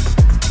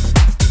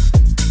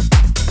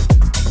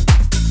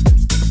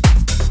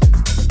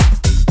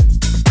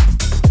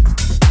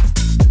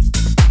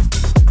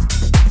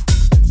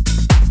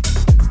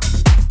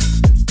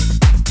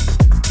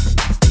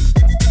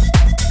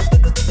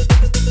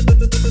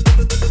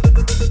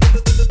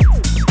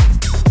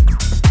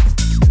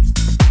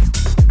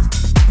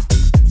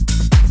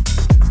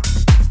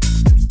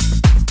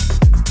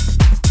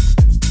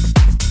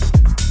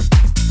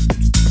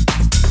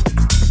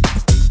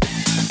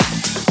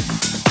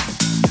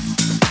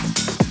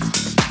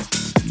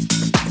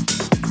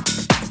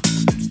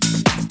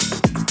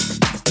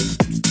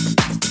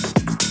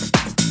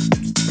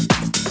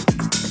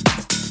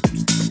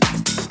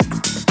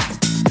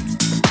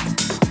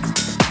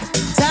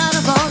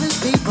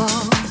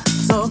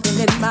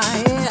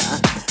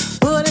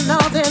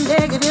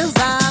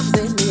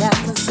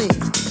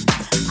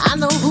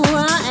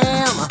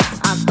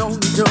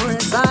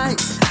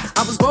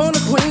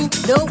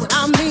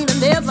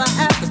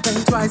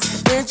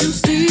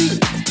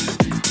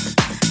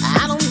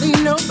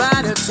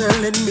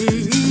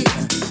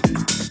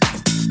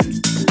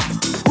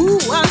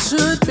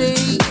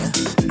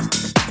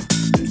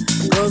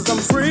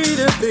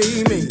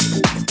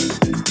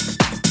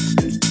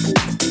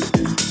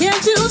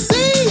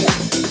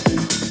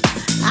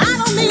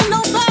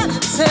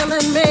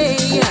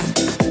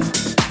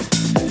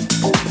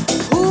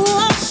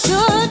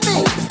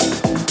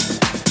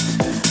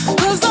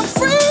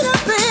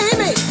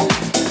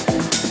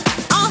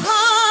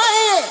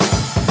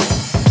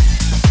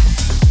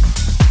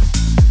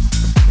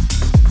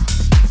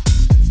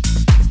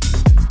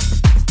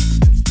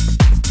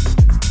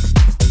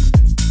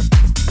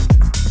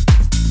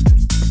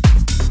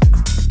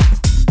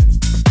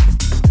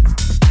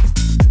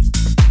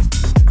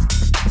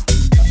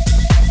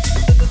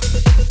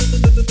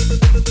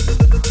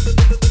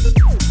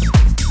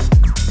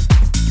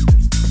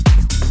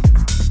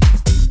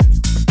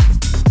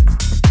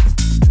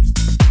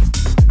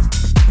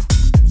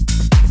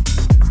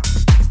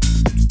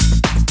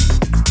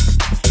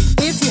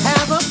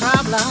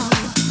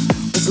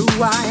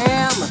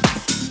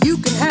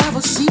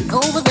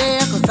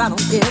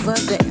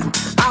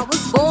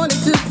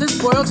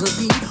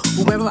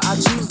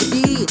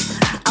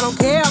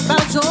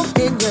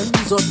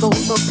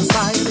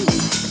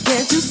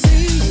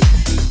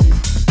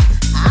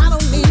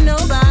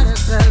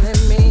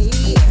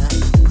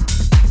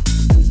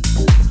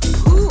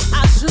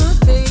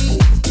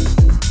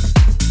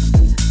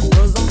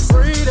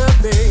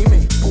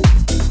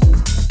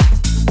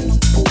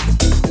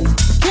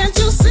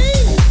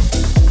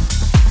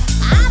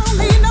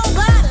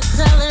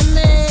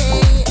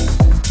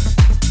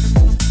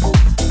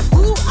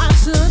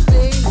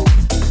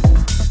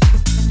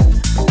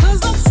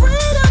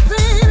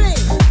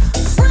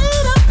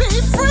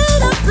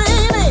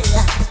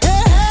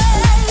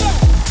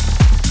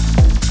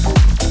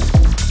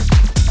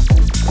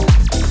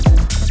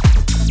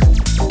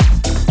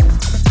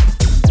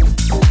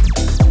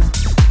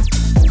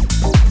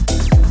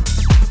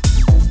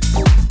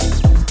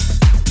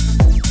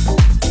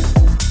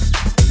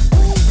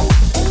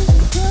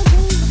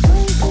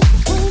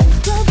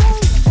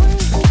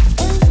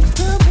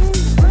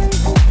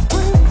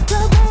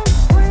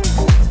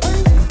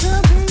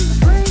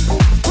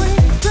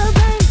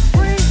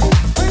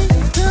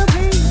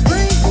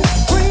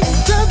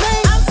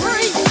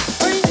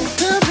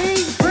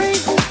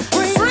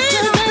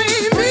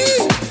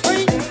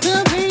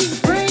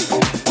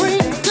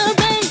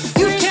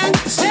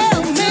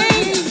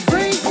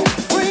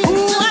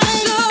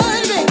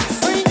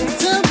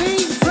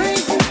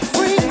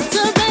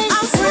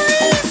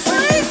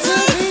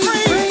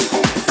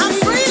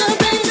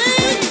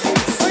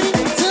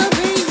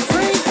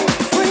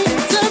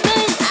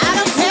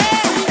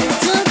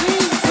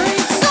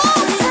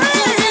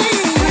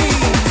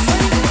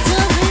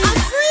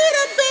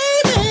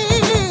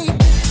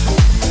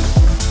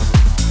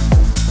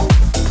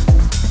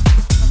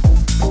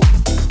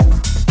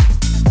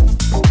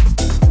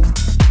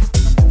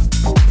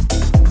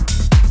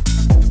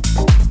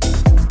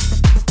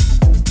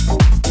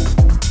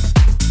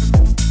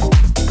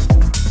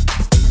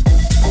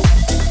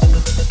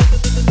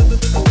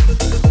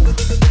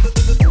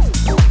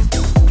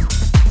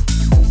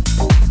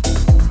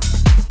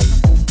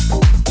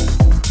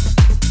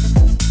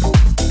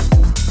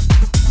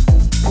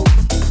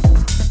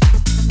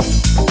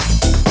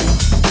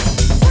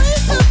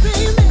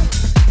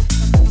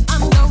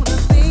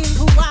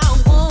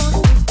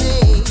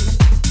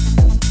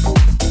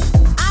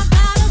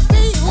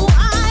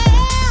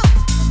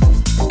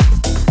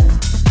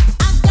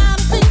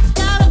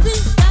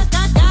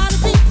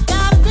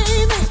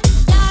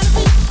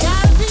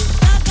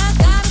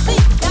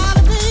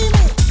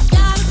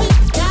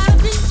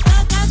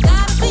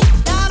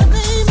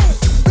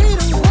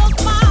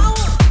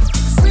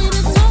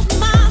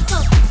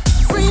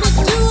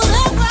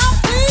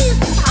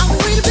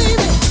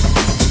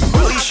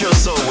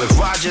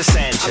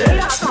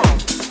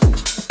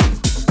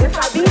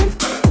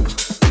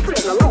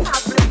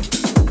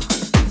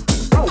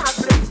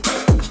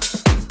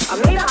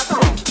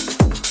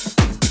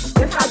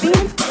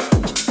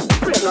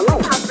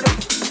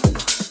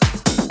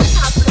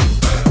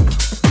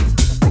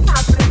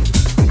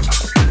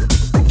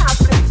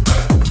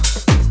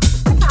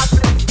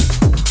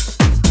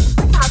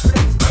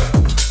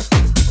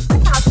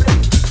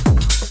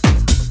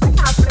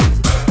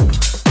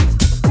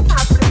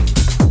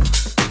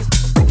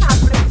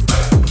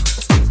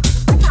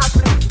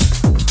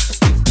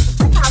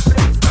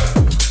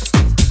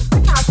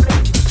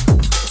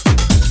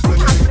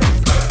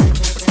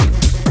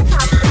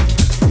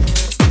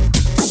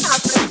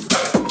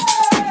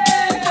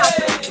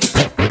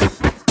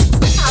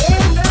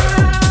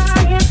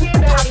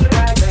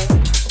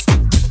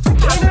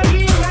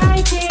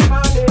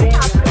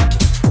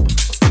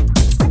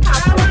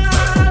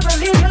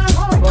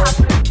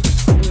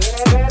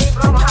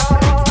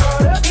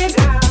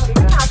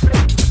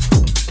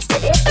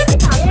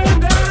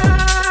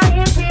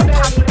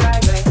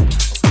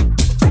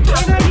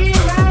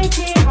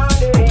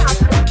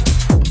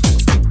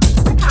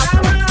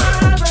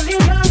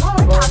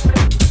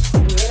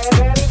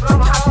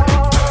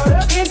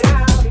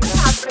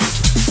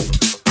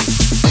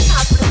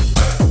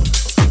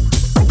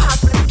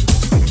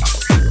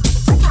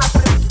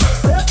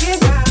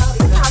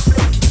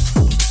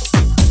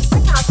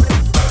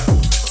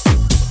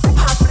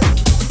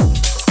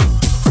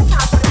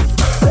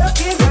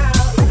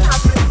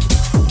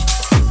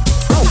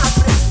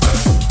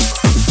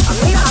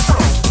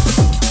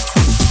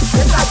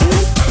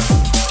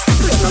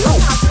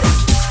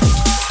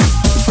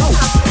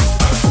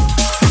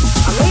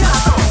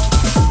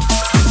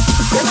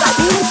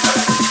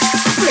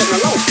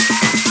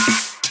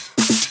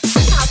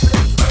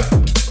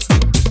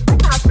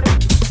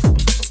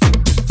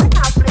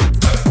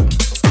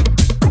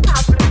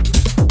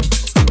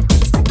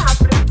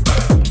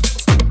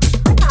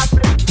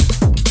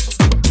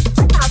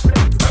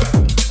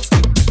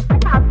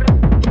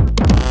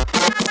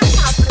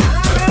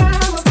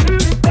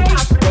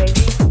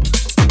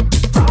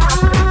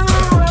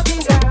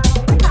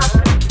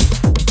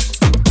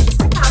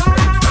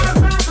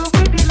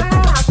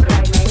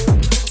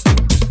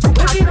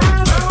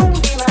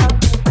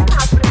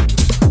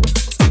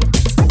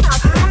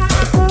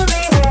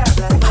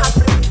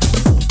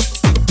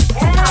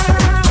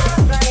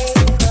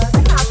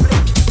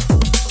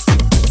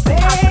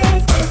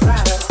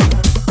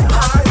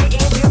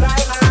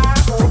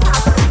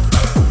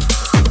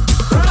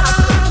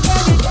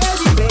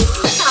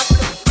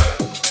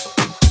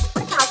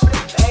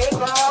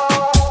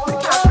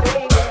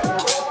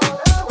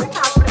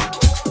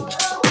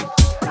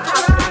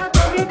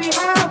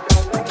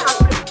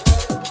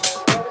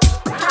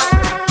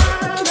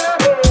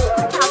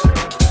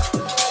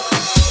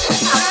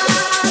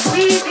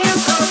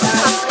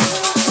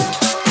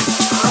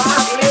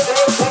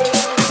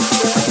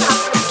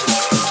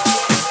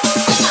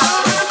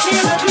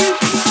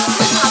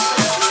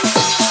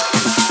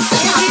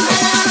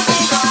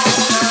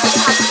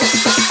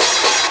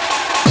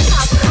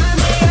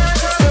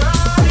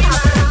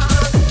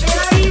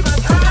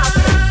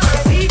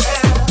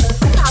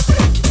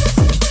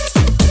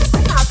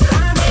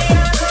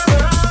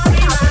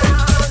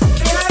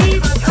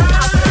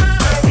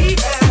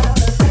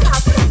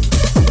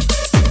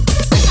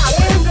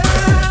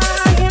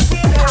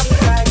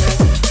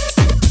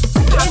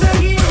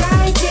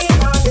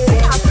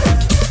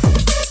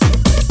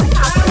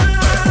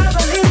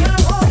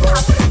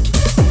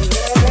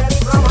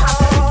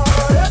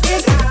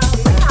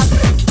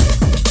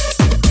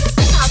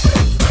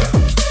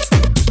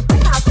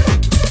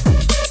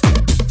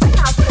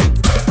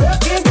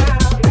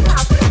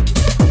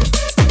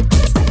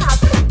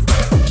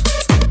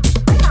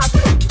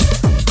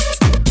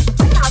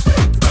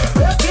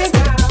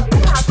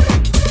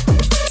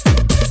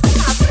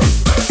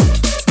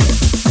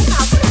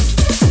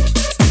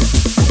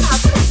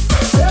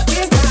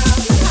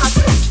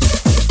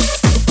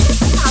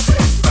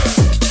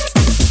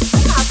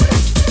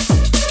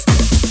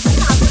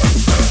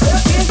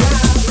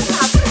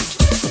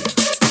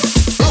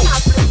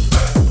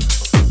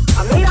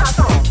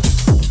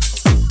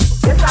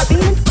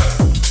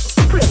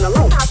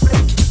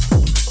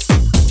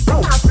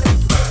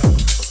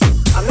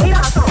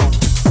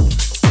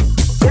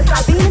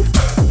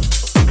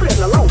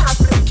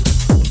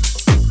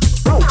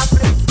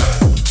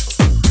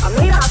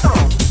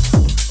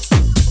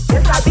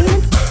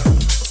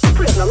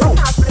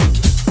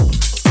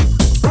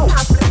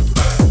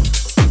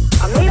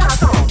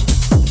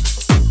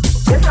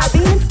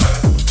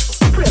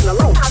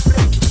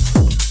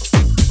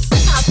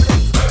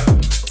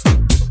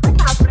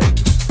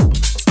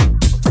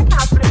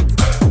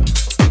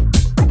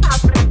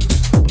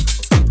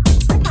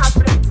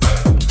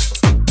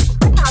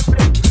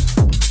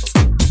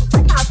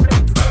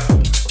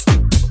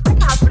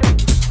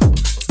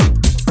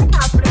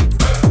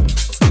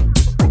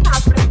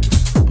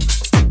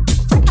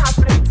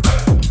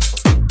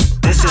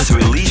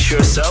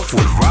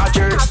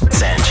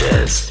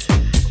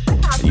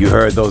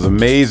 heard those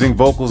amazing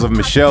vocals of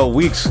Michelle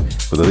Weeks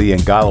with Ali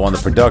Ngalo on the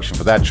production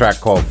for that track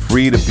called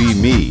Free to Be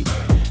Me.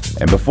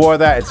 And before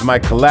that, it's my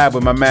collab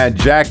with my man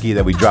Jackie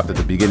that we dropped at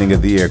the beginning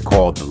of the year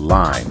called The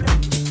Line.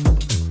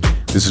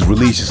 This is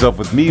Release Yourself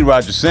with me,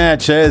 Roger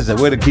Sanchez, and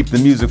we're to keep the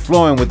music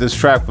flowing with this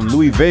track from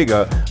Louis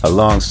Vega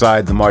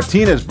alongside the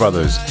Martinez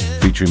Brothers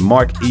featuring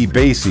Mark E.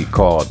 Basie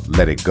called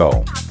Let It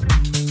Go.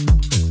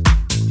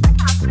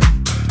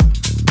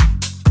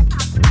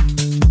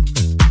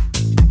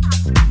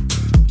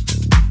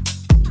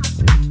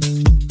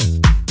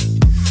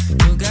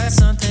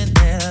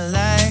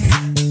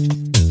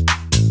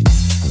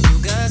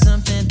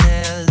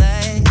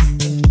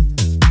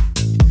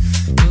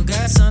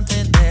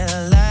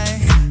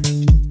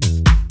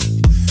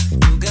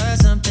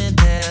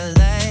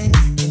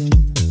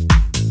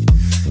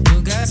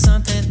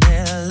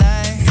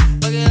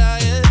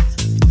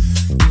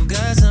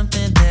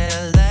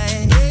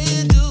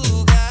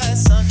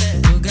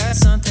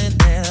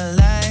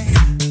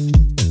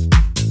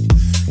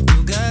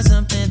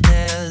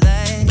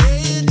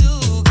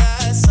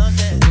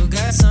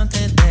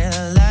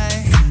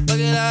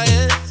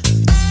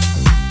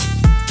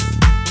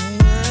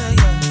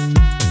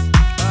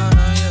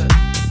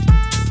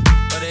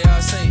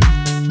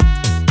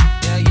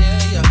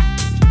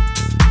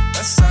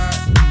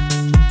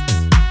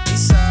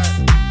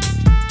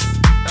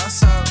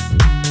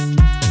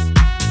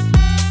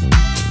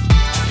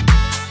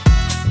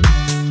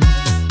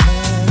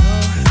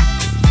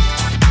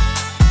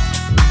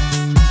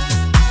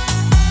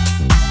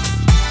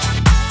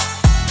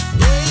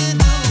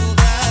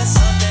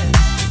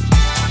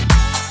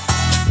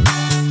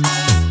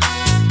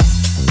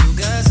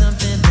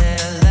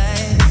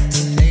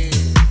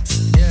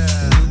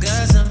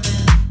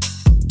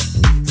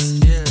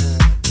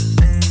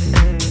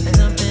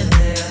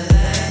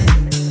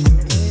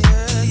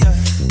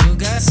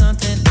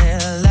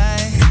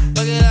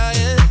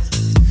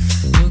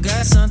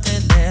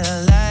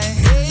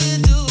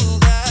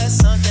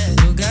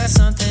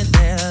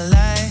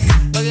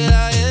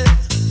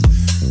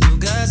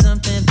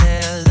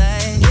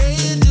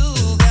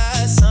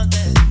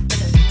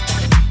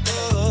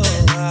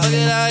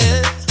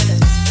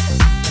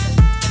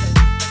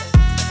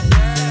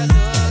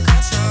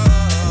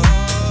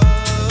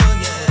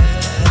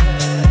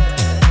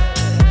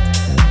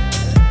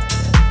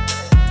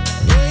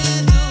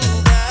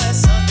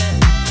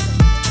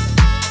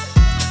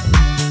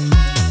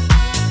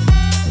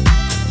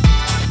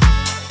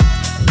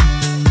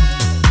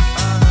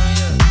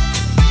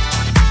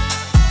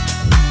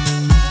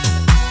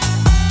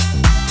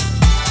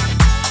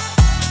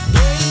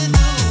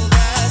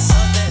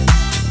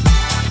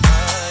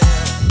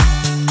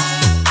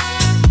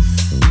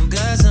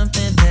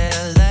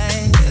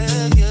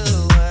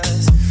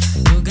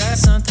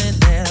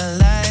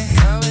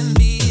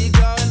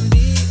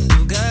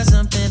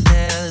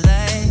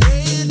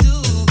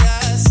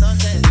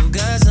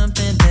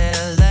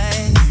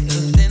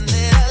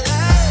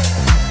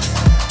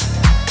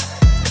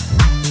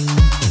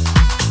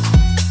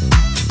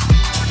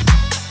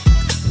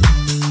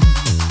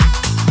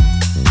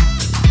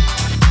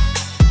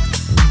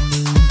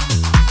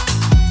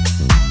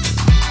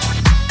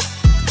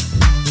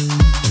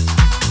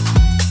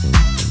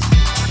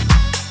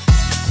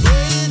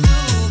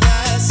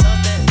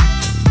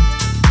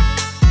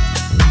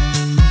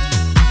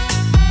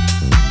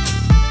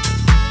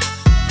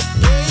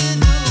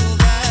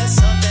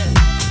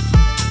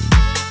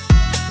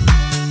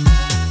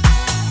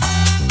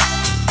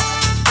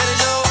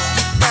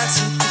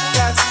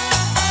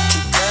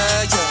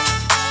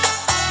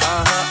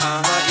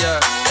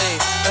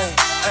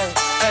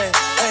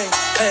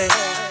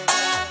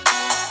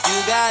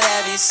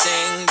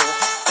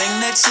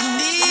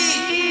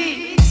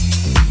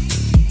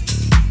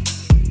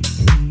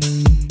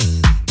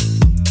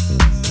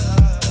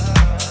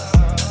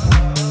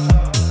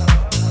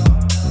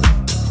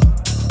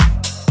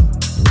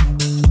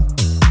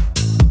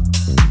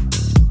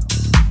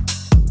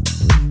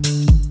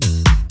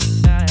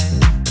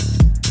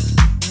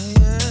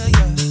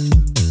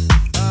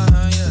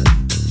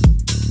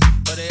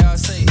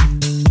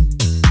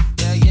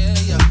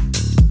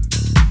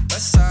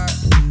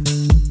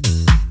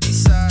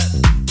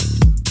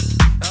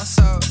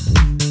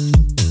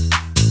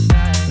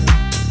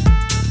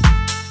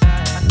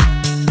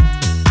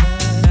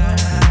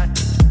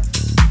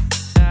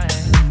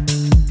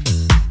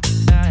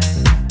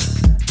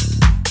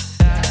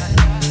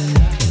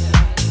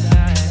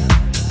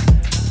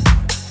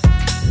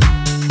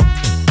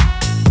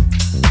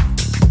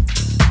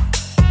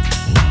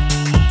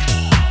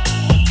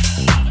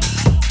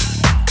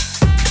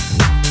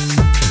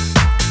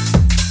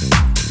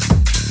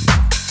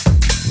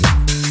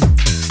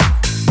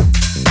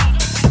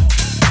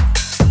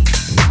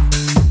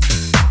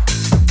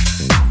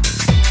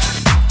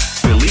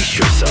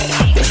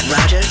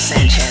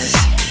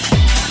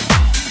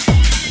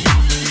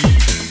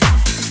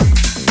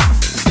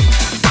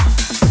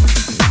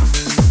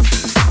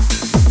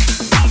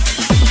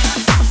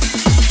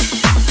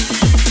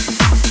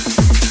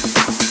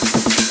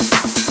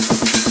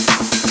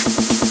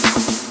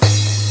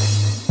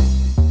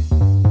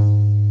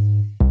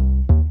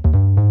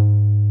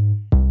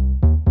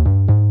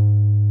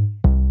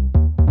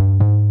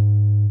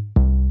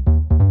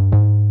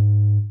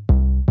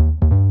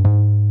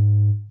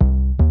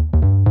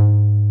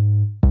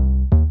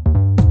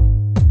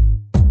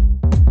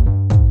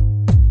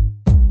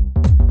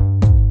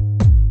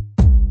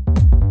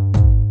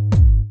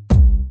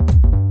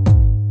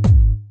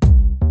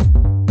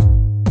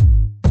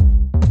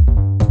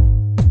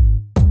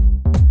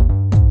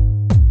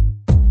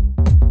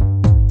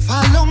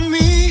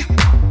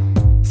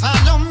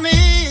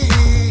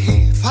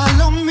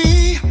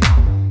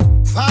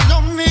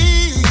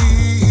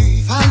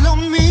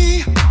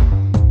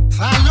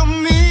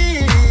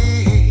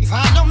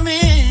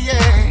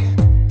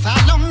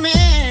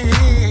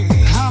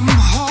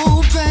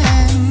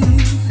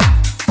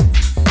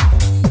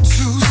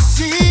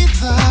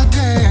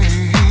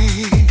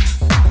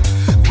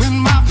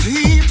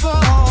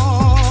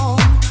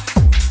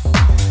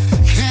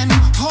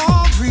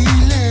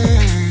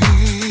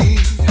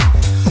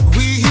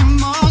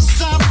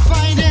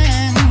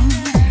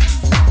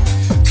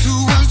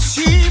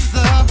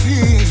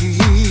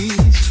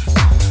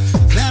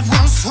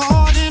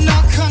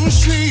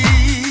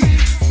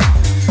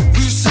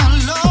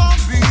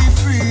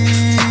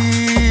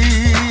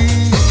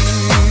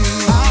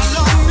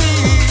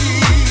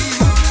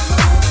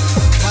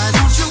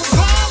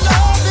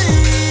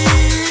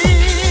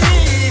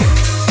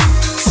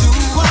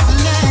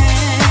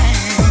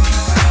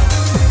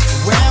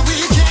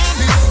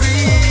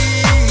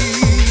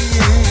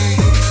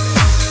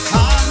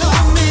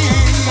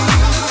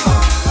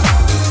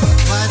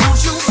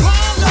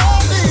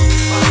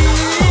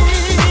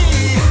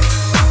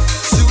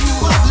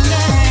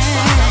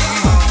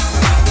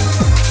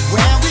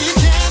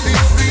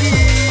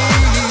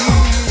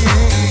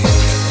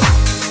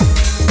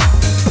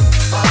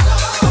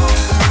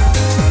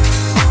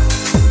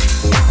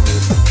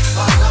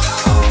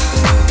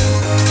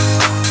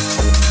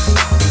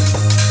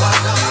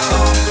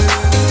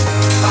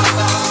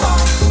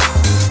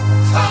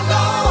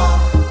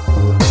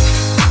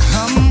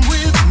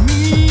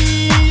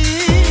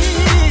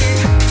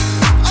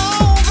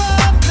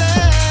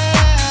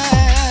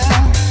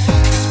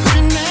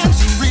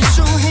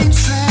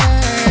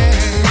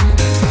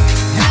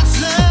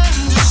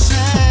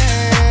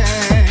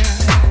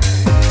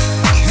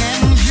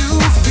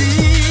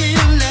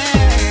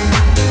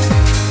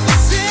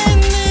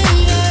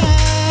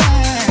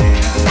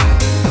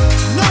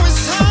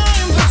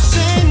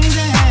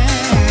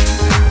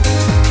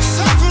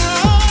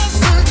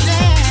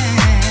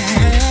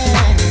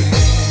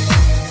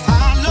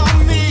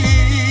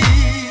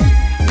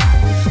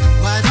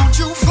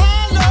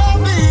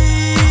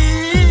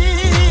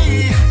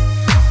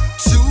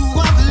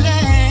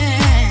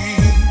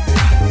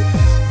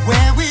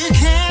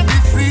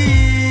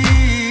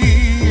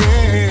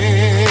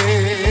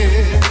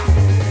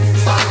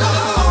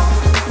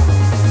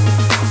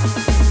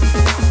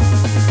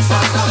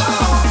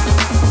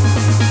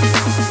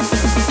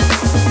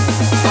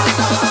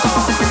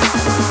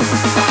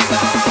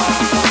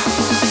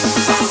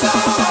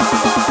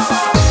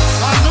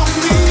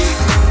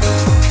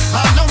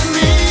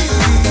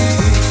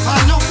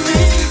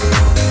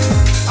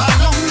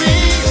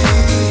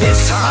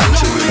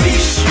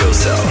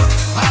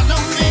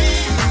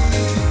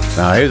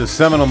 Now here's a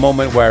seminal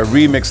moment where I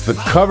remixed the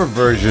cover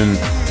version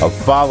of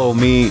Follow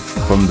Me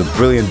from the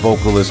brilliant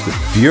vocalist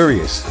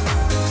Furious.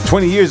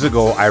 20 years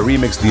ago, I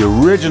remixed the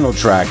original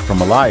track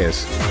from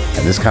Elias,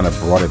 and this kind of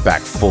brought it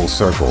back full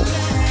circle.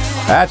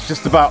 That's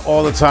just about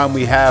all the time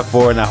we have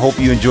for it, and I hope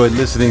you enjoyed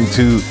listening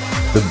to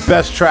the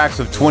best tracks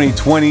of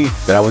 2020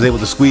 that I was able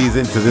to squeeze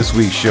into this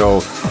week's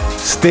show.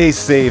 Stay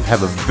safe,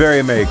 have a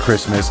very Merry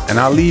Christmas, and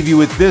I'll leave you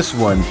with this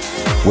one,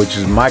 which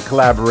is my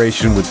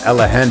collaboration with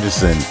Ella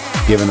Henderson,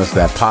 giving us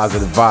that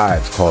positive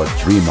vibes called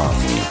Dream on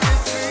Me.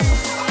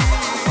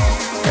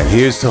 And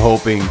here's to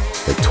hoping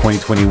that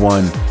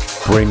 2021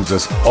 brings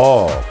us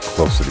all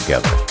closer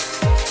together.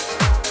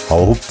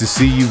 I hope to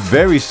see you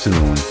very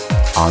soon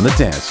on the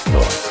dance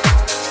floor.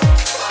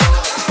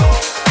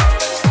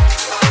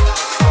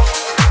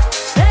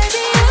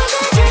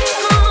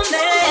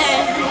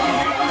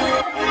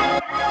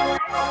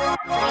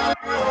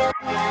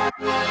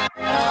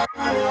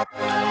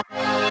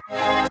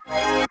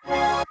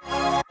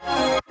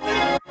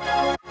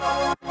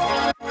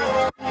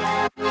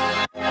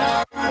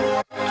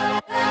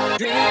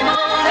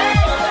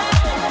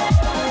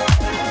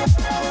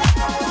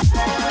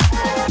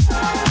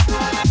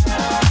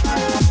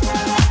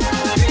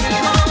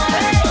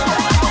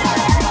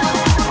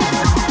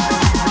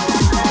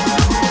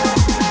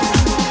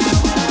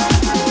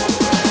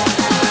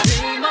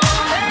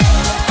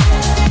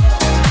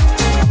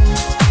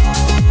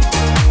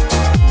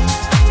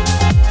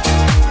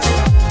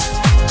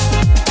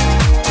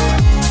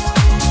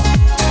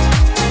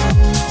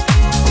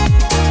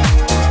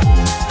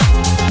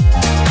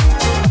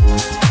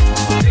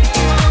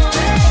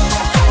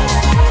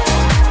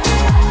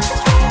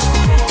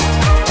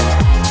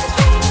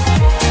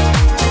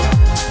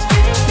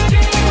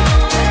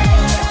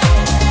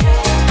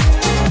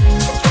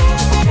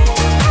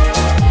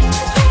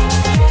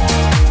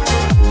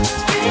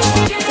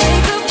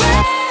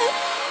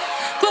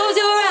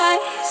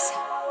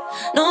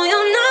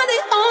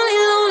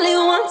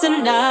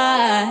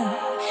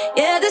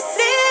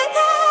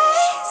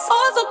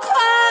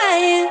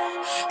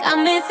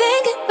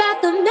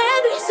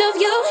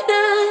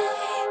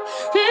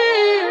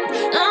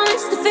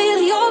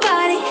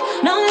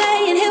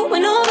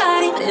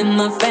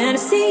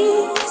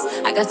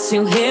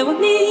 You here with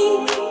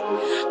me?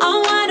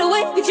 I'm wide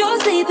awake, but you're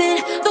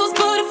sleeping. Those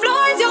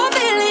butterflies you're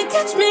feeling,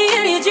 catch me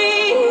in your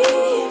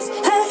dreams.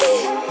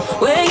 Hey,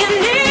 where you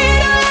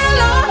need a little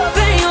love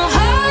and your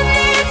heart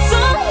needs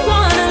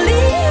someone to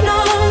lean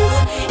on.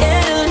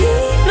 Yeah, to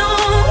lean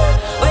on.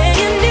 Where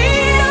you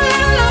need a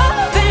little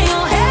love and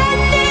your head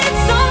needs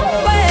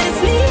somewhere to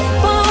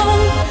sleep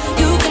on.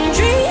 You can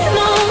dream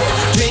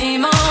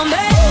on,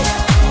 babe.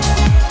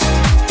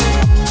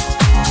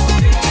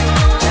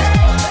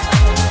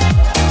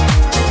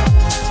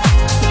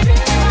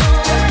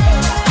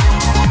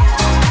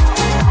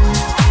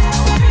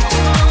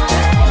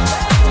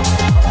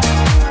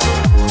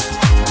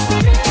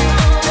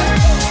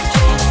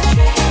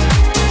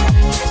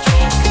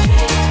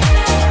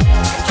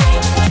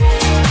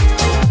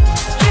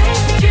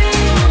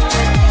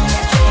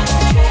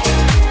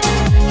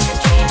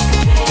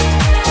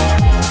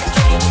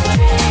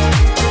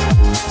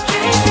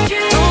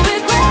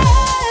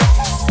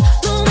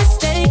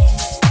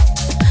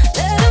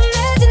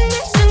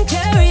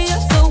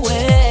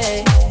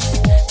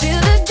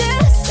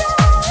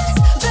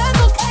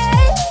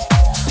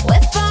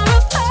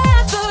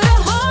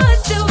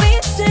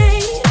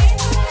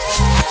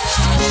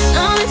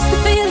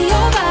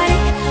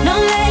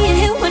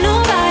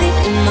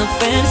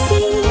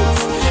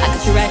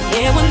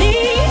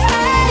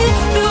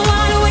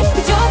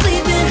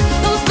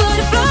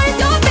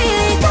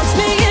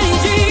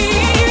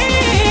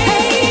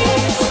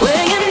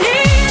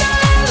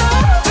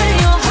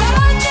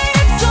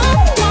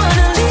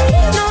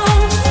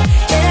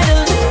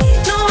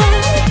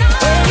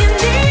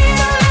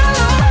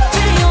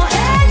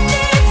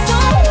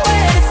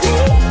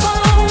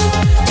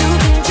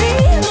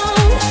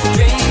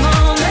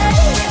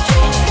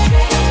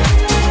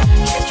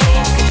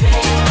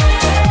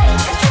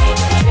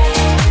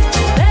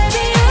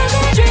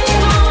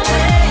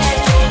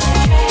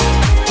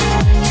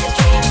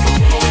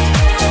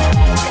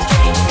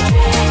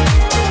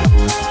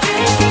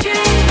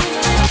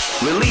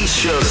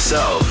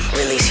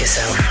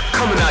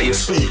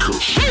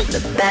 The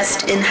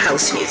best in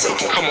house music.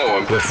 Come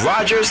on. With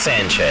Roger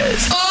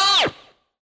Sanchez.